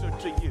closer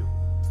to you.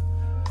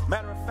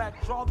 Matter of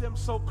fact, draw them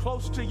so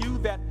close to you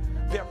that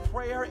their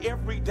prayer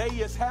every day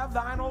is, have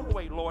thine own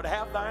way, Lord,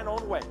 have thine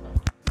own way.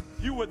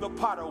 You are the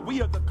potter,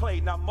 we are the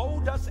clay. Now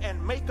mold us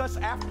and make us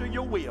after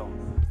your will.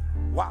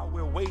 While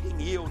we're waiting,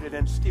 yielded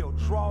and still,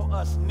 draw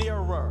us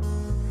nearer,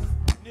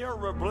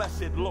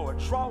 blessed Lord.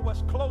 Draw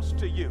us close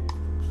to you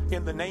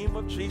in the name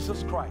of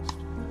Jesus Christ.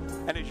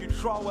 And as you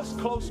draw us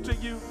close to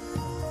you,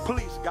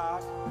 please,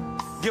 God,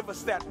 give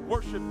us that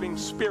worshiping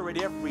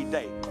spirit every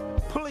day.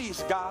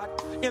 Please, God,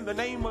 in the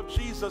name of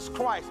Jesus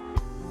Christ,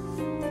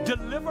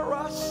 deliver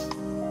us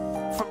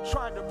from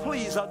trying to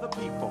please other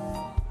people.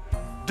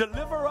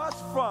 Deliver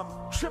us from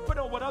tripping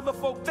on what other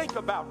folk think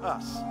about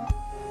us.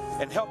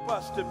 And help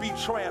us to be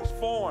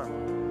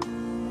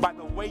transformed by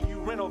the way you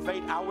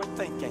renovate our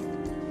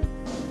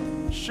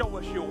thinking. Show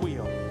us your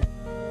will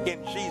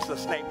in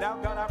Jesus' name. Now,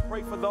 God, I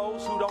pray for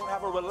those who don't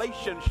have a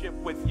relationship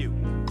with you.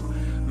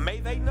 May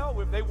they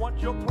know if they want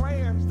your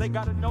prayers, they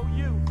got to know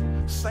you.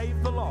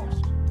 Save the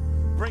lost.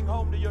 Bring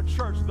home to your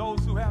church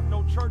those who have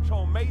no church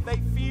home. May they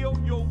feel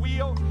your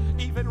will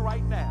even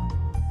right now.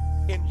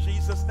 In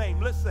Jesus' name.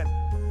 Listen,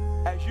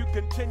 as you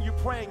continue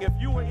praying, if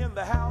you are in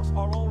the house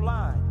or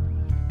online,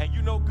 and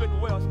you know good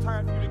and well it's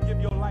time for you to give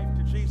your life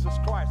to Jesus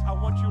Christ, I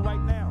want you right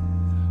now,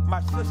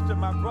 my sister,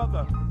 my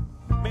brother,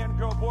 man,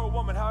 girl, boy,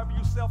 woman, however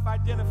you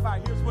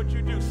self-identify, here's what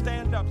you do.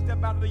 Stand up,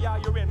 step out of the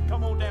aisle you're in,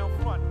 come on down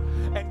front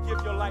and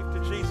give your life to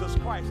Jesus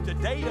Christ.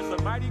 Today is a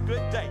mighty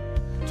good day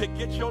to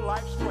get your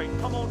life straight.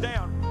 Come on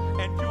down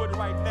and do it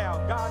right now.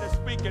 God is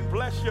speaking.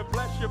 Bless you,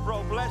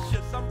 bro, bless you.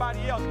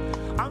 Somebody else.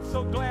 I'm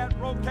so glad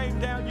bro came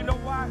down. You know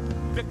why?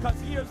 Because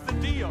here's the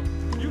deal.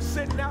 You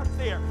sitting out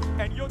there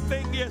and your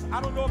thing is,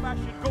 I don't know if I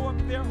should go up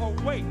there or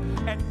wait.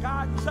 And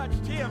God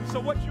touched him. So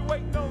what you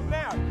waiting on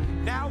now?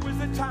 Now is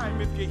the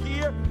time. If you're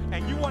here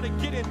and you want to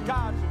get in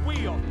God's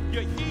will,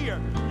 you're here.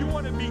 You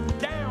want to be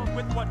down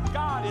with what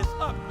God is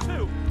up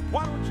to.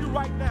 Why don't you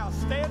right now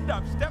stand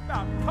up, step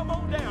out, come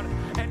on down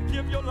and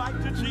give your life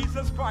to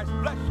Jesus Christ.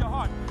 Bless your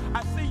heart.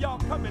 I see y'all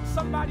coming.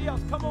 Somebody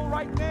else, come on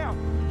right now.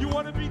 You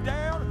want to be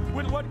down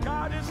with what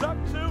God is up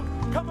to?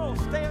 Come on,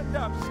 stand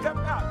up, step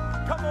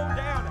out, come on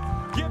down.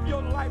 Give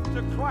your life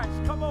to Christ.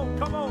 Come on,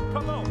 come on,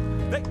 come on.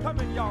 They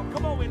coming, y'all.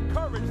 Come on,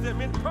 encourage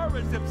them,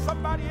 encourage them.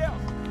 Somebody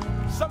else,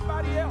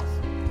 somebody else.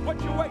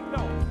 What you waiting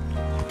on?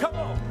 Come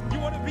on. You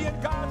want to be in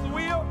God's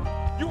will?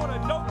 You want to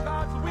know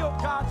God's will,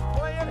 God's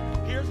plan?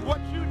 Here's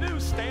what you do.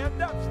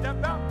 Stand up,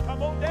 step out,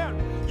 come on down.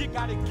 You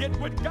got to get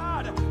with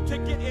God to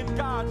get in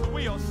God's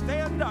will.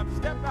 Stand up,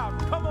 step out,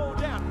 come on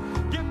down.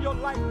 Give your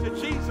life to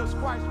Jesus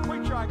Christ.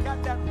 Preacher, I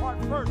got that part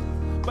first.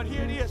 But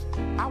here it is.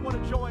 I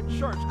want to join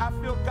church. I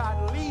feel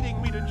God leading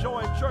me to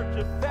join church.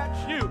 If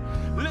that's you,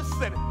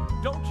 listen,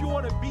 don't you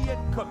want to be in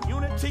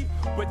community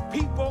with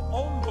people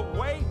on the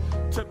way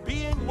to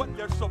being what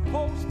they're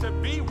supposed to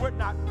be? We're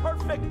not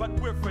perfect, but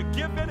we're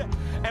forgiven,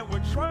 and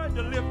we're trying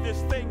to live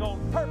this thing on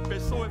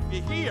purpose. So if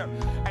you're here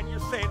and you're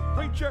saying,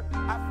 preacher,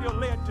 I feel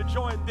led to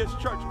join this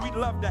church, we'd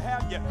love to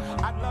have you.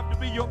 I'd love to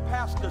be your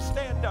pastor.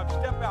 Stand up,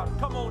 step out,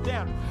 come on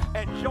down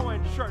and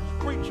join church.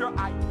 Preacher,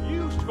 I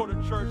used to go to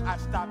church. I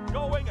stopped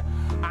going.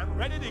 I'm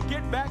ready to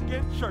get back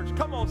in church.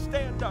 Come on,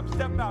 stand up,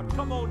 step out,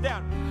 come on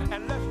down,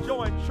 and let's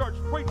join church.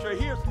 Preacher,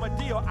 here's my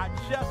deal. I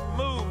just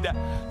moved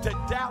to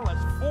Dallas,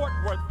 Fort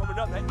Worth from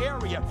another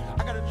area.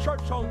 I got a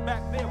church home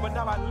back there, but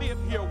now I live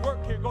here,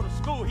 work here, go to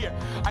school here.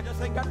 I just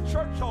ain't got a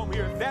church home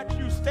here. If that's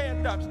you,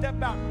 stand up,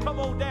 step out, come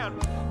on down,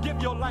 give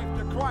your life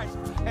to Christ,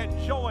 and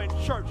join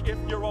church. If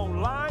you're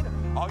online,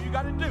 all you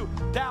got to do,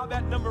 dial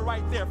that number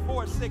right there,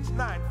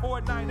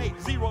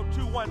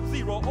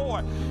 469-498-0210,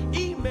 or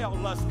email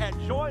us at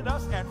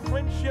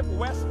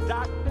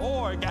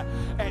joinus@friendshipwest.org,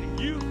 and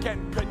you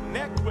can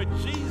connect with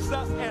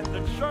Jesus and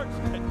the church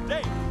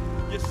today.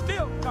 You're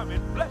still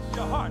coming. Bless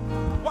your heart.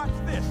 Watch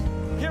this.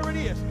 Here it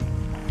is.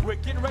 We're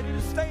getting ready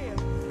to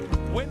stand.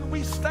 When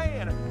we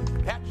stand,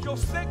 that's your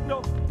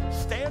signal.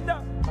 Stand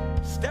up,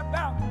 step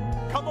out,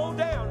 come on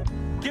down,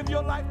 give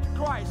your life to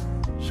Christ,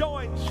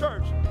 join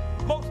church.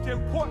 Most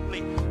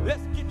importantly,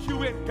 let's get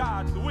you in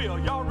God's will.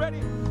 Y'all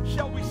ready?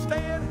 Shall we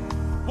stand?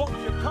 Won't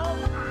you come?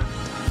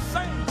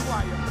 Sing,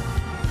 choir.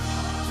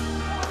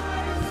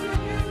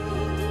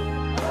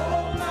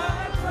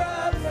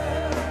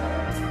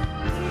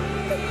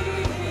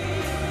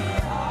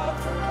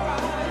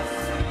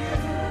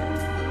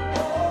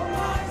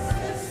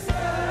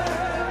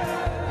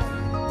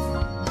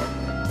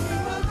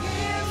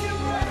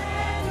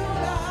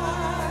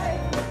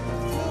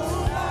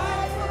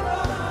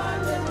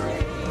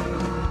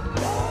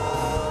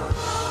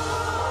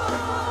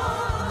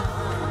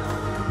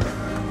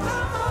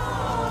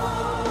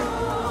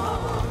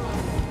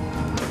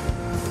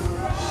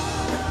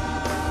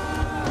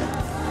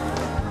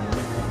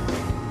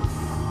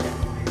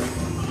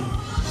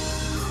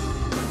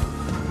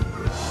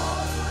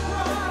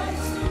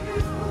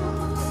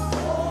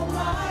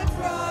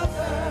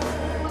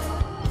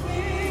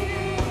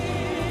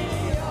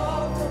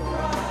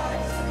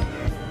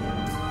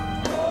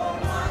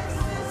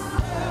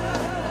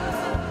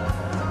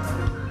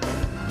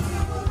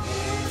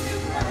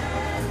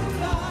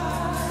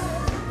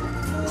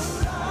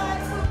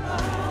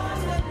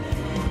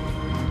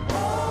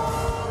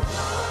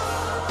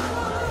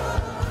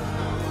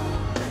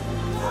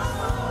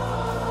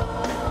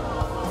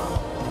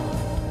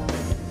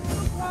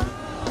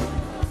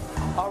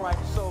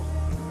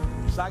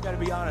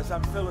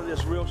 Guys, I'm feeling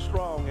this real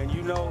strong, and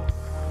you know,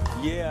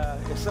 yeah,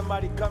 if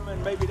somebody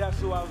coming, maybe that's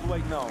who I was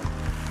waiting on.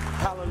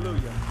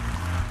 Hallelujah.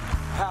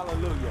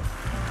 Hallelujah.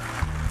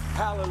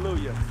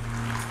 Hallelujah.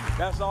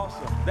 That's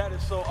awesome. That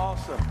is so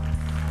awesome.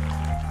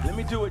 Let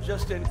me do it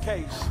just in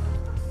case,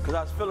 because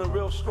I was feeling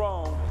real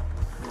strong.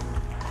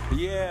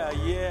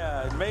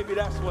 Yeah. Maybe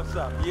that's what's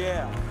up.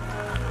 Yeah.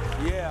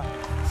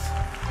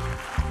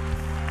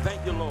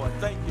 Thank you, Lord.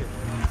 Thank you.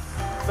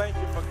 Thank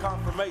you for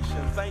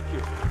confirmation. Thank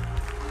you.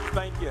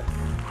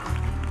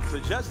 So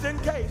just in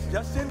case,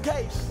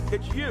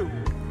 it's you.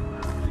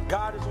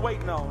 God is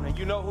waiting on, and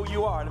you know who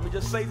you are. Let me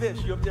just say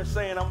this. You're just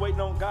saying, I'm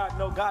waiting on God.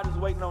 No, God is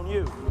waiting on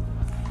you.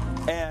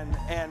 And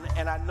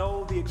I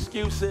know the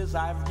excuses.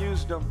 I've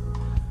used them.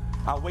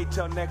 I'll wait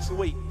till next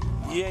week.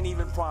 You ain't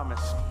even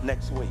promised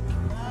next week.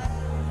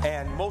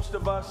 And most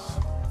of us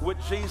with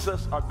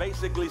Jesus are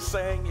basically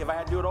saying, if I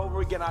had to do it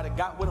over again, I'd have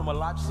got with him a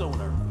lot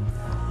sooner.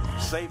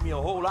 Saved me a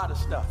whole lot of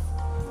stuff.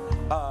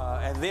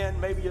 And then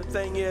maybe your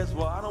thing is,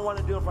 well, I don't want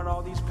to do it in front of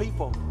all these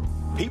people.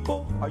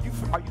 People? Are you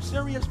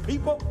serious?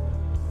 People?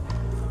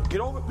 Get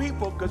over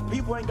people, because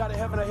people ain't got a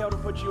heaven or hell to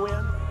put you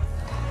in.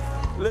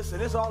 Listen,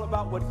 it's all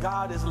about what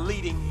God is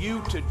leading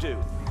you to do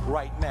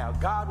right now.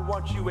 God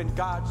wants you in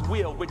God's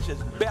will, which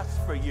is best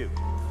for you.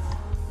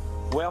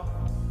 Well,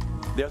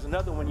 there's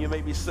another one you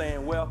may be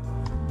saying, well,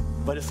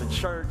 but it's a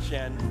church,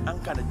 and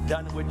I'm kind of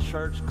done with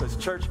church, because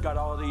church got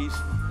all these,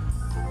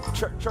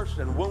 church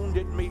done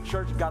wounded me,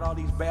 church got all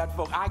these bad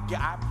folk.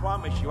 I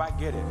promise you, I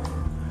get it.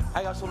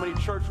 I got so many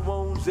church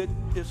wounds, it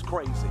is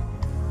crazy.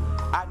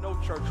 I know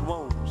church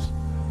wounds.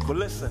 But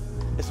listen,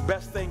 it's the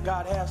best thing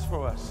God has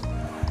for us.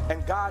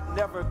 And God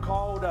never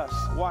called us,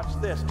 watch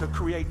this, to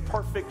create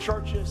perfect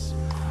churches.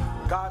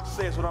 God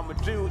says what I'm going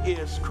to do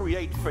is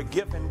create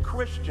forgiven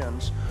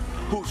Christians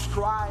who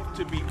strive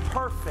to be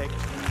perfect.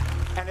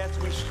 And as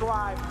we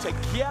strive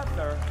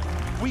together,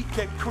 we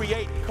can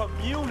create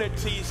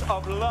communities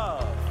of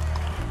love.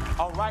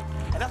 All right?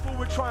 And that's what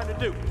we're trying to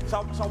do. So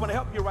I want to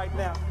help you right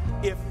now.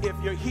 If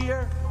you're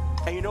here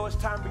and you know it's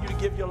time for you to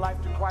give your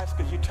life to Christ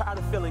because you're tired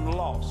of feeling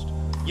lost,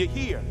 you're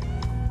here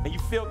and you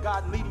feel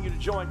God leading you to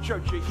join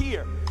church, you're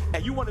here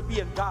and you want to be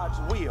in God's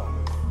will.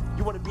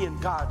 You want to be in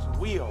God's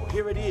will.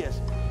 Here it is.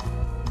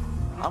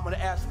 I'm going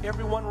to ask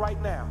everyone right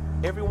now,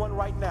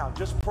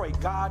 just pray,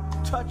 God,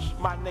 touch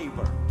my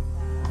neighbor.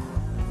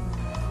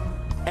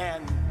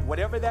 And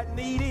whatever that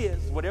need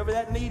is,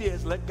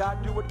 let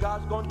God do what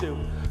God's going to do.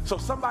 So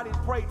somebody's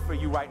prayed for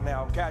you right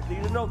now, okay? I need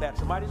you to know that.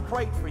 Somebody's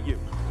prayed for you.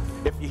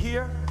 If you're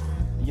here,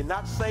 you're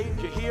not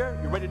saved, you're here,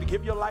 you're ready to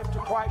give your life to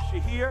Christ,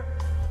 you're here.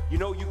 You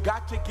know, you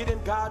got to get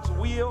in God's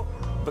will,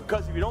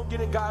 because if you don't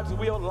get in God's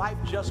will, life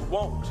just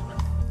won't.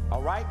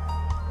 All right?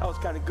 That was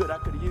kind of good. I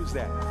could have used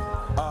that.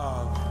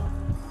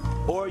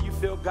 Or you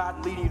feel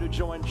God leading you to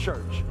join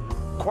church.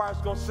 Choir's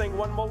going to sing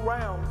one more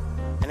round,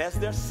 and as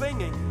they're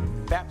singing,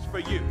 that's for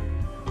you.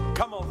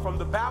 Come on, from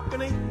the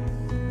balcony,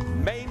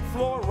 main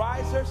floor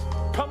risers,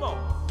 come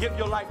on, give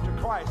your life to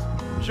Christ,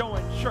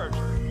 join church,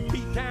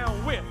 be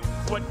down with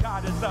what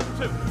God is up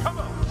to. Come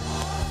on.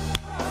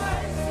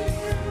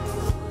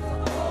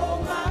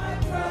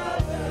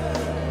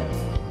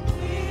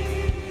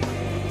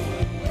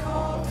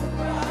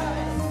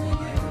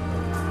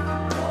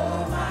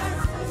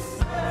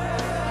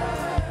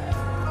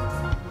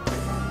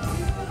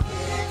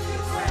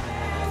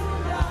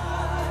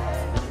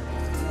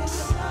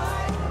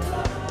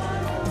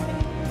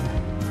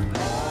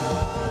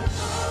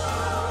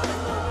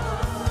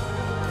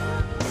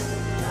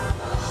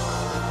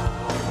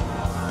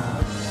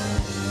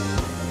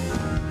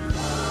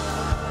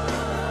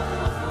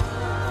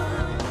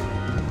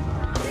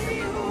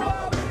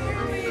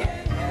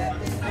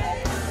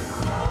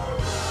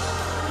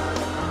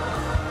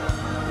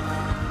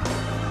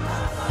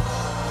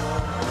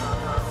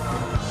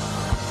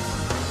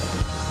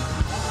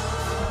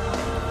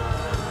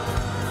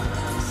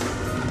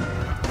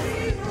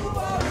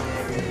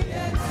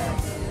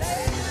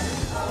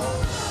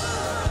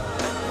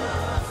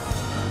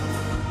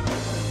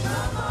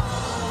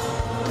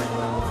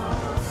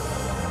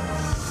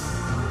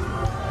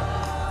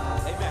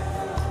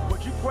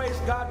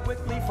 God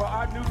with me for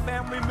our new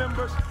family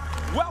members.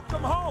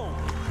 Welcome home.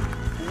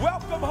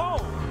 Welcome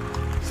home.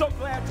 So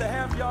glad to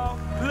have y'all.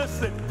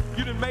 Listen,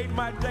 you done made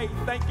my day.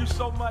 Thank you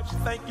so much.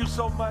 Thank you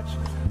so much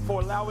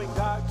for allowing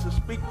God to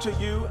speak to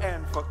you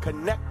and for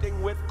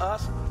connecting with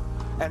us.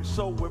 And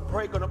so we're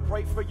going to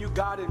pray for you,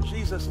 God, in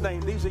Jesus' name.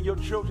 These are your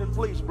children.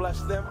 Please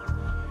bless them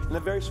in a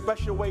very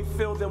special way.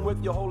 Fill them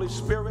with your Holy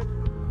Spirit.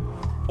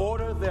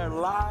 Order their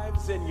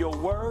lives in your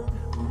word.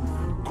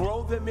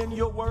 Grow them in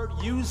your word.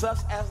 Use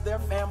us as their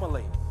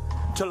family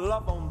to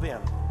love on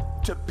them,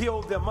 to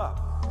build them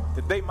up,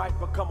 that they might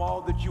become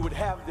all that you would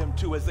have them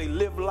to as they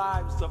live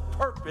lives of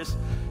purpose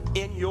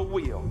in your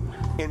will.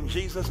 In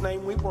Jesus'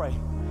 name we pray.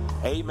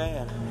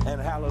 Amen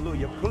and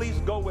hallelujah. Please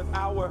go with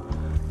our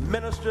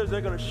ministers.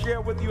 They're going to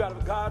share with you out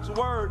of God's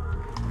word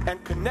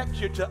and connect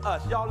you to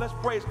us. Y'all, let's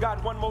praise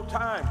God one more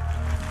time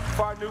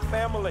for our new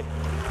family.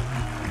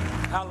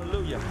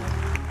 Hallelujah.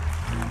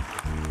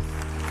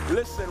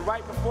 Listen,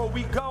 right before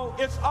we go,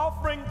 it's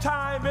offering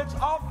time. It's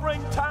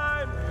offering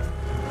time.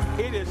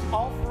 It is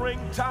offering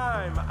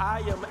time.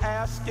 I am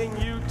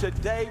asking you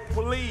today,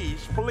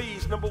 please,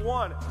 number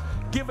one,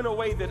 give in a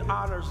way that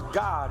honors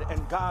God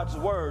and God's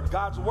word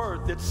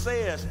that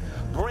says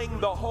bring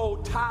the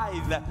whole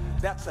tithe.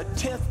 That's a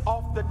tenth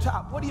off the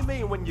top. What do you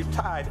mean when you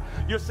tithe?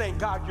 You're saying,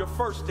 God, you're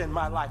first in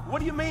my life. What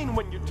do you mean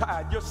when you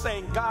tithe? You're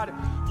saying, God,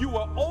 you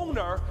are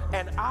owner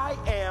and I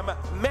am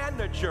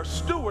manager,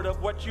 steward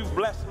of what you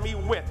blessed me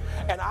with.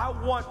 And I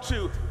want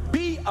to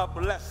be a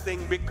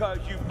blessing because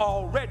you've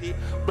already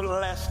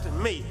blessed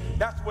me.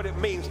 That's what it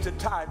means to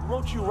tithe.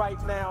 Won't you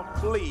right now,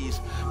 please,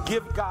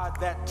 give God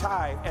that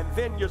tithe? And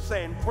then you're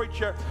saying,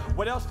 preacher,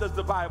 what else does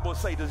the Bible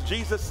say? Does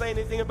Jesus say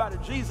anything about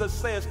it? Jesus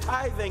says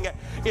tithing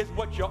is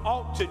what you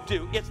ought to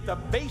do. It's the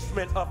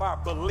basement of our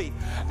belief.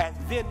 And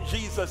then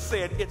Jesus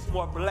said it's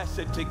more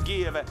blessed to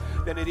give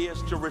than it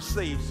is to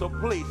receive. So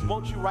please,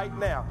 won't you right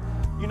now?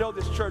 You know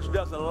this church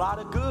does a lot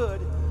of good.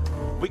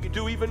 We could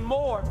do even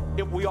more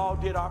if we all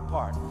did our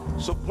part.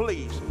 So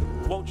please,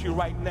 won't you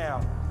right now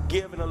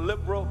give in a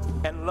liberal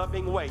and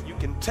loving way? You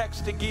can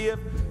text to give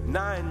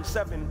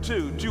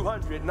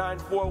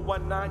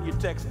 972-200-9419. You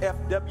text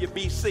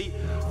FWBC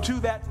to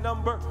that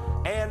number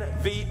and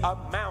the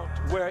amount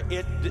where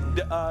it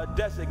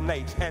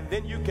designates. And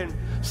then you can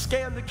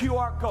scan the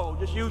QR code.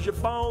 Just use your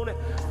phone,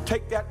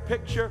 take that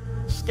picture,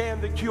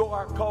 scan the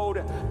QR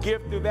code,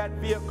 give through that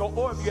vehicle.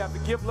 Or if you have the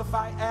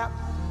Givelify app,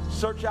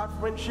 search out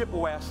Friendship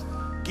West,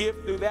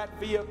 give through that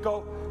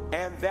vehicle,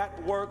 and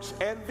that works.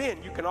 And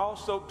then you can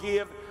also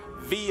give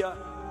via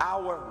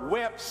our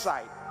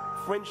website,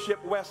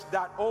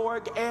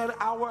 friendshipwest.org, and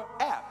our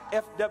app,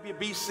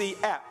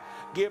 FWBC app.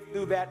 Give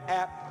through that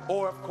app,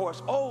 or of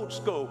course, old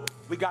school,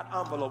 we got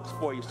envelopes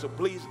for you. So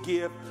please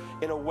give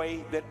in a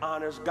way that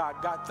honors God.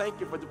 God,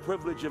 thank you for the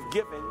privilege of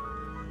giving.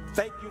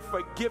 Thank you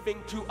for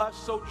giving to us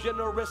so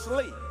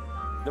generously.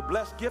 The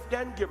blessed gift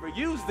and giver,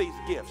 use these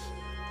gifts,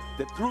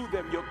 that through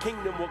them your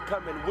kingdom will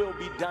come and will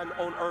be done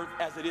on earth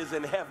as it is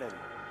in heaven.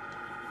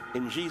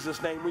 In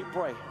Jesus' name we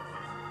pray.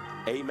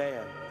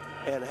 Amen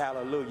and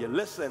hallelujah.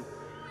 Listen,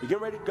 we're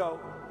getting ready to go,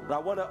 but I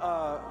want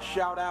to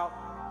shout out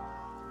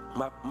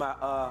my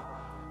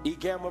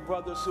E-Gamma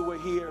brothers who are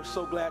here.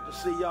 So glad to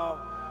see y'all.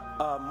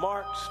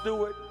 Mark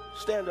Stewart,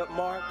 stand up,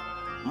 Mark.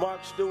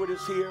 Mark Stewart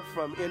is here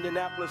from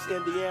Indianapolis,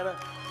 Indiana.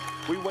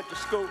 We went to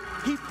school.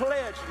 He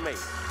pledged me.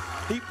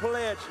 He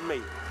pledged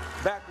me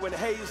back when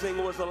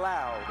hazing was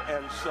allowed.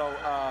 And so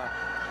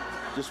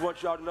just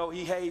want y'all to know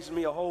he hazed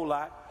me a whole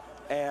lot.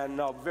 And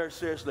very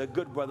seriously, a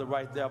good brother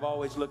right there. I've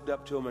always looked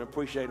up to him and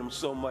appreciate him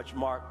so much,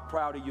 Mark.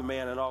 Proud of you,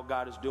 man, and all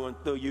God is doing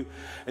through you.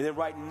 And then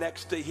right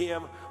next to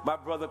him, my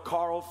brother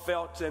Carl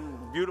Felton,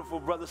 beautiful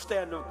brother,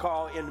 stand-up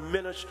Carl, in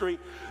ministry,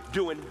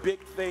 doing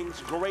big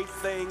things, great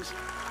things,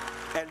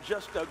 and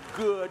just a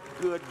good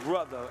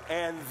brother.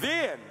 And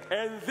then,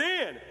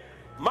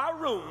 my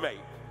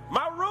roommate,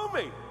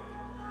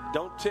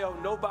 don't tell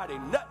nobody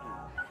nothing,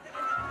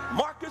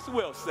 Marcus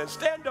Wilson.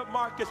 Stand up,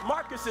 Marcus.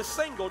 Marcus is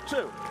single,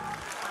 too.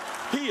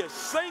 He is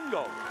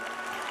single.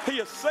 He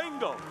is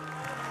single.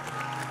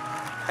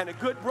 And a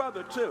good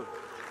brother, too.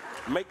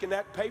 Making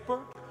that paper.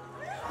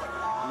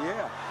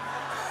 Yeah.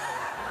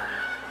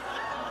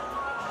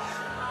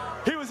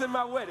 He was in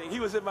my wedding. He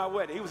was in our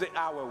wedding.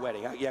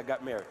 I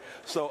got married.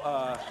 So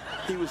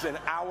he was in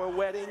our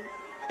wedding.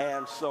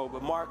 And so,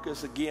 but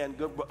Marcus, again,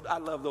 good. I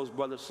love those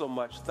brothers so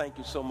much. Thank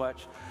you so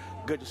much.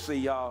 Good to see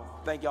y'all.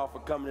 Thank y'all for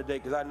coming today,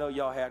 because I know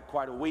y'all had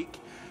quite a week,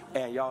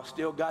 and y'all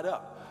still got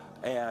up.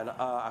 And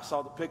I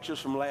saw the pictures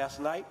from last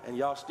night, and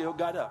y'all still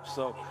got up.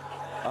 So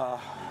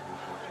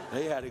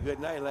they had a good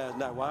night last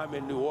night while I'm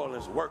in New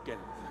Orleans working.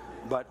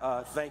 But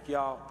thank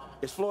y'all.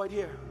 Is Floyd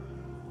here?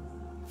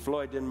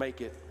 Floyd didn't make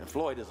it, and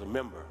Floyd is a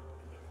member.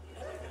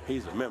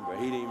 He's a member.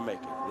 He didn't even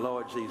make it.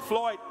 Lord Jesus.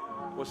 Floyd,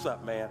 what's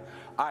up, man?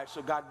 All right,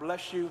 so God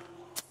bless you.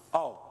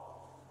 Oh,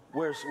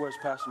 where's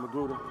Pastor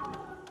Magruder?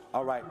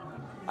 All right.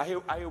 I hear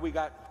we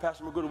got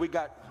Pastor Magruder. We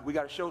got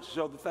to show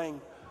the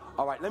thing.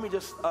 All right, let me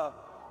just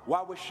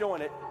while we're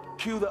showing it,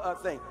 cue the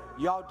thing.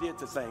 Y'all did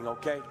the thing,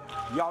 okay?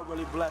 Y'all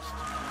really blessed.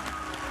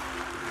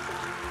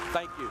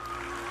 Thank you.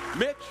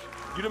 Mitch,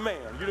 you the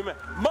man. You the man.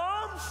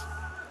 Moms,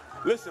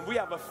 listen, we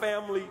have a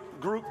family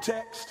group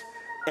text,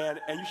 and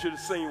you should have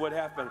seen what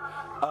happened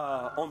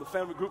on the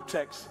family group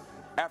text.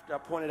 After I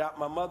pointed out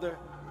my mother,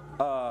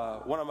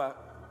 one of my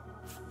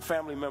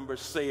family members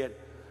said,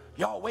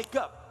 "Y'all wake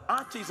up,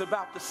 Auntie's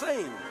about to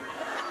sing."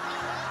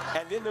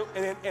 And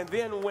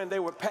then when they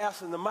were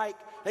passing the mic,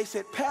 they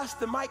said, "Pass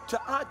the mic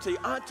to Auntie.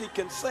 Auntie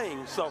can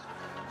sing." So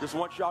just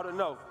want y'all to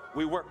know,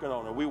 we working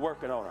on her. We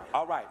working on her.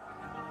 All right,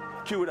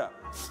 cue it up.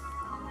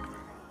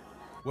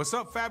 What's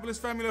up, fabulous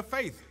family of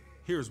faith?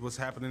 Here's what's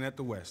happening at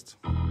the West.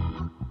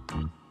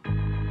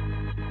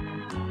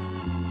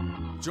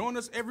 Join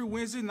us every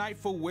Wednesday night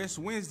for West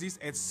Wednesdays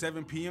at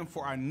 7 p.m.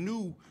 for our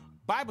new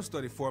Bible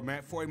study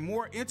format for a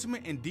more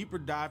intimate and deeper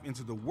dive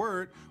into the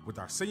Word with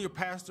our senior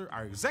pastor,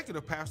 our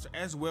executive pastor,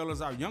 as well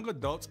as our young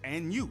adults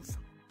and youth.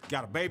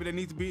 Got a baby that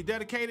needs to be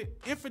dedicated?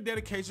 Infant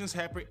dedications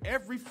happen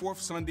every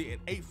fourth Sunday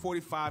at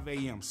 8:45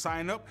 a.m.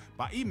 Sign up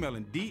by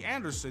emailing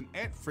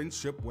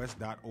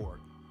danderson@friendshipwest.org.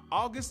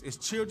 August is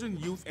Children,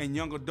 Youth, and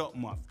Young Adult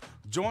Month.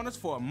 Join us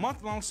for a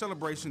month-long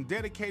celebration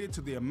dedicated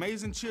to the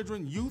amazing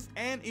children, youth,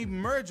 and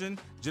emerging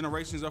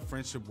generations of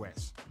Friendship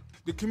West.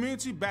 The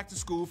Community Back to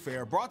School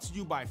Fair, brought to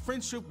you by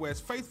Friendship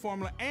West, Faith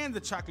Formula, and the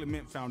Chocolate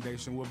Mint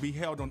Foundation, will be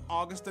held on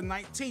August the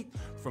 19th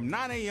from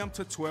 9 a.m.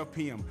 to 12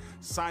 p.m.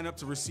 Sign up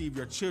to receive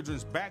your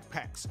children's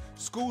backpacks,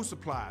 school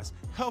supplies,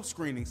 health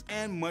screenings,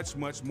 and much,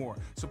 much more.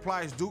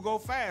 Supplies do go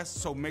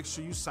fast, so make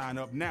sure you sign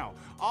up now.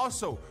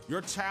 Also, your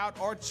child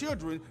or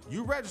children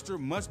you register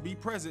must be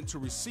present to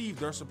receive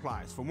their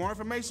supplies. For more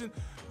information,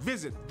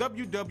 visit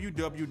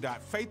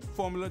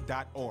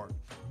www.faithformula.org.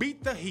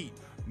 Beat the heat.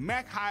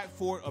 Mac Hyatt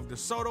Ford of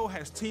DeSoto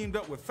has teamed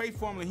up with Faith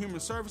Formula Human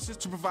Services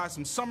to provide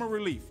some summer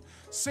relief.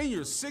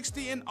 Seniors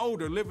 60 and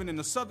older living in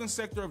the southern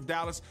sector of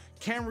Dallas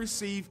can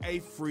receive a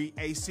free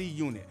AC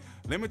unit.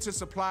 Limited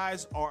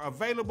supplies are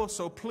available,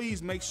 so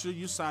please make sure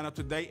you sign up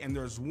today, and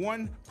there's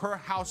one per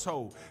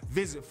household.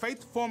 Visit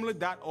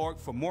faithformula.org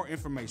for more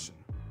information.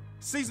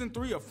 Season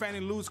 3 of Fannie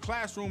Lou's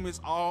Classroom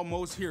is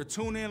almost here.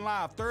 Tune in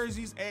live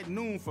Thursdays at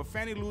noon for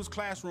Fannie Lou's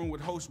Classroom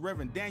with host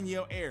Reverend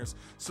Danielle Ayers.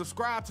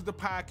 Subscribe to the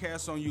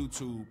podcast on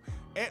YouTube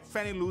at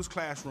Fannie Lou's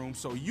Classroom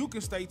so you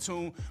can stay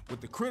tuned with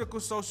the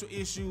critical social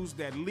issues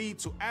that lead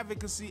to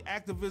advocacy,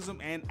 activism,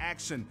 and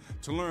action.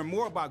 To learn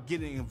more about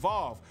getting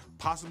involved,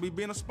 possibly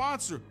being a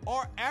sponsor,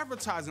 or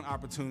advertising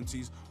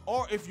opportunities,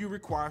 or if you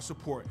require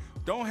support,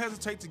 don't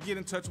hesitate to get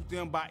in touch with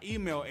them by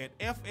email at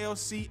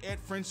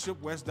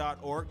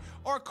flc@friendshipwest.org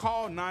or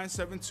call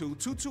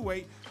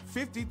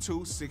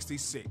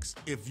 972-228-5266.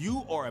 If you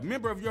or a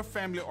member of your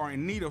family are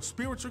in need of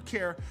spiritual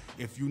care,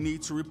 if you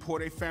need to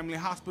report a family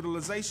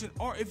hospitalization,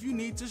 or if you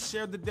need to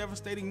share the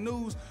devastating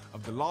news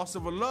of the loss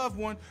of a loved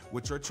one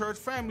with your church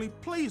family,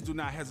 please do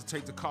not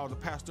hesitate to call the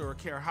Pastoral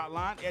Care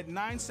Hotline at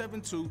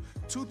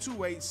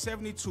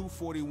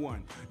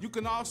 972-228-7241. You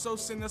can also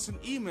send us an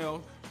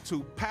email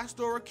to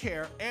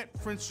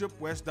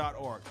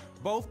pastoralcare@friendshipwest.org.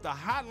 Both the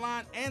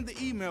hotline and the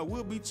email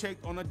will be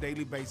checked on a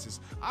daily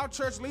basis. Our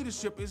church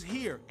leadership is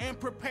here and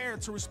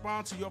prepared to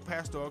respond to your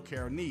pastoral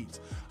care needs.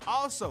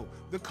 Also,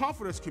 the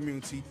Comforters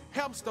community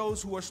helps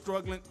those who are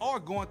struggling or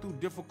going through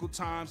difficult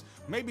times,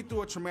 maybe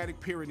through a traumatic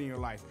period in your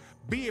life,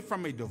 be it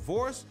from a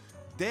divorce,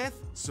 death,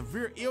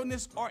 severe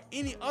illness, or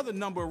any other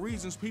number of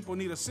reasons people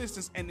need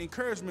assistance and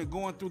encouragement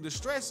going through the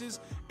stresses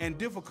and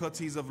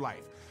difficulties of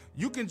life.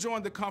 You can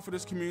join the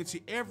Comforters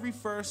community every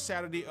first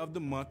Saturday of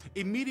the month,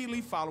 immediately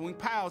following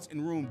PALS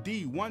in room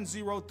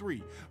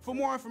D103. For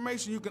more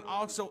information, you can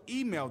also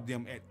email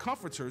them at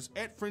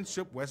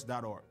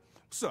comforters@friendshipwest.org.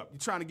 What's up? You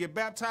trying to get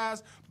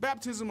baptized?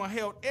 Baptism are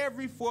held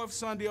every fourth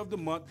Sunday of the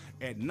month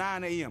at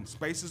 9 a.m.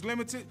 Space is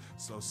limited,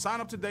 so sign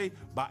up today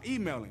by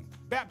emailing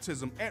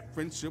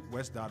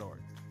baptism@friendshipwest.org.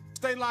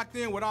 Stay locked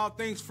in with all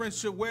things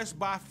Friendship West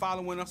by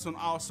following us on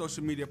all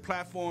social media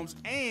platforms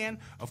and,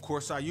 of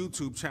course, our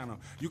YouTube channel.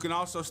 You can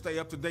also stay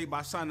up to date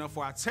by signing up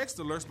for our text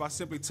alerts by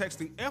simply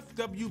texting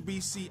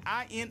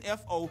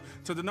FWBCINFO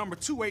to the number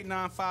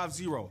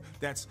 28950.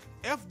 That's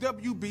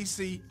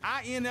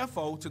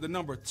FWBCINFO to the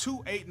number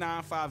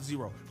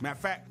 28950. Matter of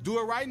fact, do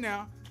it right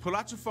now. Pull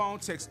out your phone,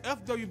 text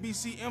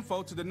FWBC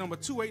info to the number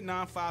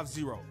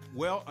 28950.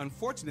 Well,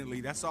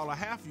 unfortunately, that's all I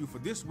have for you for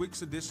this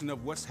week's edition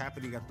of What's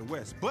Happening at the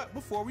West. But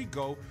before we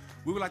go,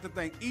 we would like to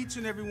thank each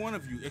and every one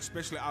of you,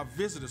 especially our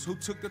visitors who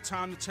took the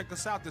time to check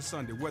us out this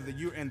Sunday, whether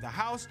you're in the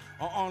house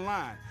or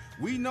online.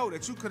 We know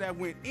that you could have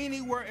went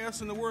anywhere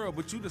else in the world,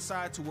 but you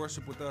decided to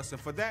worship with us,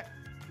 and for that,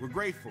 we're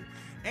grateful.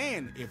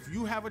 And if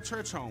you have a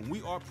church home,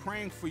 we are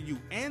praying for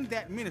you and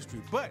that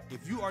ministry. But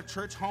if you are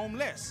church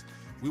homeless,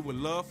 we would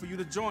love for you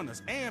to join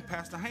us, and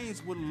Pastor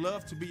Haynes would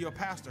love to be your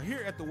pastor.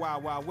 Here at the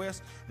Wild Wild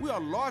West, we are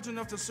large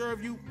enough to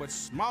serve you, but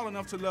small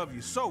enough to love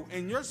you. So,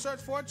 in your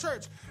search for a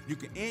church, you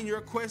can end your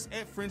request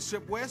at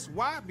Friendship West.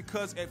 Why?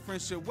 Because at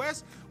Friendship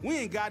West, we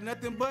ain't got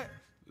nothing but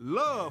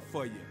love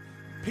for you.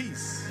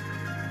 Peace.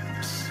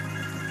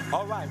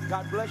 All right,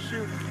 God bless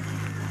you.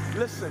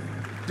 Listen,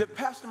 did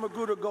Pastor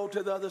Magruder go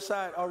to the other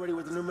side already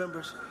with the new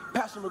members?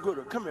 Pastor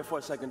Magruder, come here for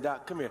a second,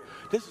 Doc. Come here.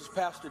 This is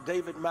Pastor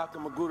David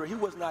Malcolm Magruder. He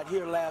was not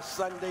here last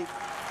Sunday,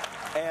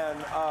 and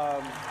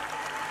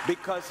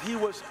because he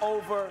was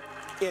over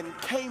in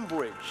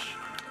Cambridge,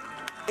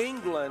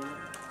 England,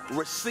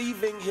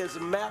 receiving his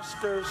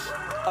Master's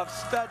of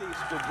Studies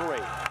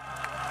degree.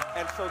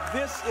 And so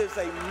this is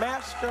a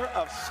Master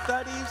of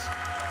Studies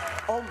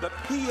on the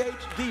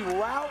PhD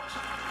route.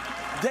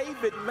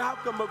 David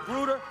Malcolm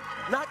Magruder.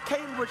 Not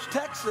Cambridge,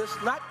 Texas,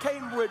 not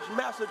Cambridge,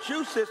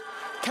 Massachusetts,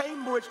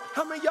 Cambridge.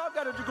 How many of y'all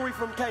got a degree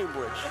from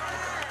Cambridge?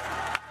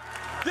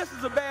 This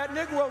is a bad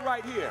Negro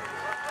right here.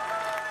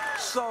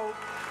 So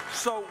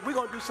we're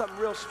going to do something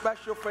real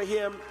special for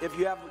him. If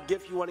you have a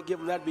gift you want to give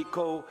him, that'd be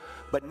cool.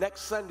 But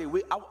next Sunday,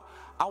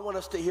 I want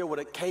us to hear what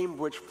a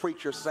Cambridge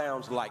preacher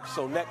sounds like.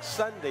 So next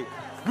Sunday,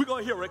 we're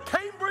going to hear a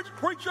Cambridge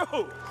preacher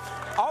hoop.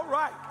 All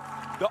right.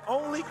 The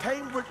only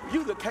Cambridge,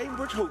 you the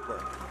Cambridge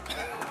hooper.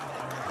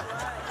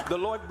 The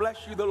Lord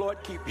bless you. The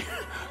Lord keep you.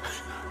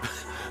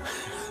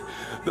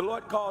 The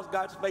Lord cause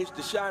God's face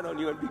to shine on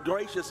you and be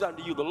gracious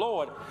unto you. The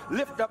Lord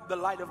lift up the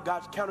light of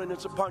God's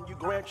countenance upon you,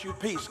 grant you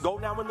peace. Go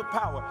now in the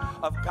power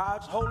of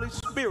God's Holy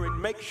Spirit.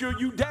 Make sure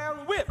you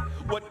down with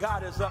what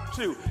God is up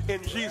to.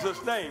 In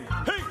Jesus' name,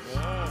 peace.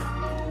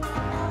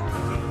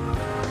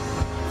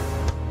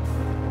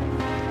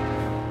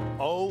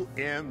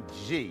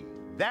 OMG,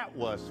 that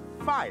was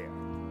fire.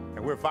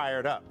 And we're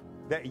fired up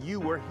that you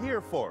were here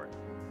for it.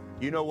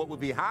 You know what would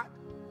be hot?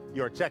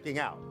 You're checking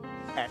out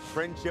at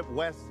Friendship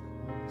West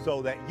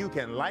so that you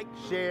can like,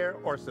 share,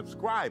 or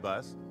subscribe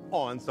us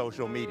on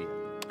social media.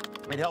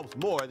 It helps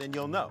more than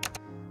you'll know.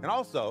 And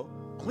also,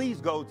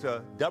 please go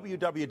to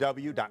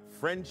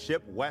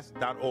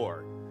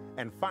www.friendshipwest.org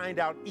and find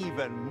out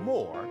even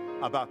more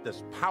about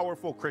this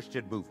powerful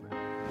Christian movement.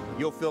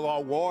 You'll feel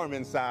all warm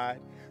inside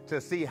to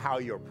see how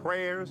your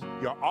prayers,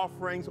 your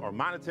offerings or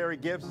monetary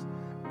gifts,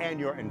 and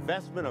your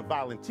investment of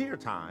volunteer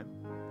time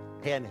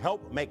can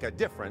help make a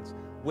difference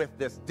with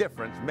this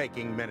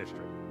difference-making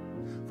ministry.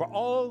 For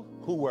all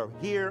who were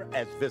here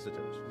as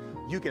visitors,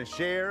 you can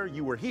share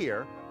you were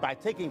here by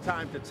taking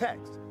time to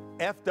text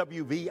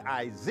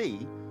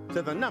FWVIZ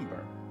to the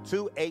number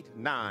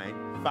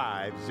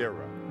 28950.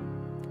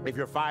 If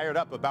you're fired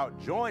up about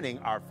joining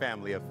our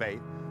family of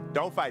faith,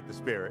 don't fight the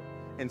Spirit.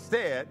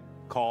 Instead,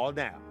 call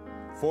now,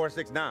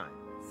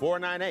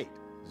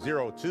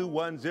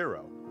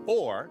 469-498-0210,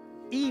 or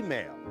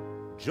email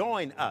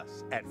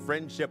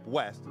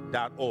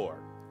joinus@friendshipwest.org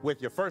with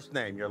your first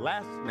name, your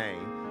last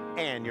name,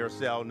 and your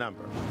cell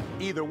number.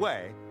 Either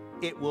way,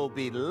 it will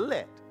be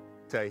lit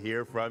to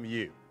hear from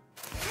you.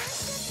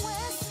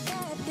 West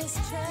Baptist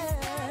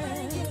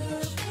Church.